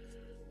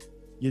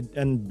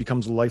and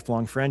becomes a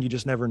lifelong friend. You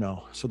just never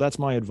know. So that's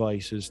my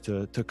advice, is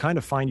to kind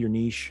of find your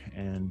niche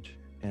and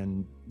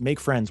make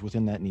friends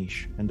within that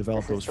niche and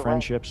develop those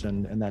friendships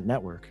and that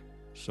network.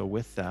 So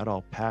with that,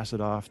 I'll pass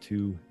it off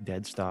to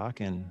Deadstock,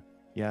 and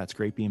yeah, it's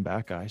great being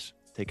back, guys.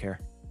 Take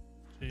care.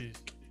 Jeez,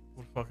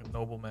 what a fucking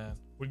noble man.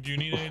 Would you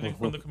need anything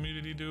from the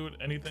community, dude?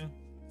 Anything?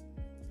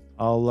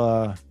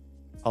 I'll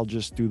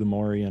just do the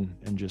Mori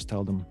and just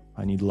tell them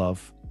I need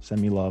love.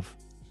 Send me love.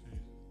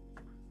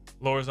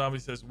 Laura Zombie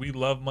says, we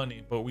love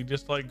money, but we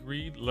just like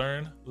greed,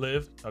 learn,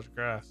 live, touch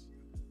grass.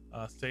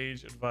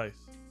 Sage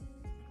advice.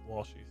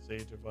 Walshy,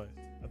 sage advice.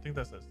 I think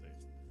that says sage.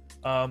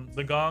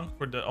 The gong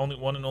for the only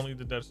one and only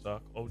the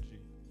Deadstock OG.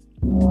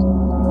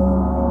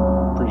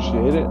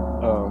 Appreciate it.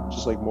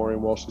 Just like Maury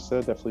and Walshy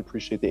said, definitely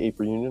appreciate the ape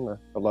reunion.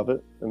 I love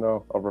it, and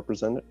I'll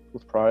represent it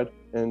with pride.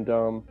 And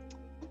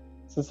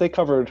since they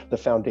covered the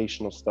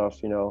foundational stuff,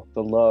 the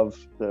love,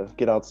 the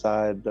get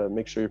outside,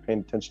 make sure you're paying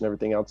attention to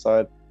everything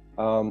outside.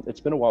 It's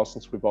been a while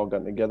since we've all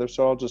gotten together,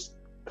 so I'll just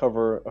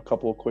cover a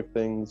couple of quick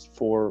things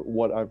for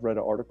what I've read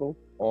an article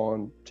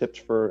on tips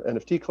for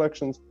NFT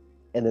collections,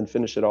 and then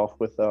finish it off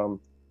with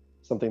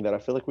something that I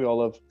feel like we all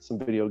love, some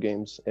video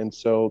games. And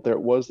so there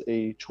was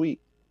a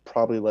tweet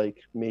probably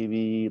like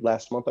maybe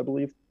last month, I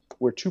believe,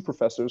 where two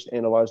professors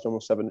analyzed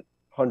almost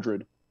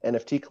 700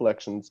 NFT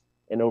collections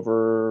and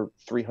over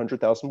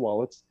 300,000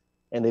 wallets.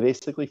 And they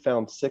basically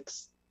found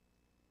 6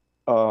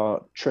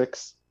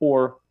 tricks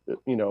or,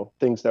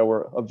 things that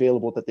were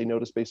available that they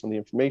noticed based on the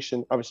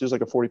information. Obviously, there's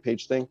like a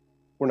 40-page thing.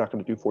 We're not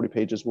going to do 40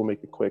 pages. We'll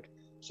make it quick.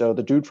 So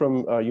the dude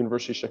from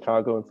University of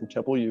Chicago and from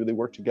Temple U, they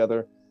worked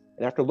together.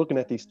 And after looking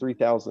at these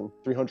 300,000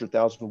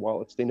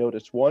 wallets, they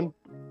noticed, one,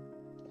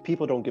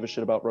 people don't give a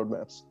shit about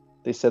roadmaps.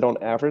 They said on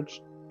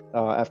average,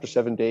 after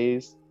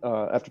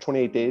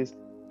 28 days,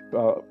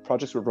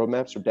 projects with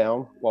roadmaps are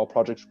down while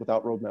projects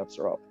without roadmaps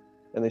are up.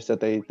 And they said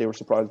they were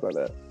surprised by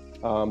that.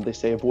 They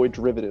say avoid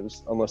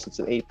derivatives unless it's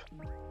an ape.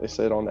 They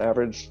said on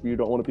average, you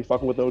don't want to be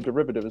fucking with no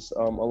derivatives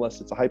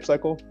unless it's a hype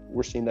cycle.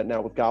 We're seeing that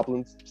now with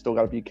goblins. Still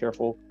got to be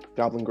careful.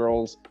 Goblin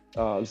Girls,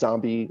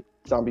 Zombie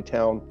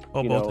Town,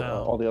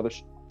 all the other.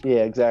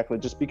 Yeah, exactly.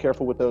 Just be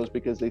careful with those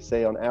because they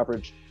say on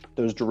average,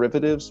 those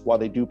derivatives, while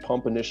they do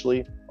pump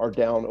initially, are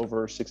down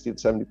over 60 to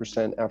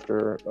 70%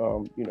 after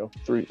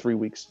 3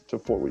 weeks to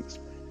 4 weeks.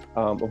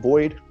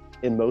 Avoid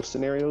in most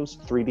scenarios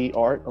 3D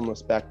art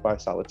unless backed by a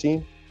solid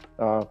team.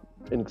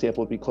 An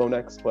example would be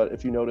Clonex, but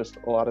if you notice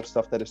a lot of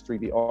stuff that is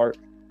 3D art,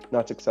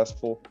 not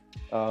successful.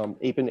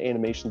 Apin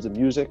Animations and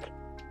Music,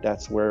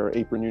 that's where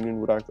Apron Union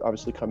would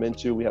obviously come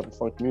into. We have a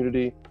fun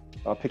community.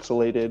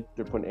 Pixelated,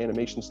 they're putting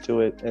animations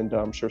to it, and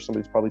I'm sure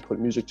somebody's probably put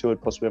music to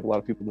it. Plus, we have a lot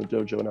of people in the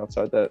dojo and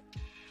outside that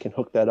can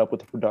hook that up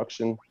with the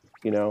production,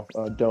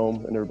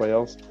 Dome and everybody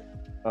else.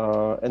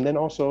 And then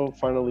also,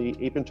 finally,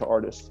 Apin to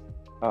Artists.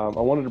 I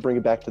wanted to bring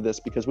it back to this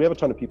because we have a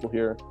ton of people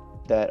here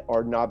that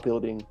are not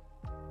building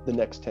the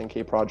next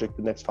 10K project,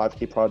 the next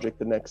 5K project,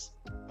 the next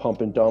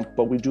pump and dump,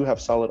 but we do have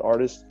solid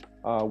artists,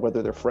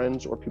 whether they're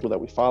friends or people that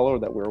we follow or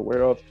that we're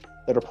aware of,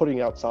 that are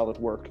putting out solid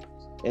work.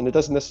 And it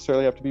doesn't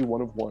necessarily have to be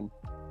one of one,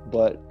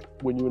 but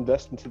when you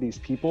invest into these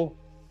people,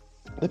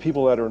 the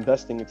people that are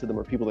investing into them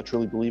are people that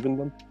truly believe in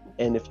them.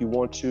 And if you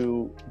want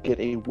to get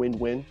a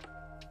win-win,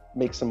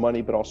 make some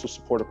money, but also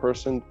support a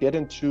person, get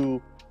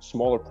into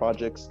smaller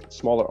projects,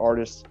 smaller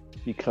artists,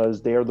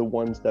 because they are the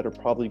ones that are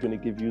probably going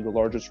to give you the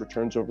largest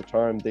returns over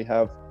time. They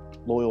have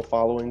loyal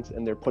followings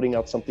and they're putting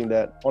out something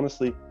that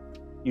honestly,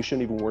 you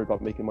shouldn't even worry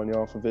about making money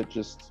off of it.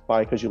 Just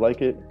buy because you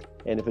like it.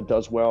 And if it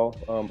does well,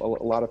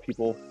 a lot of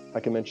people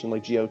I can mention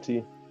like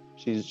GOT,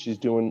 she's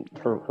doing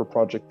her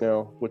project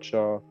now, which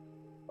I'm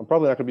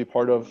probably not going to be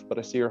part of, but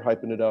I see her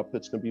hyping it up.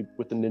 It's going to be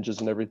with the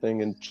ninjas and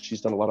everything. And she's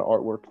done a lot of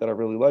artwork that I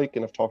really like.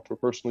 And I've talked to her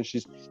personally.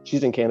 She's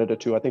in Canada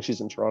too. I think she's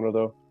in Toronto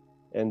though.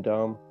 And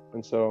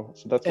so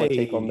that's my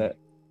take on that.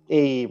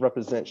 She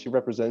represents.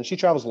 She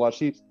travels a lot.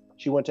 She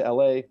went to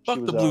LA. Fuck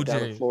she was the Blue down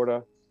in Jays.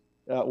 Florida.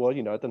 Well,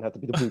 it doesn't have to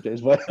be the Blue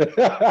Jays, but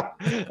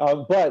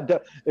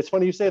it's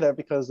funny you say that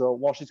because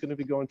while she's going to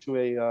be going to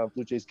a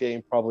Blue Jays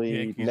game probably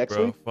Yankees, next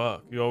bro. week.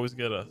 Fuck, you always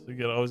get us.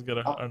 Always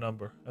get our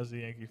number as a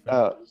Yankee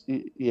fan.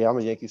 Yeah, I'm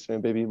a Yankees fan,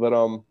 baby. But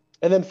and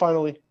then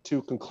finally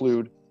to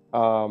conclude,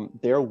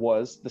 there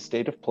was the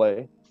state of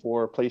play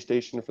for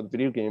PlayStation for the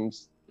video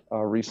games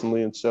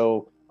recently, and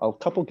so a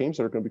couple games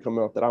that are going to be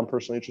coming out that I'm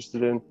personally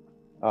interested in.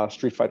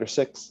 Street Fighter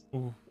 6.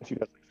 Ooh. If you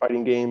guys like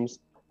fighting games,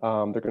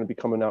 they're going to be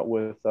coming out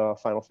with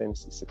Final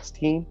Fantasy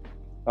 16.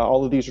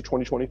 All of these are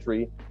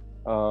 2023.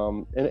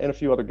 And a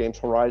few other games.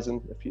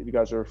 Horizon, if you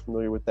guys are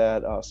familiar with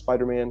that.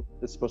 Spider-Man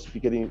is supposed to be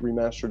getting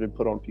remastered and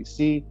put on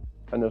PC.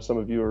 I know some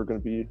of you are going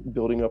to be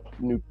building up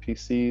new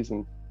PCs,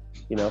 and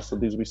so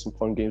these will be some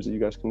fun games that you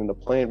guys can end up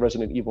playing.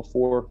 Resident Evil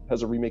 4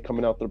 has a remake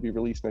coming out that'll be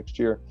released next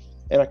year,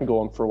 and I can go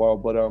on for a while,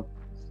 but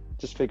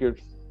just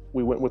figured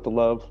we went with the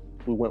love,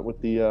 we went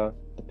with the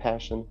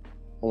passion.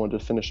 I wanted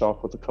to finish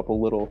off with a couple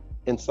little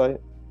insight,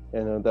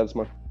 and that is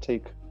my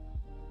take.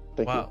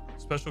 Thank you. Wow.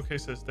 Special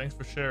Case says, thanks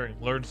for sharing.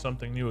 Learned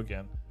something new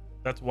again.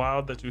 That's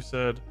wild that you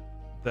said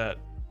that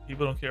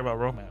people don't care about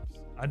roadmaps.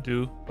 I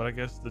do, but I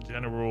guess the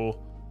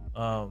general,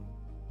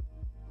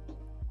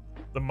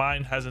 the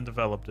mind hasn't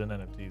developed in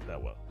NFTs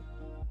that well.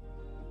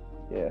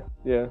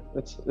 Yeah.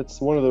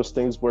 It's one of those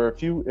things where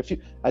if you,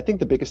 I think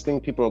the biggest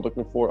thing people are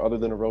looking for, other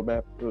than a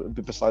roadmap,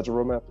 besides a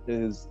roadmap,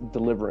 is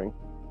delivering.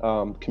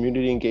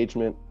 Community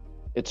engagement.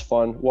 It's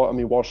fun. Well, I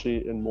mean,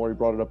 Walshy and Maury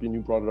brought it up, and you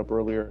brought it up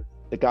earlier.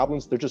 The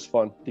goblins, they're just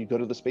fun. You go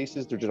to the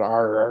spaces, they're just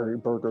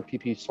burger,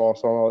 PP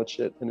sauce, all that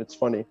shit, and it's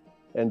funny,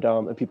 and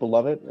people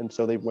love it. And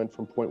so they went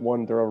from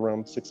 0.1, they're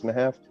around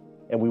 6.5,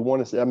 and we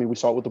want to. I mean, we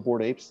saw it with the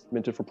Bored Apes,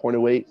 minted for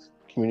 0.08.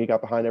 Community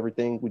got behind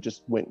everything. We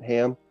just went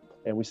ham,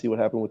 and we see what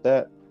happened with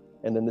that.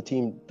 And then the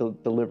team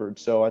delivered.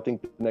 So I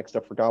think the next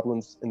step for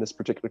goblins in this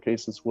particular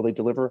case is, will they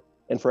deliver?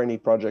 And for any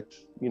project,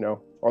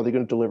 are they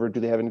going to deliver?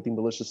 Do they have anything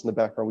malicious in the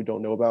background we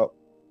don't know about?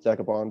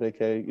 Zagabond, AK,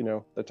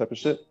 that type of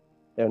shit.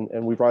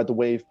 And we ride the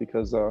wave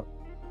because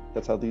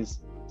that's how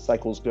these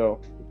cycles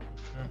go.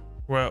 Yeah.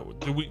 Well,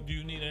 do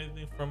you need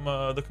anything from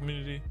the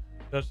community?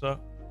 That's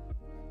up.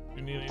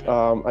 You need anything?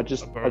 I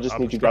just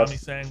need you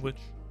guys. Sandwich.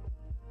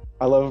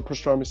 I love a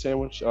pastrami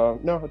sandwich.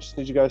 No, I just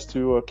need you guys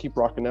to keep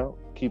rocking out,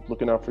 keep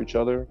looking out for each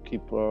other,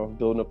 keep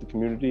building up the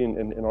community,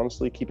 and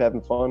honestly, keep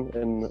having fun.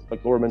 And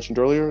like Laura mentioned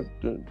earlier,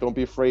 don't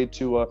be afraid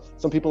to.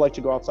 Some people like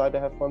to go outside to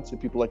have fun. Some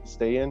people like to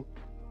stay in.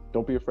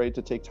 Don't be afraid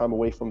to take time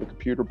away from the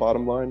computer,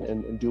 bottom line,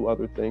 and do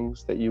other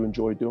things that you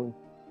enjoy doing.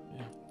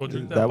 Yeah. Well,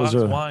 drink that That box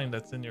was of a- wine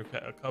that's in your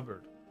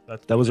cupboard.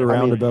 That was a I mean-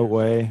 roundabout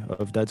way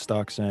of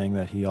Deadstock saying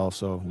that he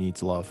also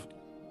needs love.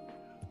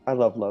 I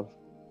love love,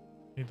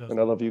 He does. and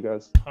I love you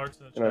guys, Hearts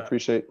in the and I chat.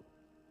 appreciate.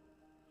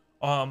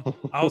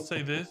 I'll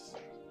say this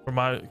for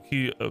my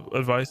key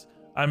advice.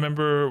 I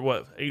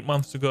remember 8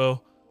 months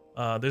ago.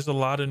 There's a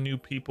lot of new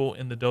people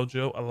in the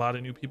dojo. A lot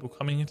of new people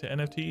coming into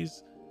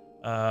NFTs.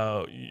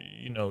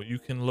 You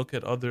can look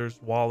at others'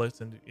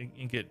 wallets and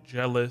get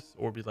jealous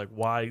or be like,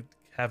 why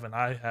haven't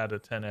I had a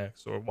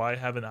 10x, or why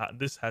haven't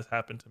this has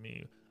happened to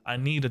me? I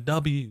need a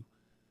W.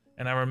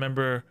 And I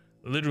remember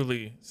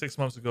literally 6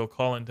 months ago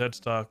calling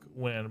Deadstock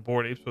when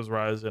Bored Apes was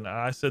rising, and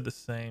I said the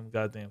same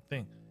goddamn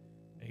thing.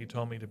 And he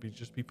told me to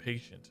just be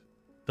patient,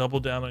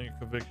 double down on your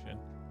conviction.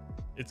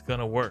 It's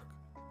gonna work,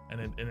 and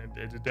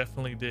it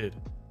definitely did.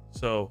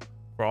 So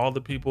for all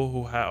the people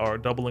who are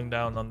doubling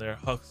down on their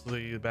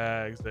Huxley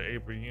bags, their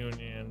Ape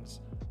reunions,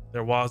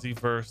 their Wazzy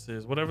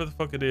verses, whatever the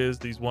fuck it is,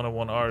 these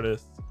one-on-one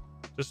artists,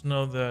 just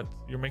know that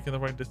you're making the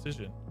right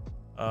decision.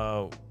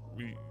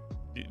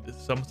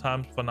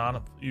 Sometimes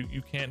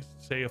you can't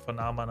say a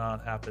phenomenon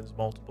happens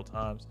multiple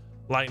times.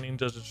 Lightning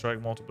doesn't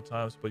strike multiple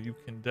times, but you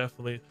can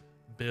definitely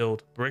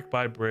build brick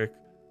by brick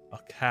a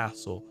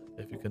castle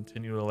if you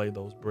continue to lay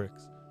those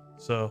bricks.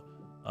 So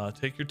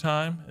take your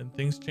time, and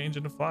things change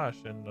in a flash.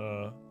 And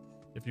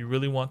if you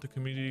really want the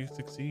community to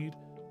succeed,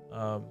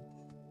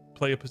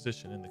 play a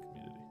position in the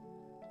community.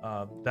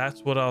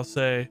 That's what I'll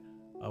say.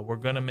 We're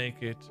gonna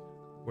make it.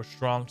 We're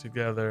strong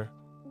together.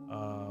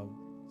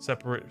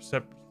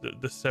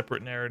 The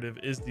separate narrative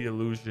is the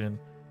illusion,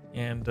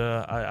 and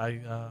I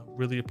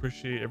really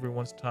appreciate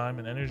everyone's time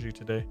and energy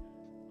today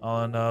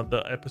on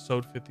the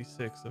episode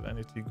 56 of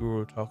NET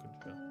Guru Talking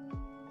Show.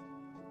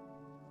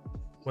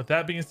 With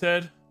that being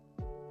said,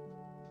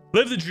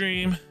 live the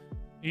dream,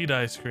 eat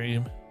ice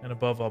cream, and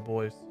above all,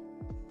 boys,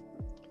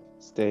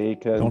 Stay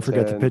content. Don't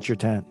forget to pitch your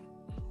tent.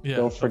 yeah,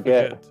 Don't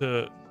forget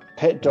to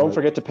Don't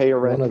forget to pay your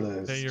rent. One of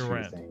those Pay your two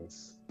rent.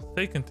 things.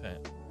 stay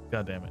content.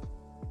 God damn it.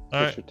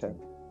 All Pitch right, your tent.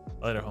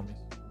 later, homies.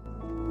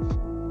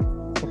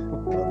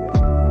 Love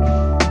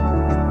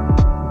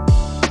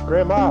ya.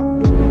 Grandma.